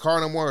didn't have a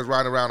car no more. He was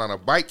riding around on a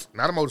bike,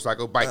 not a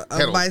motorcycle, bike,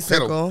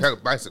 bicycle.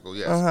 Bicycle,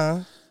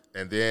 yes.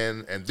 And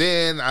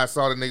then I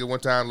saw the nigga one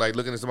time like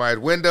looking at somebody's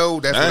window.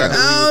 That's when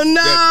I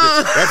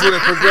knew that's when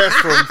it progressed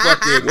from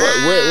fucking.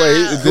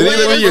 Wait. Did he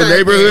live in your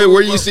neighborhood?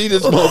 Where you see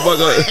this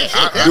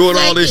motherfucker doing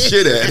all this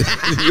shit at?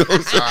 You know what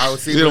I'm saying? I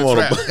was seeing him in the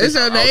trap. It's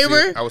your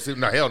neighbor? I was seeing,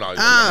 no, hell no.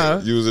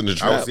 You was in the I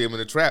trap. was seeing him in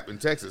the trap in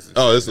Texas.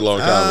 Oh, it's a long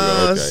time ago.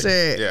 Oh, Okay.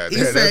 shit. Yeah,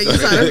 you said you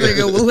saw this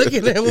nigga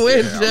looking in the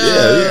window.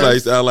 Yeah, this like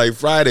sound like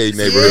Friday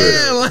neighborhood.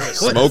 Yeah, like,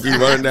 Smokey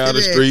running down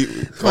the street,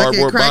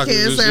 cardboard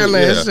boxes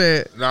and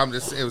shit. No, I'm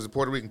just. It was a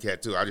Puerto Rican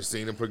cat too. I just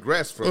seen him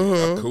progress from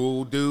a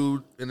cool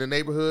dude in the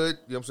neighborhood.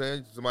 You know what I'm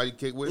saying? Somebody you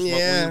kick with,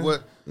 smoke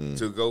weed with,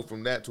 to go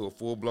from that to a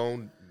full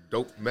blown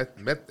dope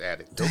meth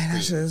addict.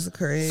 That's just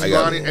crazy.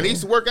 And he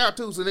used to work out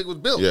too, so the nigga was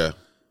built. Yeah.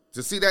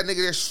 To see that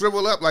nigga just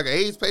shrivel up like an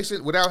AIDS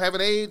patient without having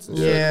AIDS, it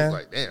was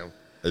like damn.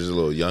 There's a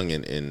little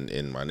youngin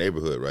in my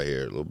neighborhood right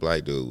here, a little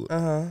black dude.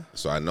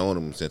 So I known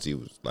him since he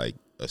was like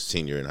a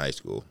senior in high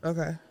school.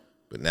 Okay.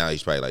 But now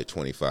he's probably like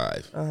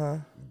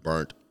 25.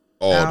 Burnt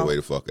all the way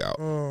the fuck out.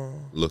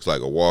 Looks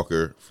like a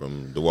walker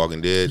from The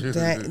Walking Dead.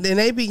 Then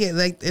they be getting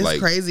like it's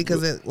crazy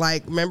because it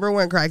like remember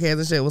when crackheads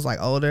and shit was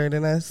like older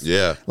than us?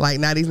 Yeah. Like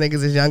now these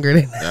niggas is younger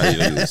than us. Now these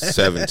niggas is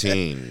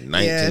 17,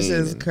 19. Yeah, it's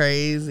just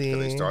crazy.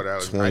 They start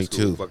out in high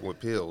school fucking with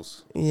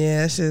pills.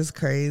 Yeah, it's just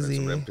crazy.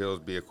 Some of them pills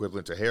be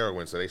equivalent to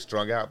heroin, so they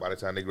strung out by the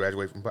time they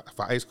graduate from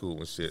high school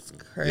and shit.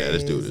 Crazy. Yeah,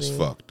 this dude is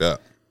fucked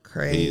up.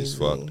 Crazy. He is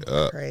fucked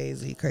up.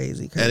 Crazy.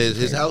 And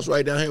his house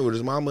right down here with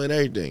his mama and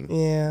everything.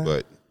 Yeah.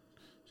 But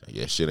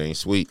yeah, shit ain't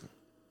sweet.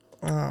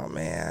 Oh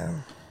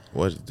man.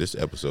 This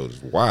episode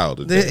is wild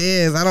today. It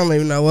is. I don't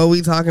even know what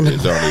we talking about.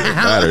 It don't even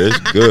matter. It's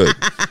good.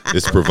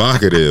 It's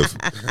provocative.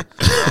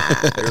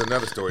 Here's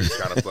another story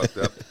that's kind of fucked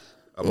up.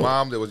 A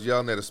mom that was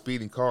yelling at a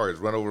speeding car is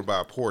run over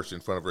by a Porsche in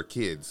front of her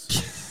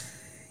kids.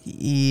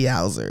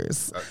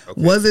 Yowzers.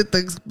 Okay. Was it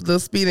the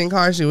speeding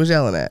car she was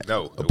yelling at?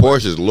 No. A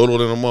Porsche is little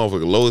than a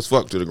motherfucker, low as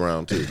fuck to the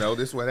ground too. No,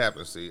 this is what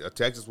happened. See, a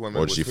Texas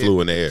woman was she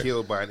flew in the air.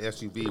 killed by an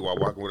SUV while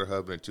walking with her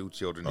husband and 2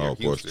 children near Porsche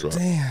Houston. truck.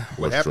 Damn.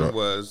 What happened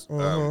was,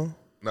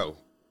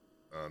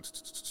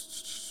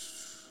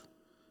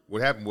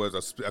 what happened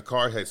was a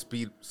car had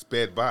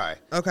sped by.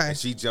 Okay. And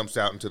she jumps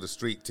out into the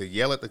street to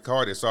yell at the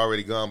car that's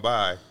already gone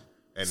by.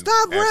 And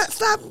Stop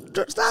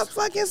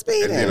fucking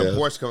speeding. And then a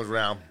Porsche comes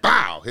around,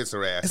 bow, hits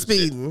her ass.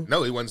 Speeding?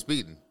 No, he wasn't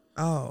speeding.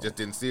 Oh. Just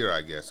didn't see her,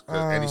 I guess.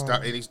 And he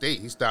stopped and he stayed.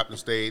 He stopped and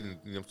stayed and,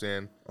 you know what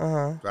I'm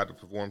saying? Tried to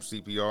perform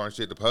CPR and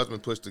shit. The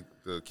husband pushed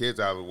the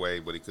kids out of the way,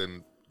 but he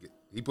couldn't.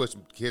 He pushed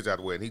the kids out of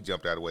the way and he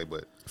jumped out of the way,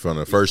 but From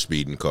the first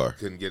speeding car.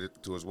 couldn't get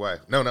it to his wife.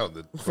 No,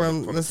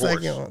 From the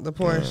second Porsche. one, the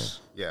Porsche.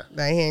 Yeah.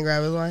 That he ain't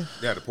grab his wife?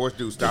 Yeah, the Porsche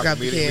dude stopped got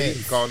the immediately. kids.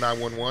 He called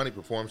 911. He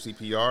performed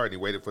CPR and he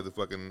waited for the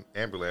fucking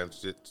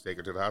ambulance to take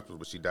her to the hospital,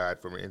 but she died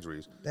from her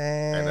injuries.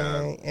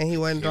 Dang. And he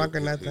wasn't drunk or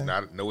nothing.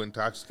 No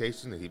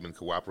intoxication, and he'd been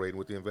cooperating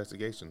with the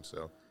investigation.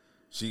 So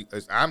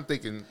I'm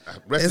thinking,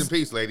 rest in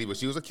peace, lady, but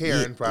she was a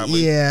Karen,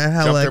 probably. Yeah,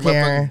 hella Jumped her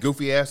Karen. motherfucking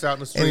goofy ass out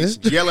in the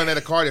street, yelling at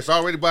a car that's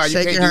already by.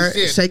 You can't do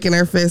shit. Shaking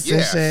her fist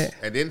and shit.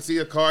 And didn't see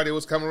a car that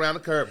was coming around the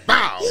curb.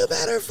 Bow! You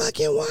better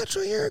fucking watch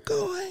where you're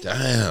going.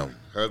 Damn.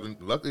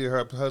 Luckily,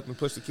 her husband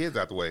pushed the kids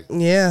out the way.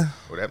 Yeah.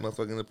 Or that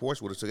motherfucker in the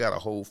Porsche would have took out a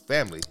whole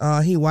family.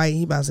 Oh, he white.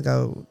 He about to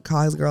go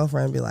call his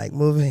girlfriend and be like,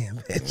 move in,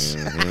 bitch.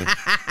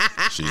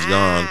 Mm-hmm. She's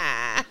gone.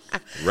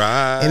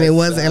 Right. And it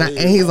wasn't,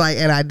 and he's like,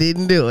 and I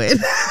didn't do it.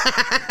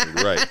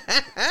 Right.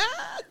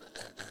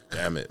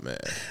 Damn it, man.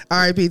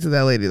 R.I.P. to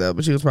that lady, though,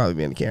 but she was probably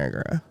being a Karen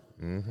girl.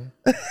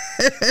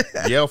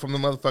 Mm-hmm. Yell from the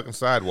motherfucking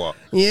sidewalk.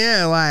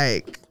 Yeah,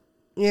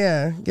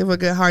 give a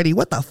good hearty,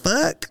 what the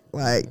fuck?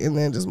 And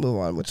then just move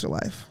on with your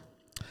life.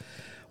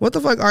 What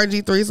the fuck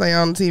RG3 say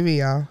on TV,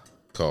 y'all?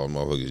 Call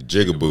motherfuckers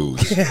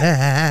jigaboos.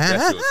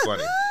 That shit was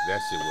funny. That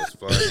shit was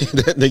funny.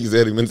 That nigga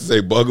said he meant to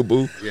say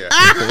bugaboo. Yeah.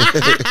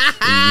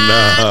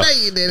 Nah. No,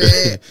 you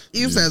didn't.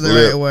 You said the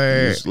right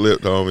word. You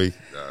slipped, homie.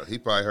 He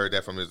probably heard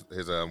that from his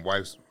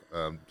wife's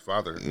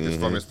father,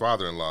 from his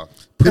father-in-law.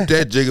 Put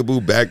that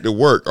jigaboo back to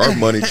work. Our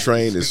money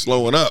train is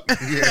slowing up.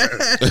 Yeah.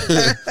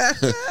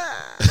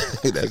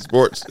 That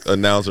sports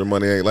announcer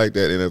money ain't like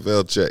that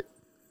NFL check.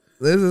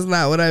 This is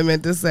not what I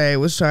meant to say. I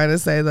was trying to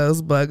say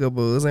those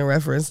bugaboos in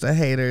reference to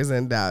haters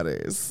and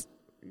doubters.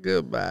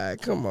 Goodbye.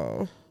 Come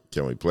on.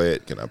 Can we play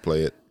it? Can I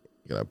play it?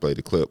 Can I play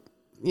the clip?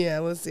 Yeah,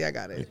 let's see. I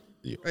got it.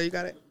 Yeah. Oh, you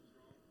got it?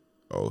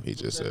 Oh, he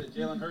just said.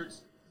 Jalen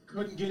Hurts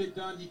couldn't get it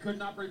done. He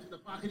couldn't operate from the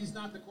pocket. He's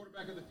not the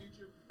quarterback of the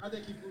future. I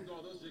think he proved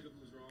all those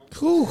jigaboos wrong.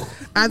 Whew.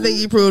 I think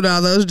you proved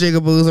all those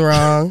jigaboos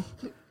wrong.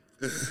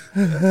 That's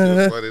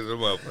funny as a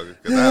motherfucker.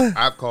 Because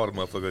I've called a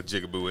motherfucker a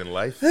jigaboo in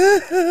life.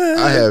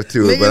 I have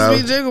too, but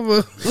Niggas be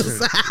jigaboos.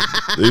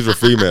 these were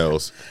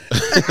females.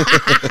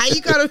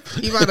 you called a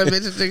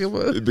bitch a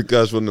jigaboo?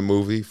 Because from the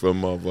movie,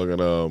 from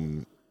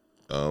motherfucking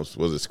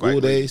was it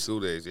School Days? School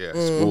Days, yeah.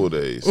 School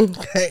Days.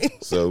 Okay.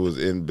 So it was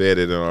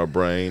embedded in our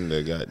brain.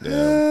 The goddamn.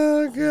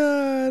 Oh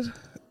God,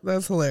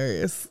 that's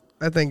hilarious.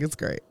 I think it's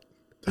great.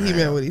 He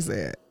meant what he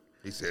said.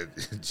 He said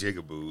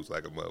jigaboos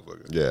like a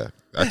motherfucker. Yeah.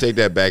 I take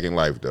that back in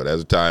life, though.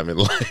 That's a time in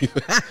life.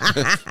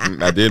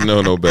 I didn't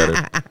know no better.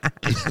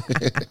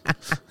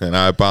 And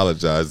I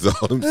apologize to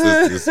all them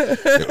sisters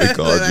that we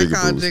call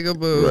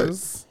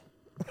jigaboos.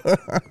 Right.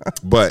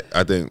 But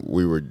I think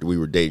we were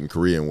dating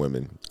Korean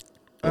women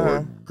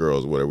or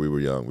girls, whatever. We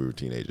were young. We were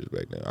teenagers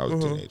back then. I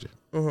was a teenager.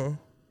 Mm-hmm.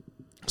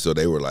 So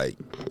they were like,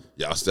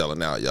 y'all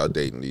selling out. Y'all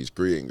dating these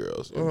Korean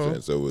girls. You know what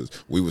I'm saying? So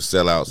we was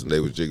sellouts and they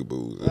was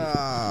jigaboos.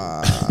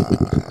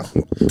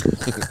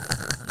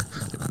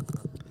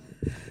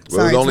 But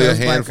it was only a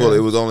handful. It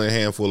was only a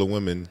handful of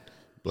women,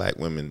 black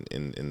women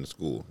in the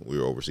school. We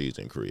were overseas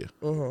in Korea.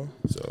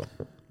 So,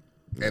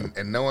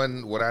 and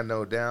knowing what I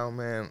know down,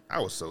 man, I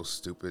was so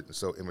stupid and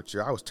so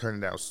immature. I was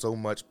turning down so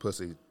much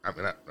pussy. I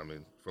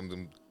mean,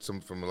 from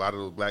a lot of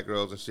those black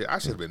girls and shit. I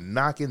should have been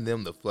knocking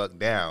them the fuck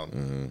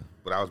down,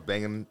 but I was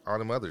banging all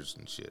them others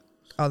and shit.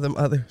 All them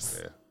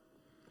others. Yeah.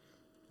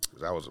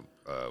 because I was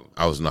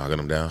I was knocking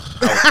them down.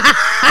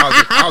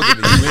 I was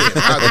in the UN.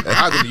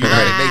 I was in the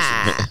United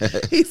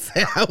Nations. He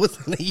said I was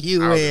in the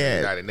UN. I was in the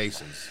United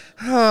Nations.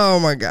 Oh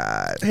my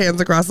God! Hands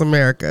across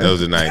America. That was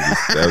the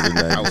 90s. That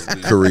was the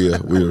 90s. Korea.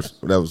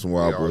 That was some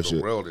wild We bullshit.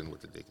 the world in with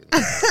the dick.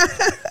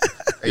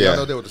 Hey, y'all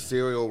know there was a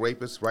serial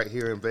rapist right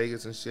here in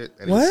Vegas and shit.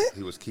 And What?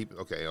 He was keeping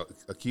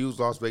accused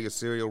Las Vegas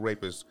serial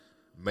rapist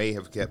may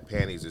have kept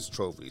panties as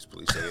trophies.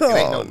 Police say it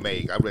ain't no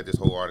may. I read this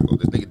whole article.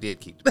 This nigga did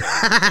keep the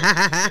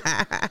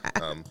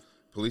panties.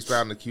 Police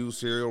found an accused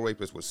serial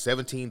rapist with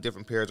 17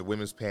 different pairs of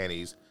women's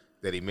panties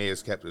that he may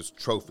have kept as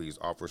trophies,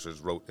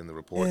 officers wrote in the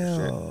report. And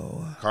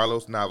shit.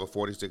 Carlos Nava,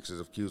 46, is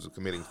accused of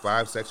committing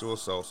 5 sexual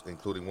assaults,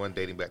 including one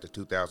dating back to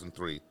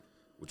 2003,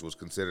 which was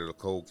considered a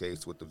cold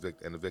case with the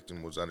victim, and the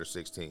victim was under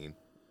 16.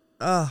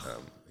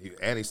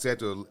 He said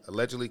to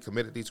allegedly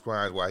committed these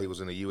crimes while he was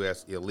in the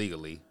U.S.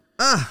 illegally.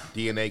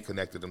 DNA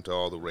connected him to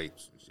all the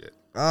rapes and shit.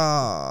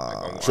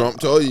 Trump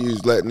told you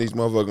he's letting these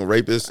motherfucking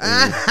rapists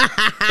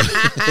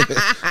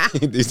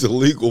and these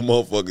illegal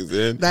motherfuckers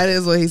in. That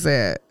is what he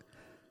said.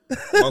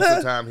 Most of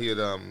the time, he had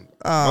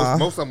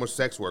most of them were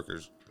sex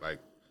workers. Like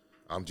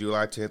on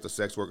July 10th, a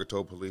sex worker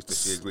told police that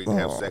she agreed to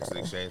have sex in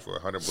exchange for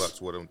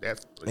 $100 with him.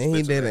 That's And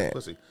he didn't.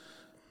 pussy.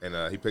 And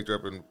he picked her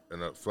up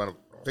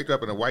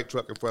in a white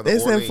truck in front of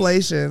It's Orleans.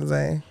 inflation,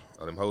 Zay.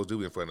 Oh, them hoes do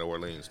be in front of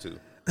Orleans too.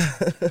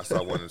 I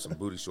saw one in some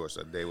booty shorts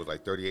the other day. It was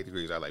like 38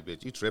 degrees. I like,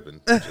 bitch, you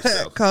tripping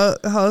yourself.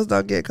 Hoes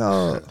don't get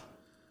cold.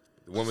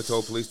 The woman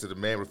told police that the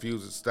man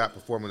refused to stop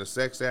performing the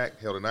sex act,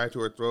 held a knife to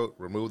her throat,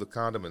 removed the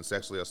condom, and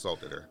sexually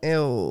assaulted her.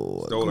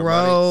 Ew, Stole her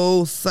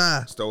gross.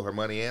 Stole her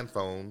money and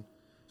phone,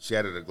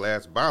 shattered a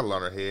glass bottle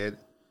on her head,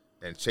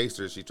 and chased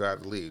her as she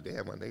tried to leave.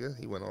 Damn, my nigga,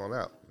 he went all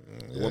out.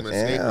 The woman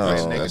escaped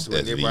That's naked to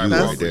a nearby SVU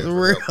That's right there.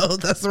 real.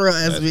 That's real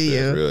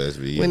SVU. That's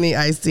real SVU. We need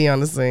Ice-T on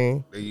the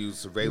scene. They used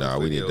surveillance Nah,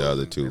 we need videos the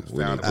other two. and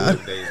We found need her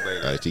 2 days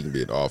later. She can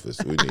be in the office.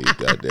 We need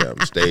goddamn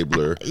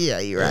Stabler. Yeah,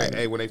 you're right.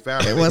 Hey, when they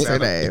found him, What's her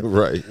name?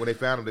 Right. When they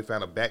found him, they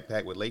found a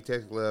backpack with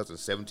latex gloves and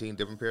 17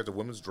 different pairs of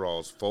women's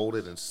drawers,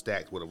 folded and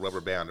stacked with a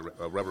rubber band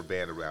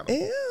around them.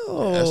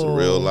 Ew. That's a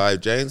real life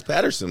James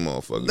Patterson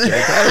motherfucker.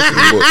 James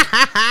Patterson book.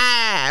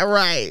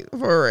 Right,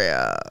 for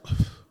real.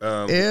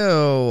 Ew.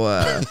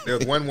 There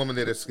was one woman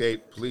that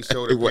escaped. Police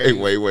showed her. Wait.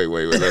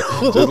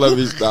 Just let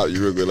me stop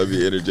you real quick. Let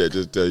me interject.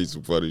 Just tell you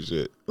some funny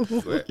shit.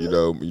 What? You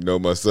know,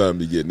 my son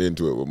be getting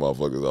into it with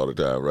motherfuckers all the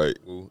time, right?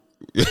 Ooh.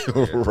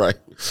 Right.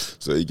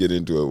 So he get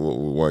into it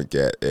with one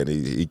cat, and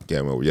he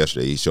came over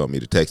yesterday. He showed me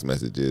the text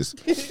messages,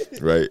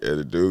 right? And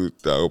the dude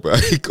talking about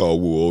he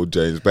called Woo old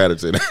James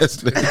Patterson.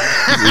 That's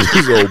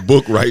his old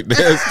book right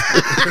there.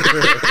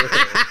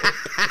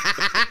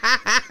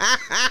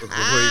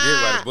 Well, he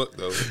did write a book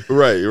though.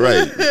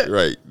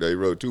 Right. They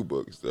wrote 2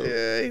 books though.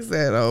 Yeah, he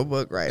said, "Oh,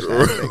 book right now."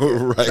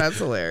 Right. That's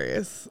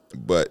hilarious.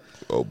 But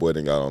old boy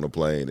then got on a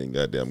plane and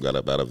goddamn got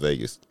up out of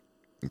Vegas.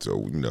 And so,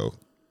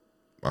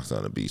 my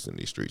son a beast in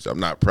these streets. I'm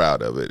not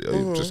proud of it.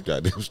 I'm just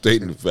goddamn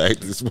stating the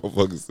fact this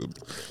motherfucker's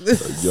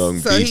a young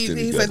So beast. in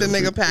he these sent the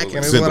goddamn nigga streets. packing.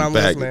 Is Sent what him I'm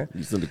packing. listening.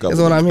 He sent a couple Is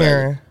what niggas I'm packing.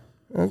 hearing.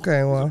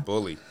 Okay, well,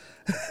 Bully.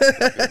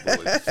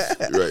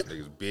 Right.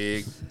 Niggas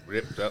big,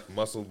 ripped up,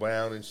 muscle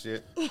bound and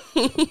shit.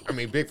 I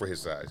mean, big for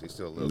his size. He's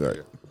still a little Right.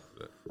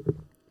 bit.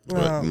 But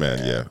Oh, man,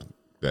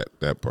 yeah,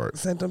 that part.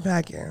 sent him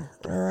packing.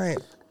 All right.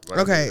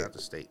 Running Okay. out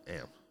the state.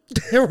 Damn.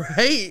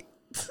 Right.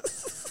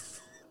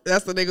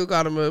 That's the nigga who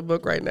called him a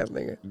book writing ass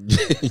nigga.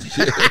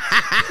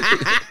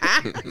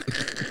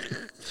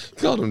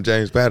 Called him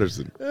James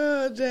Patterson.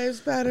 James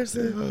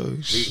Patterson. Oh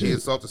He shit.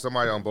 assaulted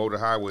somebody on Boulder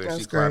Highway, and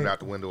That's she climbed great. out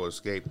the window and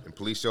escaped. And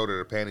police showed her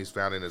the panties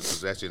found in his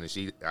possession, and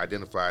she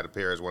identified a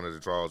pair as one of the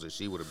drawers that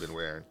she would have been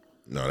wearing.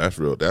 No, that's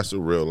real. That's a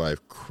real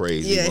life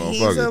crazy Yeah,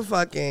 he's motherfucker. a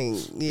fucking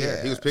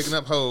Yeah, he was picking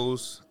up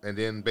hoes and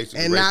then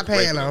basically And not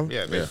paying raping them.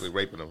 Yeah, basically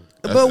raping them.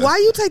 But why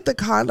you take the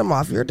condom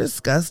off? You're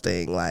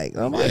disgusting. Like,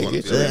 oh my Yeah, wanna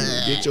get feel your,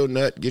 that. get your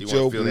nut, get You wanna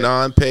your feel that?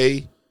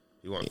 non-pay.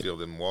 You want to feel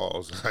them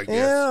walls, I Ew, guess.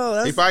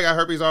 that's- He probably got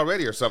herpes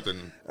already or something.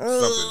 You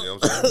know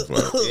what I'm saying?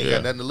 Well, He ain't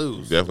got nothing to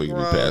lose. Definitely be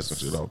Gross. passing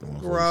shit off the motherfuckers.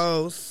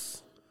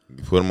 gross.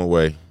 You put him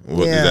away.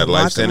 What is Yeah, that,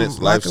 life lock him- sentence?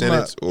 lock Life him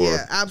sentence? up. Or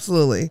Yeah,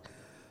 absolutely.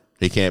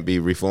 he can't be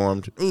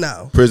reformed?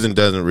 No. Prison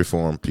doesn't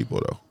reform people,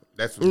 though.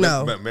 That's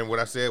No. Remember what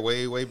I said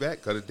way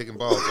back? Cut his dick and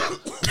balls out.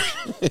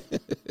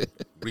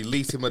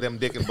 Release him of them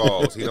dick and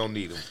balls. He don't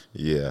need them.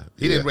 Yeah.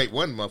 He didn't rape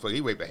one motherfucker.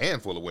 He raped a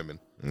handful of women.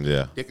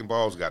 Yeah. Dick and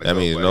balls got to That go.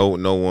 means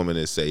buddy. no woman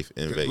is safe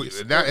in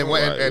Vegas. Now,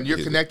 and you're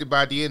Right. connected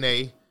by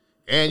DNA,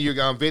 and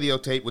you're on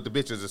videotape with the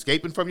bitches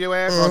escaping from your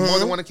ass on more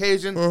than one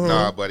occasion.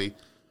 Nah, buddy,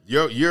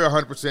 you're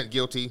 100%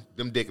 guilty.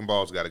 Them dick and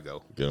balls got to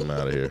go, Get him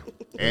out of here.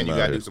 and you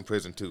got to do some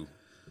prison too,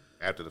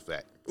 after the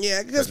fact.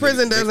 Yeah, because Cause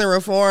prison niggas- doesn't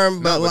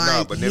reform, but No, but no,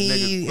 like but them he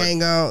niggas- but ain't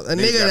gonna a niggas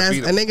nigga gotta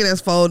beat 'em.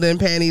 that's folding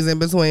panties in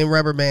between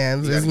rubber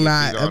bands He is gotta get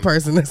not beat a on.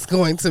 person that's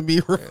going to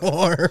be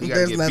reformed. He got to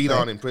There's get nothing. beat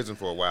on in prison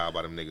for a while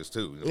by them niggas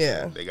too. You know what I'm Yeah.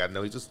 saying? They got to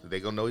know they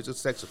gonna know he's a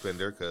sex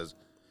offender because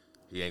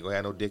he ain't gonna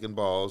have no dick and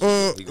balls.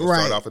 He gonna right.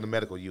 start off in the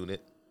medical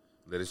unit,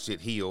 let his shit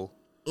heal,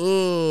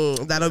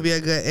 That'll be a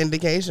good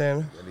indication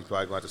and he's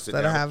probably going to have to sit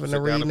instead down. of having sit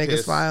to read down and niggas'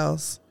 piss.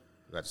 files.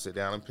 Got to sit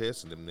down and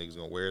piss, and them niggas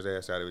gonna wear his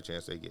ass out every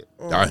chance they get.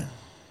 All right.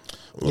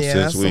 Well, Yeah,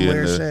 since that's we some in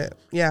weird the, shit.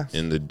 Yeah.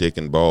 in the dick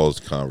and balls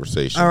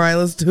conversation, All right,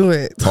 let's do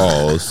it.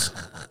 pause.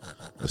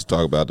 Let's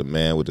talk about the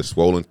man with the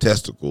swollen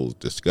testicles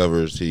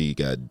discovers he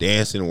got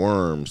dancing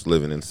worms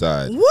living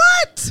inside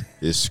What?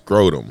 his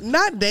scrotum.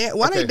 Not dance.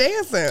 Why they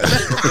dancing?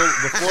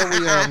 Before we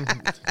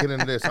get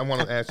into this, I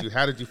want to ask you,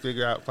 how did you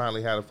figure out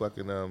finally how to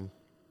fucking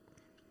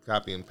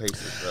copy and paste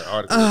the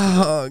article?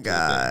 Oh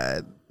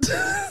God.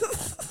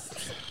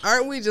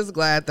 Aren't we just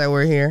glad that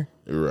we're here?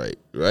 Right.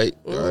 Right.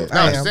 No, I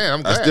I'm am. just saying, I'm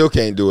I glad. still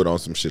can't do it on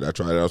some shit. I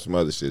tried it on some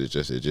other shit. It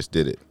just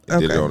did it. It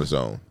did it Okay. on its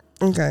own.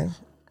 Okay.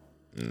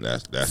 And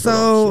that's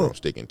So- what I'm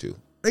sticking to.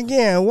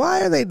 Again,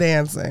 why are they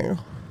dancing?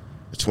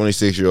 A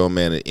 26-year-old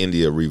man in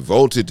India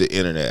revolted the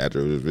internet after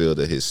it was revealed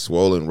that his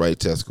swollen right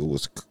testicle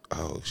was.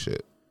 Oh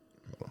shit!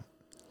 Hold on.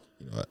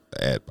 You know what?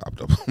 The ad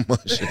popped up on my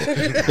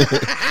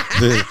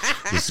shit.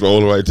 His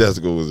swollen right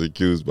testicle was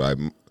accused by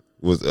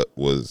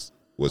was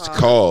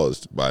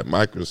caused by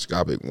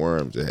microscopic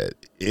worms that had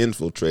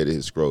infiltrated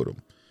his scrotum.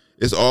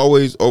 It's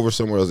always over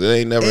somewhere else. It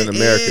ain't never in It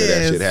America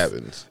that is. shit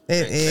happens.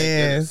 It Thank is.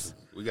 goodness.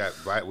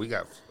 We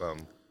got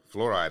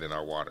fluoride in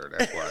our water.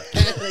 That's why.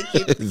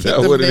 Is that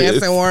The what it is?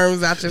 dancing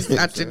worms out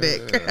your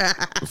dick.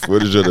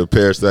 Footage of the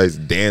parasites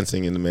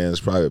dancing in the man's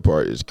private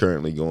part is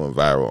currently going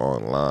viral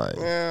online.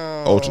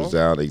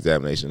 Ultrasound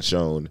examination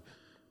shown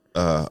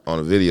on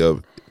a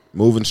video.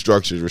 Moving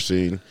structures were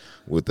seen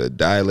with a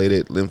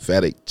dilated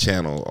lymphatic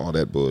channel, all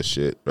that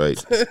bullshit, right?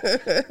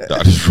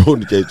 Doctors wrote in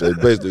the case that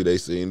basically they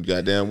seen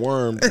goddamn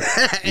worms,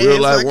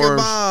 real life fucking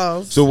worms.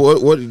 balls. So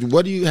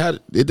what do you have?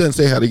 It doesn't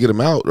say how to get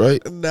them out,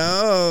 right?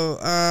 No.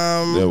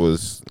 There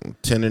was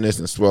tenderness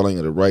and swelling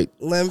of the right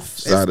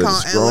side of the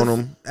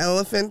scrotum.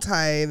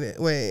 Elephantitis.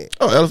 Wait.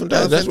 Oh,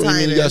 elephantitis. That's what you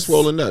mean. You got Elephantitis.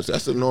 swollen nuts.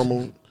 That's a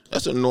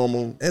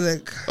normal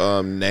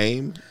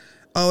name.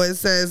 Oh, it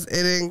says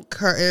it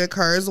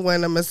occurs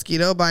when a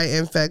mosquito bite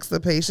infects the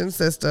patient's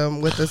system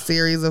with a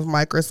series of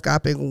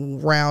microscopic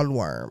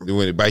roundworms.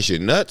 When it bites your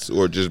nuts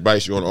or just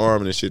bites you on the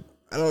arm and it shit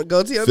I don't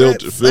go to your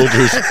filters nuts.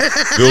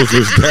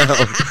 down.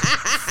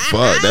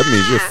 Fuck, that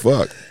means you're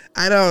fucked.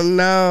 I don't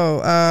know.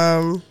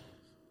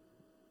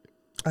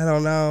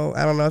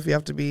 I don't know if you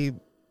have to be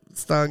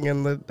stung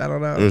in the. I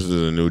don't know. This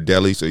is a New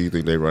Delhi, so you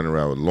think they run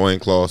around with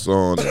loincloths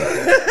on?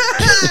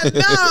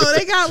 No,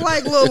 they got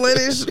like little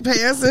linen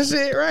pants and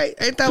shit, right?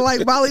 Ain't that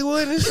like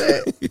Bollywood and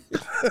shit?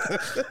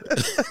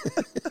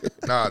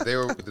 Nah,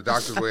 the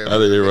doctors were. I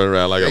think they run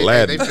around like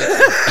Aladdin. They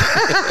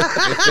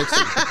fixed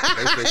them.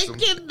 They fixed them.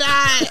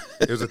 cannot.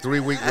 It was a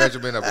 3-week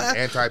regimen of an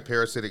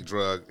anti-parasitic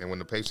drug, and when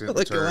the patient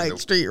Looking returned, like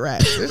street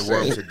rats. the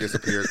worms had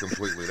disappeared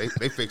completely.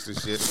 They fixed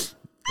this shit.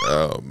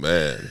 Oh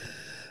man,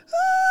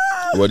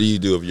 what do you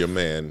do if your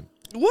man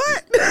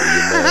What?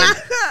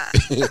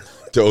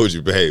 told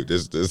you, babe?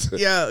 This.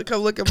 Yo,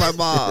 come look at my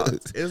balls.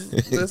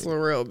 This one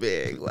real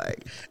big.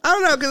 Like, I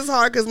don't know, because it's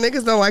hard, because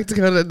niggas don't like to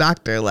go to the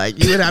doctor.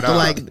 Like, you would have to,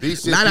 like,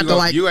 these not have to,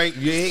 like. you ain't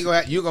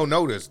gonna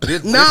notice.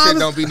 This No, shit I'm-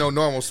 don't be no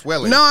normal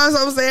swelling. No, that's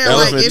what I'm saying.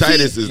 Like,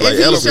 Elephantitis is like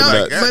elephant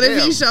nuts. But if he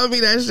Goddamn. showed me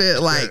that shit,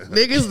 like,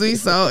 niggas be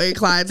so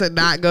inclined to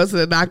not go to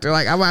the doctor.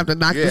 Like, I'm gonna have to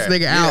knock this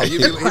nigga out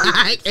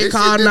and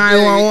call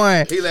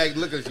 911. He like,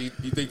 look at you.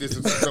 You think this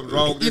is something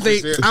wrong with You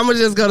this think shit? I'm gonna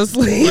just go to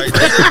sleep? Like,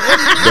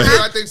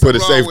 I think Put a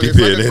something wrong safety with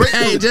it. pin in.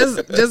 Fucking Hey,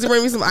 just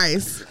bring me some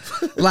ice.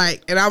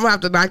 Like, and I'm gonna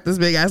have to knock this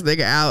big ass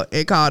nigga out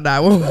and call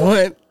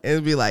 911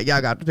 and be like, y'all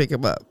got to pick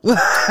him up.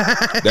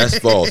 That's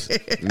false.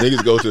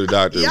 Niggas go to the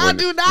doctor Y'all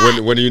do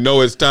not. when you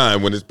know it's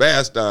time, when it's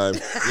past time,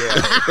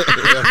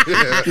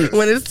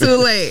 When it's too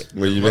late.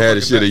 when you've had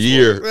this shit a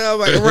year. I'm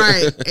like,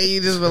 right. And you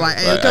just be like,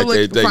 hey, Like, come I can't look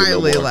take it no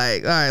finally. more.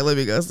 Like, all right, let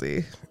me go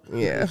see.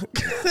 Yeah.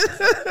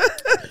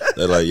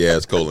 They're like, yeah,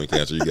 it's colon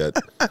cancer. You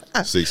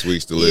got 6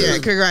 weeks to live. Yeah,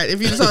 congrats.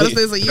 If you told us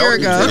this a year Don't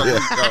even ago. tell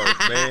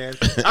me, no, man.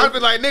 I'd be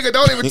like, nigga,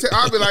 don't even tell.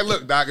 I'd be like,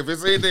 look, doc, if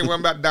it's anything where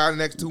I'm about to die in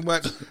the next 2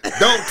 months,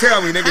 don't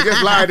tell me, nigga.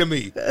 Just lie to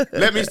me.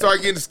 Let me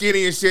start getting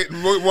skinny and shit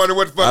and wonder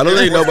what the fuck. I don't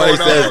think what's nobody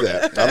going says on.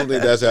 that. I don't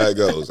think that's how it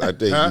goes. I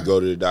think Huh? you go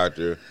to the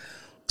doctor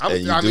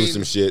and you I do mean,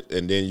 some shit,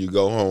 and then you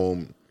go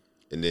home,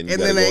 and then you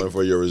And gotta then go they- in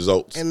for your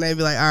results. And they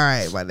be like, all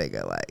right, my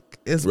nigga, like,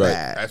 it's Right.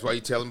 bad. That's why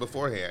you tell him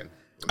beforehand.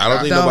 I don't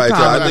think Don't nobody.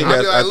 call I it. think I'll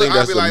that's. be like, I think I'll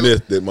that's be a like,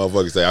 myth that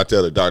motherfuckers say. I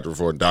tell the doctor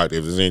before a doctor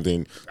if there's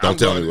anything. Don't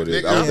tell me what it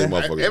is. I don't think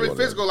motherfuckers. Every go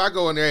there. physical I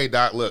go in there, hey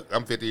doc, look,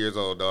 I'm 50 years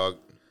old, dog.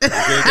 If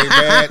there's anything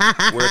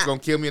bad where it's gonna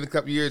kill me in a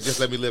couple years,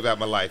 just let me live out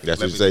my life. That's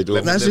Let what me- you say to let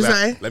him? me That's live what you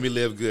out- say? Let me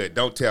live good.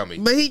 Don't tell me.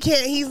 But he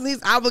can't,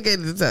 he's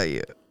obligated to tell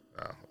you.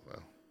 Oh, well,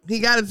 He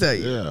got to tell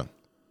you. Yeah.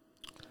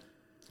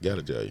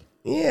 Gotta tell you.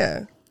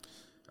 Yeah.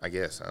 I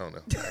guess I don't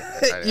know.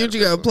 You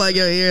go plug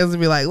your ears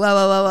and be like, la,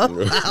 la, la, la.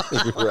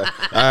 Right.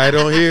 I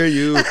don't hear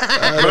you. When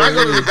I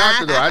go to the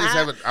doctor though, I just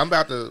haven't. I'm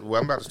about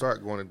to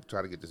start going to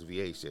try to get this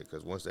VA shit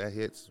because once that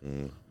hits,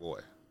 boy,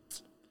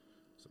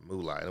 some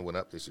moolah, and it went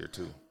up this year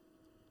too.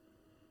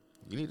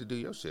 You need to do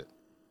your shit.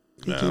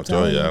 Nah, keep I'm telling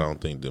telling you, you. I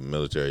don't think the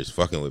military is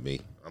fucking with me.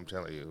 I'm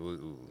telling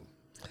you,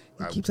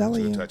 I keep put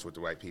telling you in you. touch with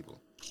the right people.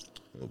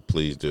 Well,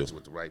 please do.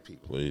 With the right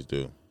people. Please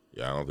do.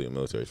 Yeah, I don't think the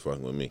military is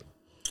fucking with me.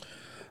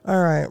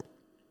 All right.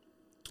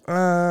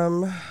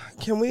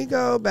 Can we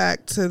go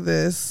back to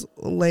this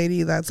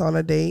lady that's on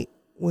a date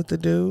with the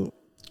dude?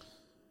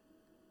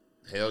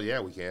 Hell yeah,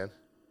 we can.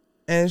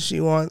 And she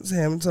wants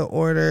him to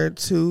order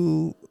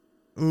 2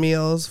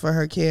 meals for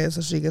her kids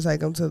so she can take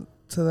them to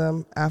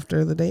them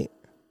after the date.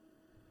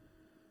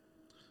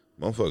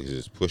 Motherfuckers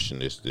is pushing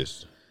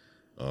this.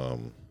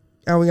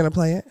 Are we gonna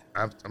play it?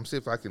 I'm see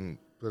if I can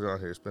put it on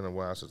here. It's been a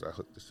while since I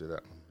hooked this shit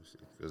up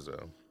because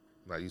I'm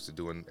not used to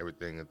doing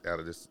everything out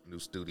of this new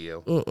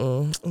studio.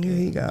 Here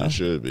you go. It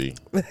should be.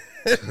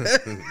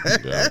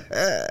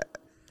 Yeah.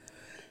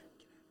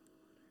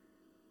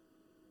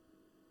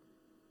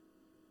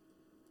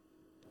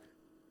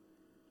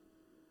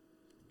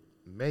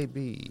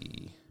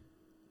 Maybe.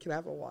 Can I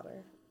have a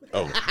water?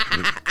 Oh,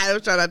 I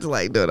was trying not to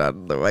like do it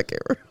on the mic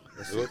camera.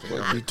 what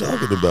are you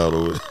talking about?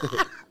 Over? Let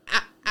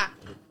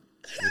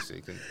me see.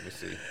 Let me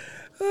see.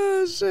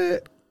 Oh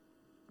shit!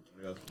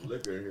 We got some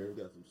liquor in here.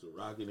 We got some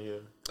Ciroc in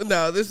here.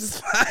 No, this is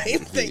fine.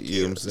 Thank You know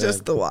you. what I'm saying?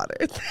 Just the water.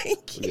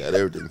 Thank We you. got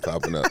everything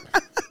popping up.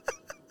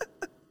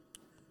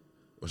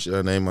 What should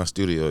I name my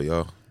studio,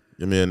 y'all?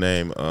 Give me a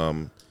name.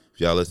 If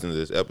y'all listen to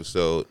this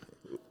episode,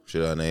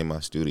 should I name my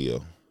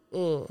studio?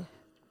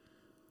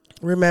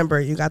 Remember,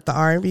 you got the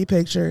R&B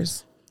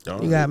pictures.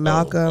 You got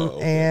Malcolm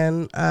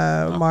and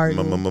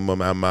Martin.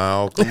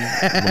 Malcolm,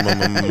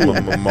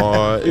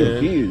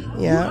 Martin. Yeah.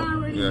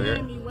 Yeah, yeah.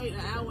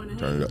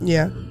 Turn it up.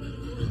 Yeah.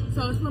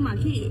 So it's for my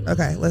kids.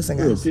 Okay, listen,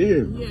 guys. Yeah,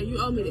 you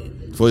owe me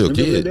that. For your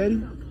kid.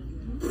 Daddy?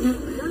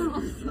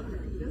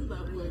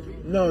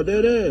 No,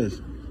 that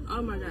is.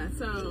 Oh my God.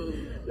 So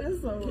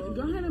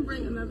go ahead and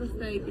bring another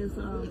steak and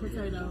some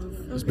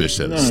potatoes. This bitch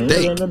said No, a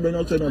steak. no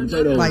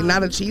potatoes. Like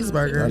not a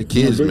cheeseburger. The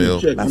kids' Bring the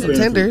meal. check. That's I'm some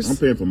paying tenders. I'm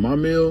paying for my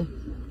meal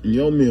and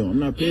your meal. I'm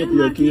not paying And for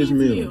your my kids' kids'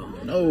 meal. meal.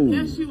 No.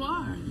 Yes, you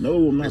are.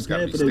 No, I'm not It's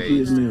gotta paying for be their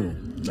kids' staged. meal.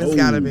 No. It's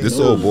gotta be. This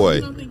old boy.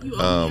 You don't think you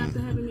owe me after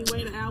having me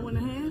wait an hour and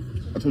a half?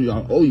 I told you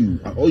I owe you.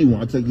 I owe you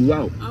when I take you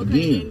out Okay,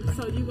 again. and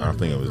so you I'll got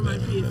think to of his for my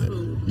name in a kids' minute.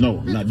 food. No,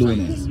 I'm not doing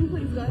Can that. you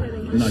please go ahead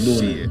and I'm not doing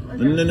Shit. that.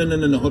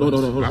 No. Hold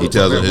on. He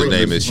tells him his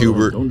name is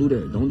Hubert. Don't do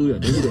that. Don't do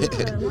that.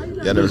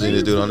 Y'all never seen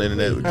this dude on the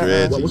internet with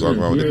dreads? He walking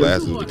around with the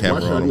glasses with the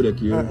camera on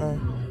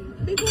him.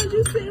 Because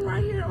you sitting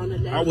right here on the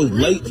date. I was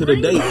late to the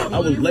date. I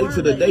was late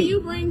to the date.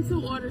 You bring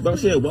 2 orders. But I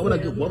said, why would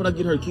I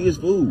get her kids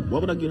food? Why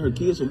would I get her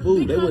kids some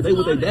food? They with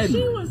their daddy.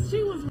 She was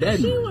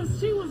Daddy. She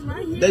was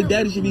right here. They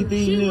daddy should be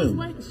feeding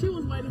them. She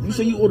was waiting. You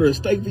say you order a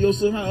steak for your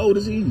son? How old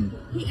is he?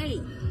 He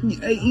ate. He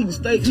ain't eating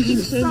steak. He eating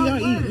the same thing I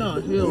eat.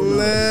 Nah,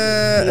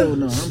 hell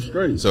no. I'm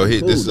straight. So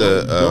Cool. this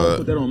don't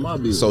put that on my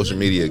bill. social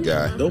media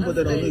guy. Don't put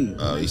that on me.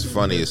 He's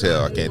funny as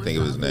hell. I can't think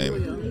of his name,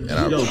 and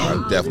I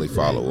definitely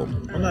follow him.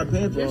 I'm not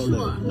paying for all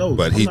that. No,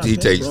 But I'm not paying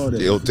for all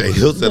that.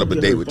 he'll set up a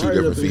date with 2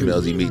 different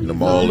females he meet in the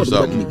mall or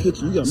something.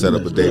 Set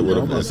up a date with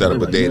them and set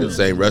up a date at the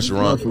same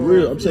restaurant. For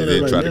real, I'm saying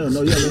And that then right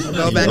try now. to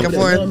No, Go back and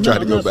forth. Try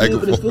to go back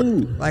and forth.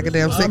 Like a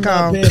damn I'm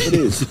not paying sitcom. for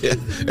this.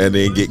 and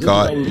then get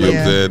caught. You know what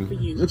I'm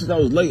saying? Just 'cause I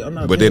was late, I'm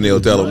not. But then paying he'll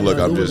for tell this. him, "Look,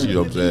 I'm not just, doing you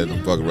know what I'm saying?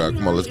 I'm fucking around.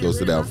 Come on, let's go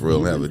sit down for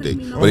real and have a date."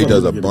 But he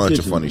does a bunch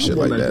of funny shit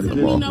like that in the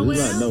mall.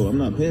 No, I'm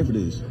not paying for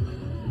this.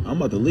 I'm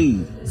about to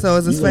leave. So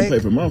is this You gonna fake? pay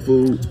for my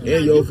food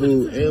and your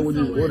food and what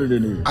you ordered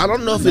in here. I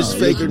don't know if it's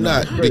fake or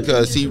not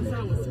because he,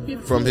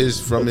 from his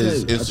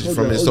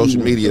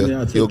social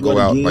media, he'll go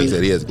out. Like I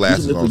said, he has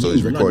glasses on, so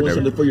he's recording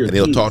everything, and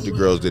he'll talk to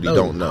girls that he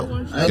don't know.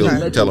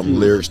 He'll tell them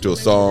lyrics to a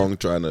song,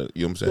 trying to,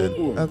 you know what I'm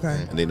saying?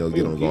 Okay. And then they'll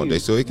get them going.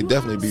 So it could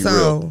definitely be real.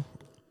 So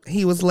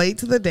he was late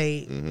to the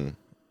date.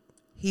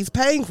 He's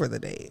paying for the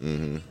date.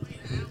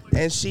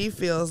 And she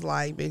feels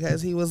like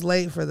because he was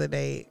late for the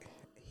date,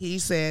 he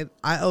said,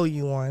 "I owe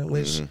you one,"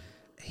 which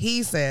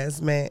he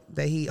says meant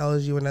that he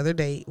owes you another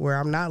date where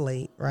I'm not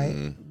late,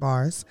 right?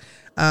 Bars.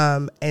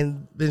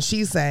 And then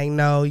she's saying,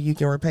 "No, you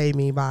can repay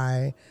me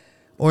by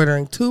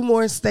ordering 2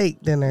 more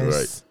steak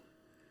dinners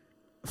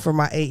for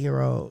my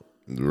 8-year-old."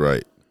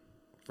 Right.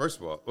 First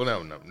of all, well,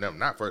 no,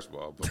 not first of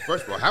all. But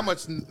first of all, how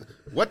much?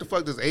 What the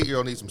fuck does an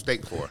 8-year-old need some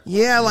steak for?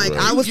 Yeah, like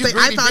I was, You I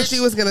greedy thought bitch.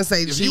 she was gonna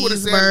say If you would've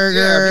said,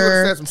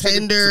 cheeseburger, some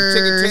tenders.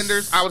 chicken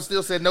tenders, I would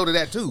still said no to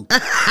that too.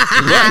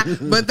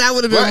 But that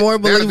would have been more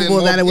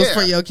believable that it was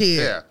for your kid.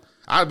 Yeah,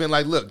 I'd have been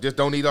like, look, just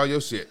don't eat all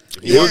your shit.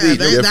 It would be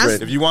that's-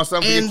 different. If you want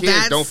something for your And kids,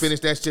 that's- don't finish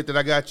that shit that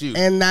I got you.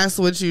 And that's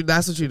what you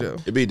do.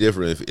 It'd be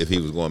different if he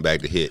was going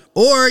back to hit.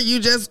 Or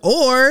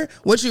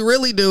what you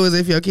really do is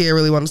if your kid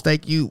really want a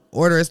steak, you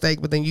order a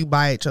steak, but then you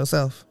buy it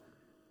yourself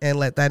and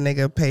let that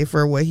nigga pay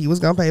for what he was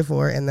gonna pay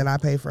for, and then I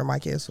pay for my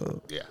kids' food.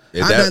 Yeah,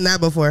 If I've done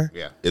that before.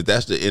 yeah. If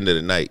that's the end of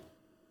the night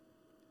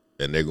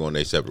and they're going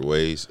their separate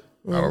ways,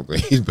 I don't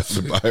think he's about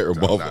to buy her a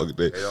motherfucking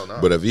thing. Hell no.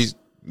 But if he's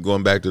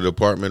going back to the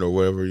apartment or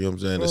whatever, you know what I'm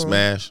saying, to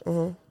smash,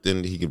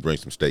 then he can bring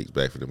some steaks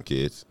back for them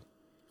kids.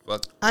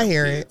 Fuck I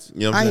hear kids. it.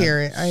 You know what I'm I saying? hear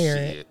it. I hear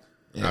it. Shit.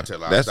 Yeah. I'll tell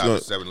her That's I'll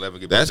stop at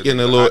 7-Eleven. That's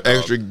getting a little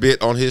extra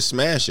bit on his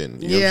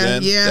smashing. You know what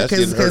I'm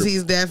saying? because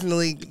he's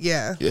definitely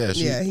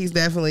he's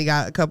definitely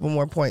got a couple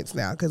more points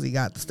now because he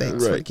got the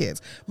steaks for the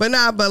kids. But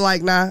I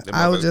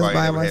would just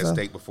buy myself. Had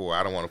steak before.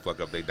 I don't want to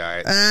fuck up their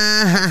diet.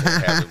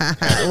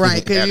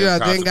 Right, because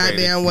good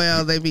goddamn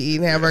well they be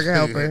eating hamburger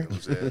helper.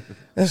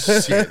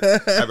 Shit,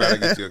 I'd rather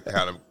get you a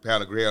pound of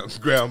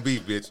ground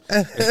beef, bitch.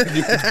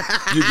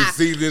 you can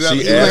season it up.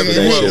 She asked for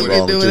that shit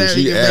wrong too.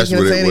 She asked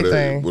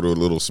with a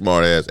little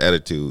smart ass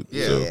attitude.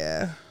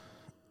 Yeah.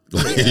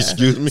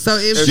 Excuse me. So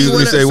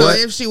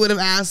if she would have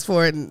asked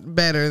for it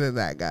better than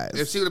that, guys.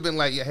 If she would have been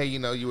like, hey,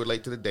 you were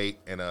late to the date,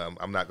 and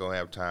I'm not gonna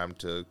have time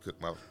to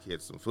cook my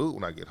kids some food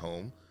when I get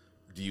home.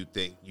 Do you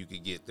think you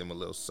could get them a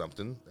little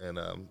something, and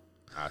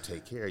I'll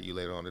take care of you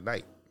later on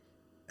tonight?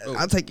 Boom.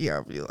 I'll take care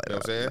of you later. You know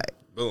what I'm saying?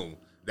 Boom.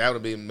 That would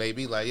have been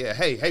maybe like,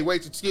 hey,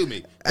 wait, excuse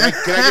me. Can I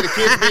get a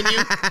kid's menu?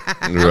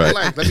 Right.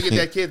 Let me get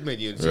that kid's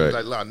menu. And she was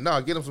like,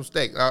 no, get them some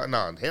steak.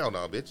 No, hell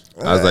no, bitch.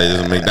 I was like,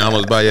 there's a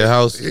McDonald's by your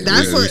house?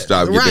 That's we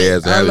stop get their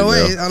ass on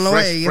the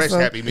way. Fresh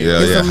Happy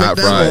Meal. Yeah, hot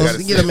fries.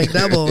 You get a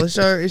McDouble. It's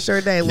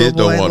sure day, little Kids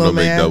boy, don't want little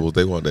no man. McDoubles.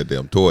 They want that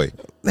damn toy.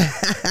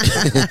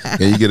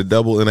 Can you get a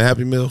double and a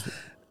Happy Meal?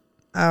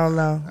 I don't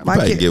know. My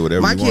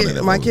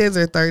kids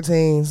are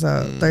 13,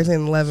 so 13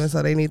 and 11,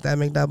 so they need that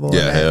McDouble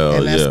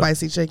and that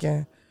spicy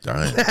chicken.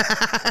 Darn.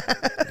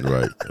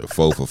 Right.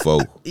 4 for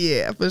 4.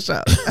 Yeah, for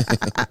sure.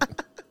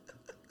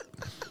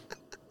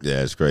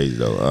 Yeah, it's crazy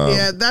though.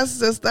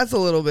 That's a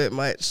little bit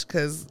much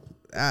because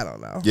I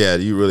don't know. Yeah,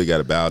 you really got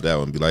to bow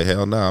down and be like,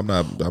 hell no, I'm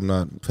not.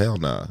 Hell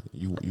nah,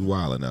 you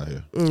wilding out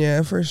here.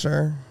 Yeah, for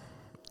sure.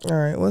 All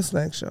right, what's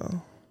next,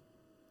 y'all?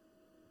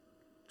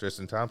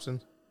 Tristan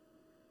Thompsons.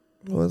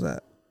 What was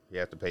that? You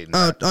have to pay.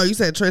 Oh, you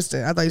said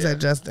Tristan. I thought you said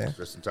Justin.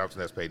 Tristan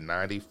Thompson has paid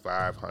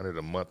 $9,500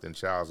 a month in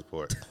child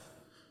support.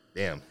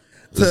 Damn.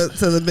 To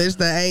the bitch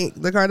that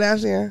ain't the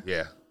Kardashian.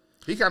 Yeah.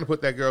 He kind of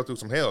put that girl through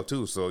some hell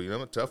too. So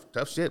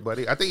tough shit,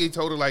 buddy. I think he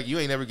told her like, you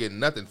ain't ever getting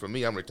nothing from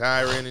me. I'm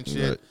retiring and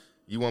shit. Right.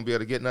 You won't be able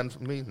to get nothing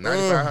from me.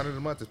 $9,500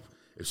 a month.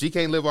 If she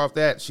can't live off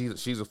that,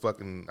 she's a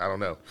fucking, I don't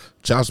know.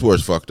 Child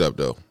support's fucked up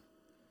though,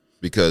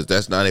 because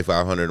that's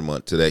 $9,500 a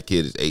month to that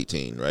kid is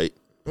 18, right?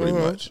 Pretty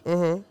much.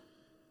 Mm-hmm.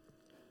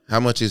 How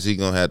much is he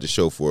gonna have to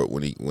show for it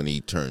when he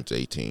turns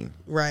 18?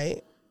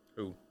 Right.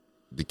 Who?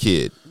 The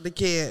kid.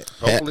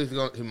 Hopefully, he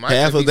might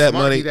half of that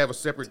money. He'd have a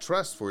separate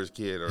trust for his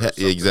kid. Or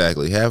something.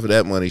 Exactly. Half of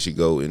that money should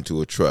go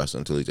into a trust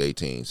until he's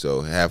 18.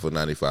 So half of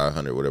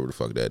 $9,500, whatever the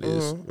fuck that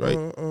is, right?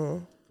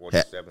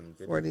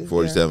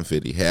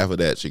 $47.50. Half of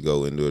that should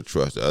go into a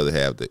trust. The other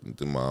half,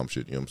 the mom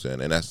should. You know what I'm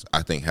saying? And that's,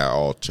 I think, how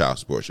all child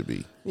support should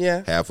be.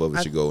 Yeah. Half of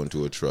it should go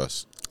into a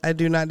trust. I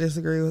do not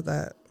disagree with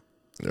that.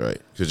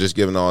 Right, because just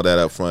giving all that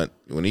up front,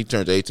 when he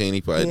turns 18,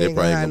 they're probably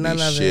gonna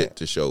be shit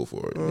to show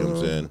for it. You know what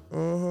I'm saying?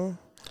 Mm-hmm.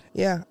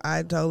 Yeah,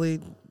 I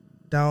totally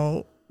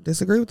don't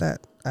disagree with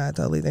that. I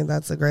totally think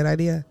that's a great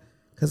idea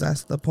because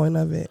that's the point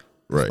of it.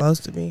 It's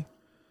supposed to be.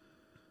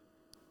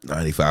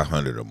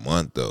 $9,500 a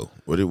month though.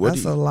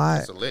 That's a lot.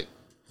 That's a lick.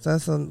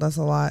 That's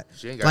a lot.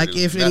 Like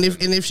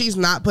if she's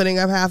not putting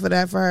up half of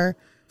that for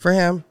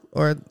him,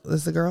 or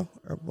is the girl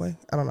or boy?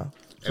 I don't know.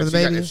 For the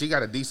baby. If she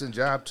got a decent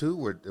job too,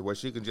 where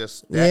she can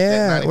just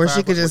where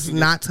she could just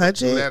not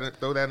touch it,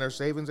 throw that in her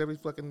savings every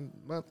fucking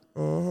month.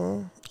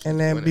 Mm-hmm. And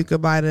then you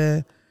could buy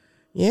and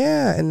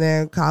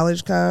then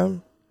college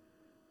come,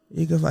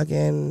 you could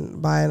fucking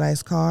buy a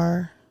nice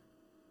car,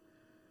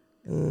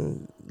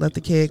 and let the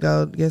kid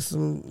go get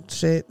some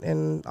shit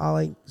and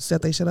all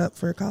set they shit up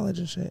for college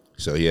and shit.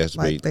 So he has to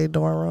like they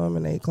dorm room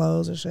and they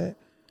clothes and shit.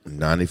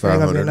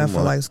 $9,500 a month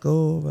for like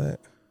school, but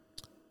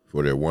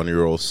for their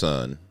 1-year-old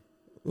son.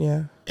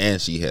 Yeah.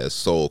 And she has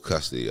sole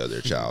custody of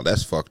their child.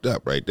 That's fucked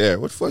up right there.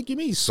 What the fuck you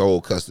mean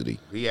sole custody?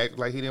 He acted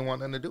like he didn't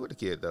want nothing to do with the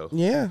kid though.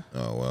 Yeah.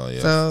 Oh well,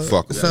 yeah.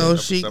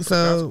 She That's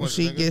determined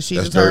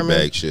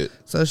dirtbag shit.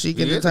 So she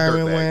can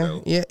determine when.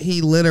 Though. Yeah,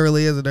 he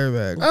literally is a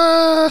dirtbag.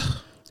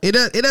 It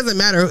doesn't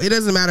matter. It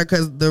doesn't matter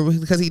because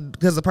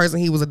the person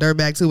he was a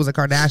dirtbag to was a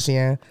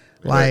Kardashian.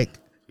 Like.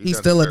 He's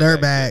still a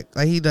dirtbag.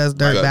 Like he does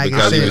dirtbag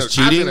because shit. he was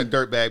cheating. I've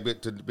been a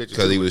dirtbag to bitches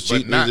because he was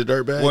cheating. He's a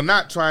dirtbag. Well,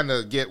 not trying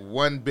to get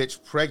one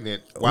bitch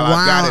pregnant while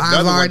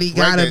I've already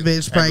got a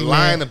bitch pregnant, and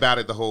lying about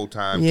it the whole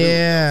time. Yeah, too, you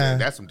know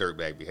that's some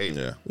dirtbag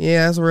behavior.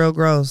 Yeah, that's real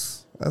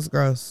gross. That's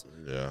gross.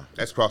 Yeah,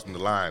 that's crossing the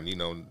line. You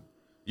know,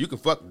 you can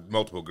fuck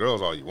multiple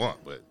girls all you want,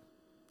 but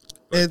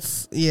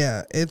it's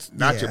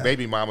not your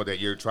baby mama that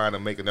you're trying to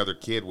make another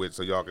kid with,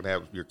 so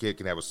your kid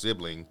can have a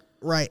sibling.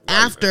 Right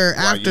after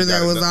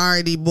there was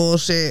already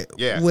bullshit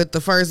with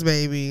the first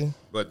baby.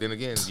 But then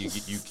again, you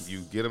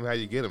get him how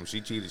you get him.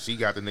 She cheated. She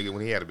got the nigga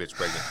when he had a bitch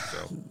pregnant. So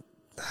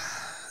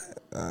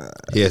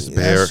he has to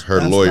pay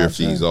her lawyer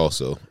fees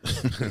also.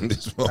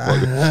 This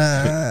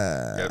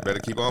motherfucker. Better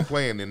keep on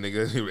playing, then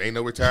nigga. Ain't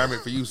no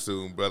retirement for you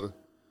soon, brother.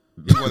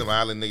 He's one of them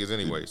island niggas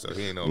anyway, so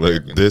he ain't no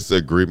American. This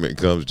agreement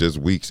comes just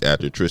weeks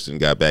after Tristan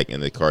got back in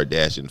the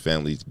Kardashian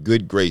family's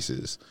good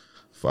graces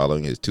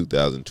following his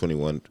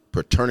 2021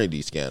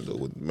 paternity scandal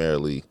with Mary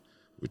Lee,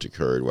 which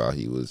occurred while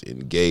he was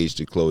engaged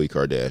to Khloe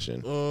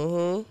Kardashian.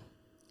 Mm-hmm.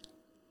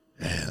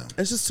 Damn.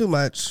 It's just too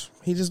much.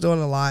 He just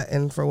doing a lot,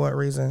 and for what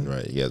reason?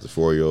 Right. He has a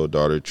 4-year-old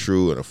daughter,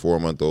 True, and a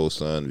 4-month-old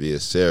son via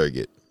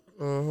surrogate.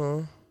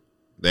 Mm-hmm.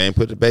 They ain't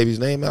put the baby's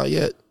name out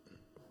yet?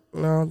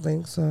 No, I don't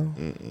think so.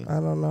 I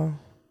don't know.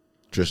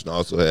 Tristan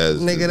also has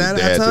Nigga, the I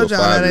dad told to a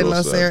y'all that ain't 5-year-old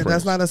no son,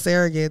 that's not a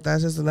surrogate.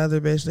 That's just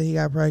another bitch that he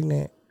got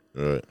pregnant.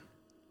 Right.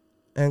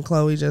 And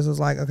Chloe just was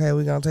like, okay,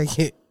 we're gonna take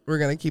it. We're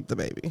gonna keep the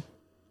baby.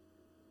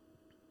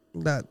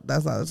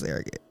 That's not a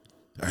surrogate.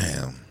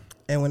 Damn.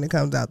 And when it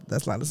comes out,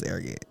 that's not a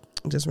surrogate.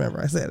 Just remember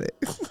I said it.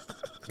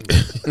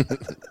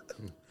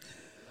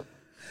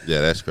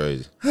 Yeah, that's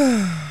crazy.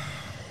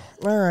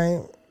 All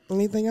right.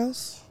 Anything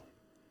else?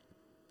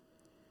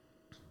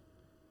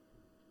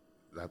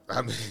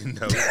 I mean,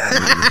 no.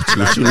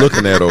 What you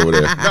looking at over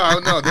there?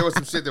 No. There was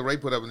some shit that Ray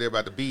put up in there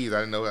about the bees. I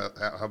didn't know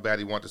how bad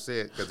he wanted to say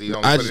it because he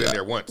only put it in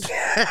there once.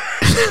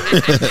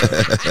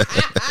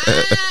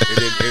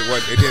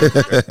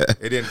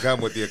 It didn't come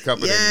with the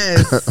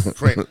accompanying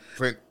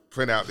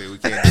print out that we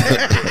can't do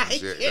that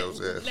shit. You know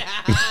what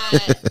I'm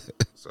saying?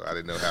 So I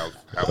didn't know how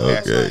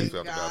passionate he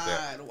felt about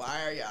that.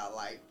 Why are y'all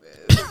like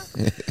this?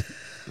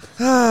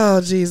 Oh,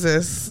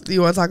 Jesus. Do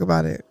you want to talk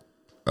about it?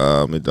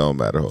 It don't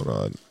matter. Hold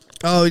on.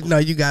 Oh, no,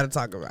 you got to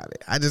talk about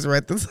it. I just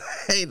read the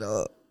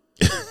title.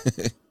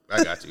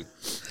 I got you.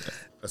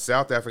 A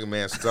South African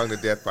man stung to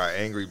death by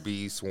an angry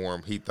bee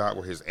swarm he thought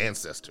were his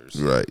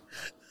ancestors. Right.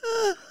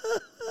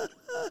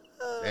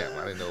 Damn,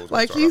 I didn't know it was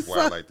Like going to start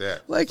off wild like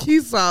that. Like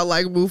he saw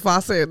like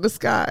Mufasa in the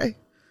sky,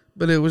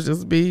 but it was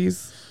just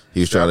bees.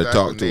 He was trying to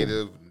talk to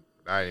native, him.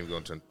 I ain't even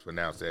going to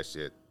pronounce that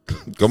shit.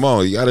 Come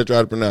on, you got to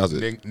try to pronounce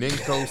it.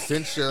 Ninko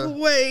Sinsha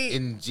Wait.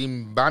 in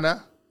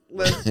Jimbana.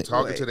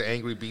 Talking Wait. to the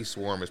angry bee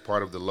swarm as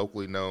part of the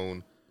locally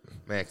known.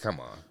 Man, come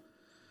on.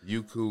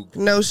 Yuku.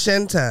 No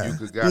Shenta.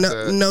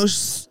 No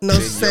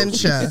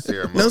Sencha.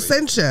 ceremony. No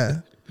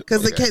Sencha.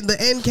 Because the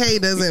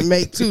NK doesn't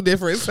make two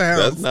different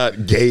sounds. That's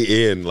not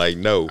gay in, like,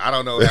 no. I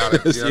don't know how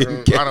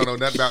to. I don't know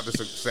nothing about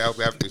this South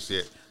African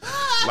shit.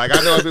 Like,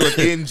 I know if it was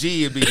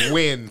NG, it'd be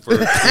win for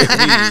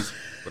Vietnamese.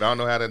 But I don't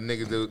know how the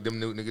nigga do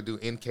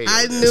NK.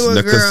 I knew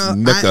a girl.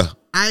 Snuka.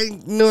 I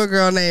knew a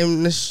girl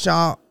named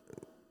Nishambi.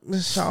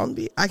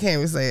 I can't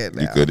even say it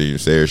now. You couldn't even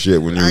say her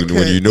shit when you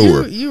knew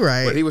her. You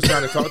right. But he was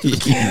trying to talk to the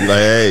Like,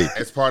 hey.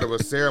 as part of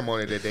a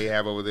ceremony that they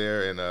have over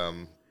there, and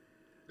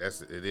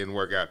it didn't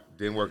work out.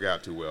 Didn't work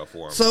out too well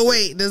for him. So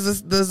wait,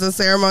 does the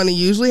ceremony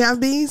usually have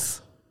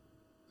bees?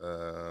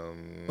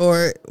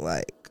 Or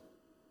like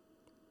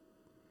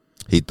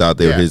He thought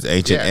they were his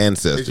ancient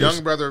ancestors. His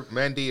younger brother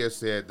Mandia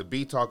said the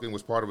bee talking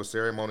was part of a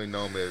ceremony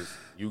known as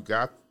you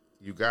got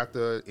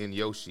the in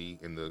Yoshi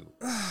in the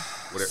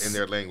whatever in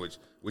their language,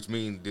 which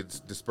means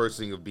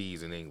dispersing of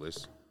bees in English.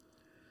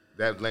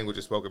 That language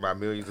is spoken by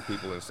millions of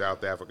people in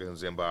South Africa and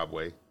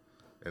Zimbabwe.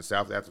 And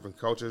South African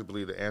cultures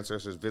believe the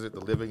ancestors visit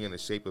the living in the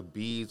shape of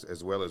bees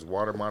as well as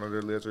water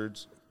monitor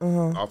lizards,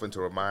 often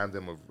to remind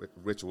them of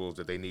rituals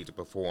that they need to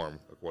perform,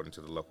 according to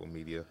the local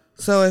media.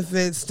 So if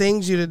it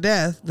stings you to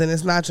death, then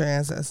it's not your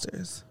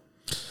ancestors.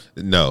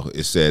 No,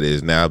 it said it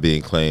is now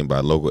being claimed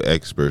by local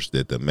experts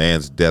that the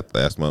man's death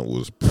last month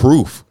was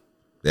proof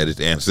that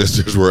his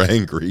ancestors were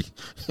angry.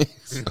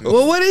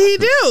 Well, what did he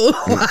do?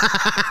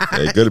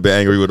 They could have been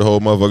angry with the whole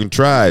motherfucking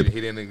tribe.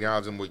 He didn't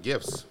acknowledge them with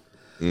gifts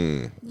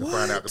to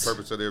find out the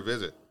purpose of their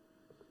visit.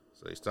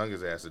 So he stung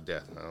his ass to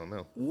death. I don't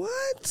know.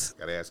 What?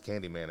 Gotta ask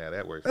Candyman how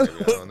that works. Maybe.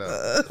 I don't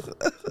know.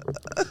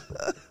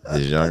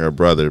 His younger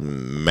brother,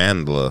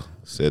 Mandela,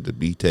 said the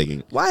bee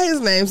taking... Why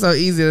his name so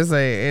easy to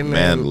say?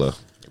 Mandela.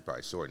 He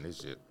probably shortened his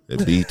shit.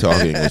 The bee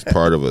talking is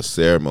part of a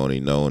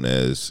ceremony known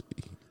as...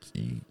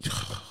 I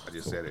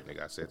just said it,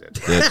 nigga. I said that.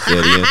 Said it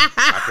again.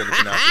 I couldn't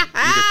pronounce it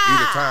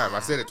either time. I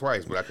said it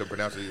twice, but I couldn't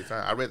pronounce it either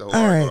time. I read the whole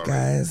All article right,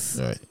 already. guys.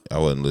 All right. I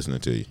wasn't listening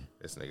to you.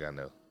 This nigga I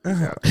know.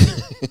 He's out there.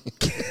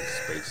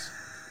 Space.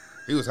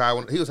 He was high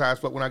as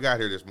fuck when I got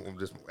here this morning.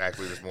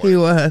 He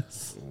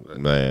was.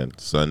 Man,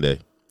 Sunday.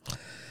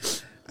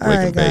 All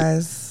right,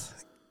 guys.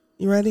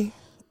 You ready?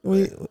 All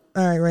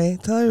right, Ray.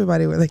 Tell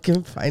everybody where they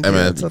can find you.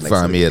 Man,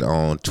 find me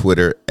on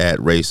Twitter at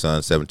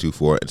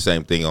RaySun724 and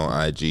same thing on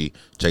IG.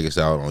 Check us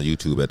out on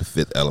YouTube at The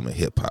Fifth Element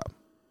Hip Hop.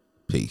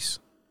 Peace.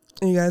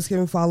 You guys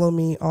can follow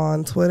me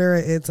on Twitter.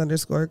 It's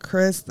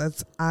 _Chris.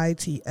 That's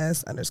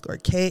ITS_KHRIS,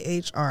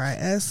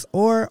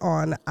 or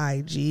on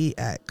IG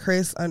at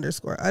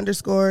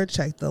Chris__.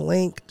 Check the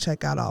link.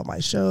 Check out all my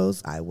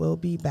shows. I will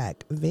be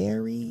back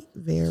very,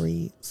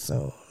 very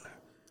soon.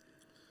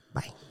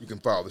 Bye. You can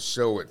follow the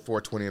show at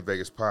 420 in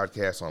Vegas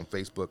Podcast on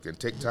Facebook and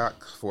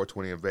TikTok,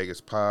 420 in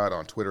Vegas Pod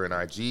on Twitter and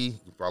IG. You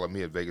can follow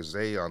me at Vegas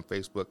Zay on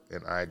Facebook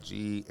and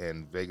IG,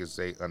 and Vegas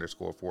Zay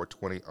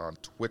 _420 on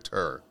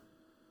Twitter.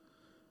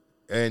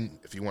 And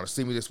if you want to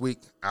see me this week,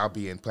 I'll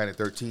be in Planet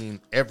 13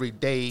 every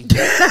day.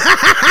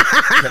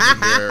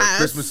 Cutting their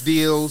Christmas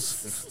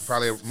deals,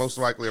 probably most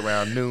likely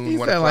around noon. He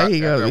 1 felt o'clock like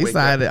he after gonna I be wake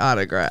up. signing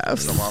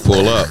autographs.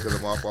 Pull up. Because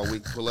I'm off all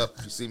week. Pull up.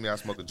 If you see me, I'll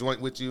smoke a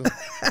joint with you.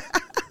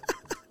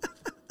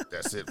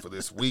 That's it for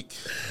this week.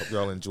 Hope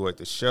y'all enjoyed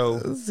the show.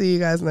 See you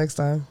guys next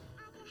time.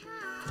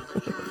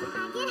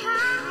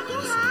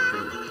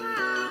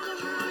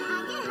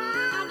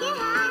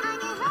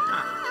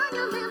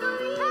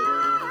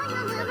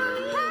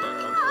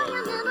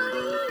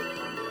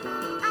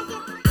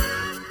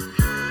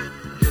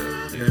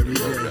 Every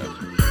day.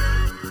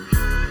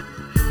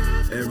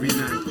 Every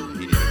night.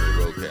 He needed a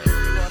roadcast.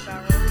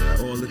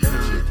 Yeah. All the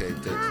time. Shit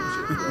can't take some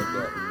shit like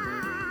that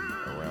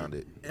around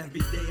it.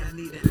 Every day I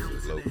need it.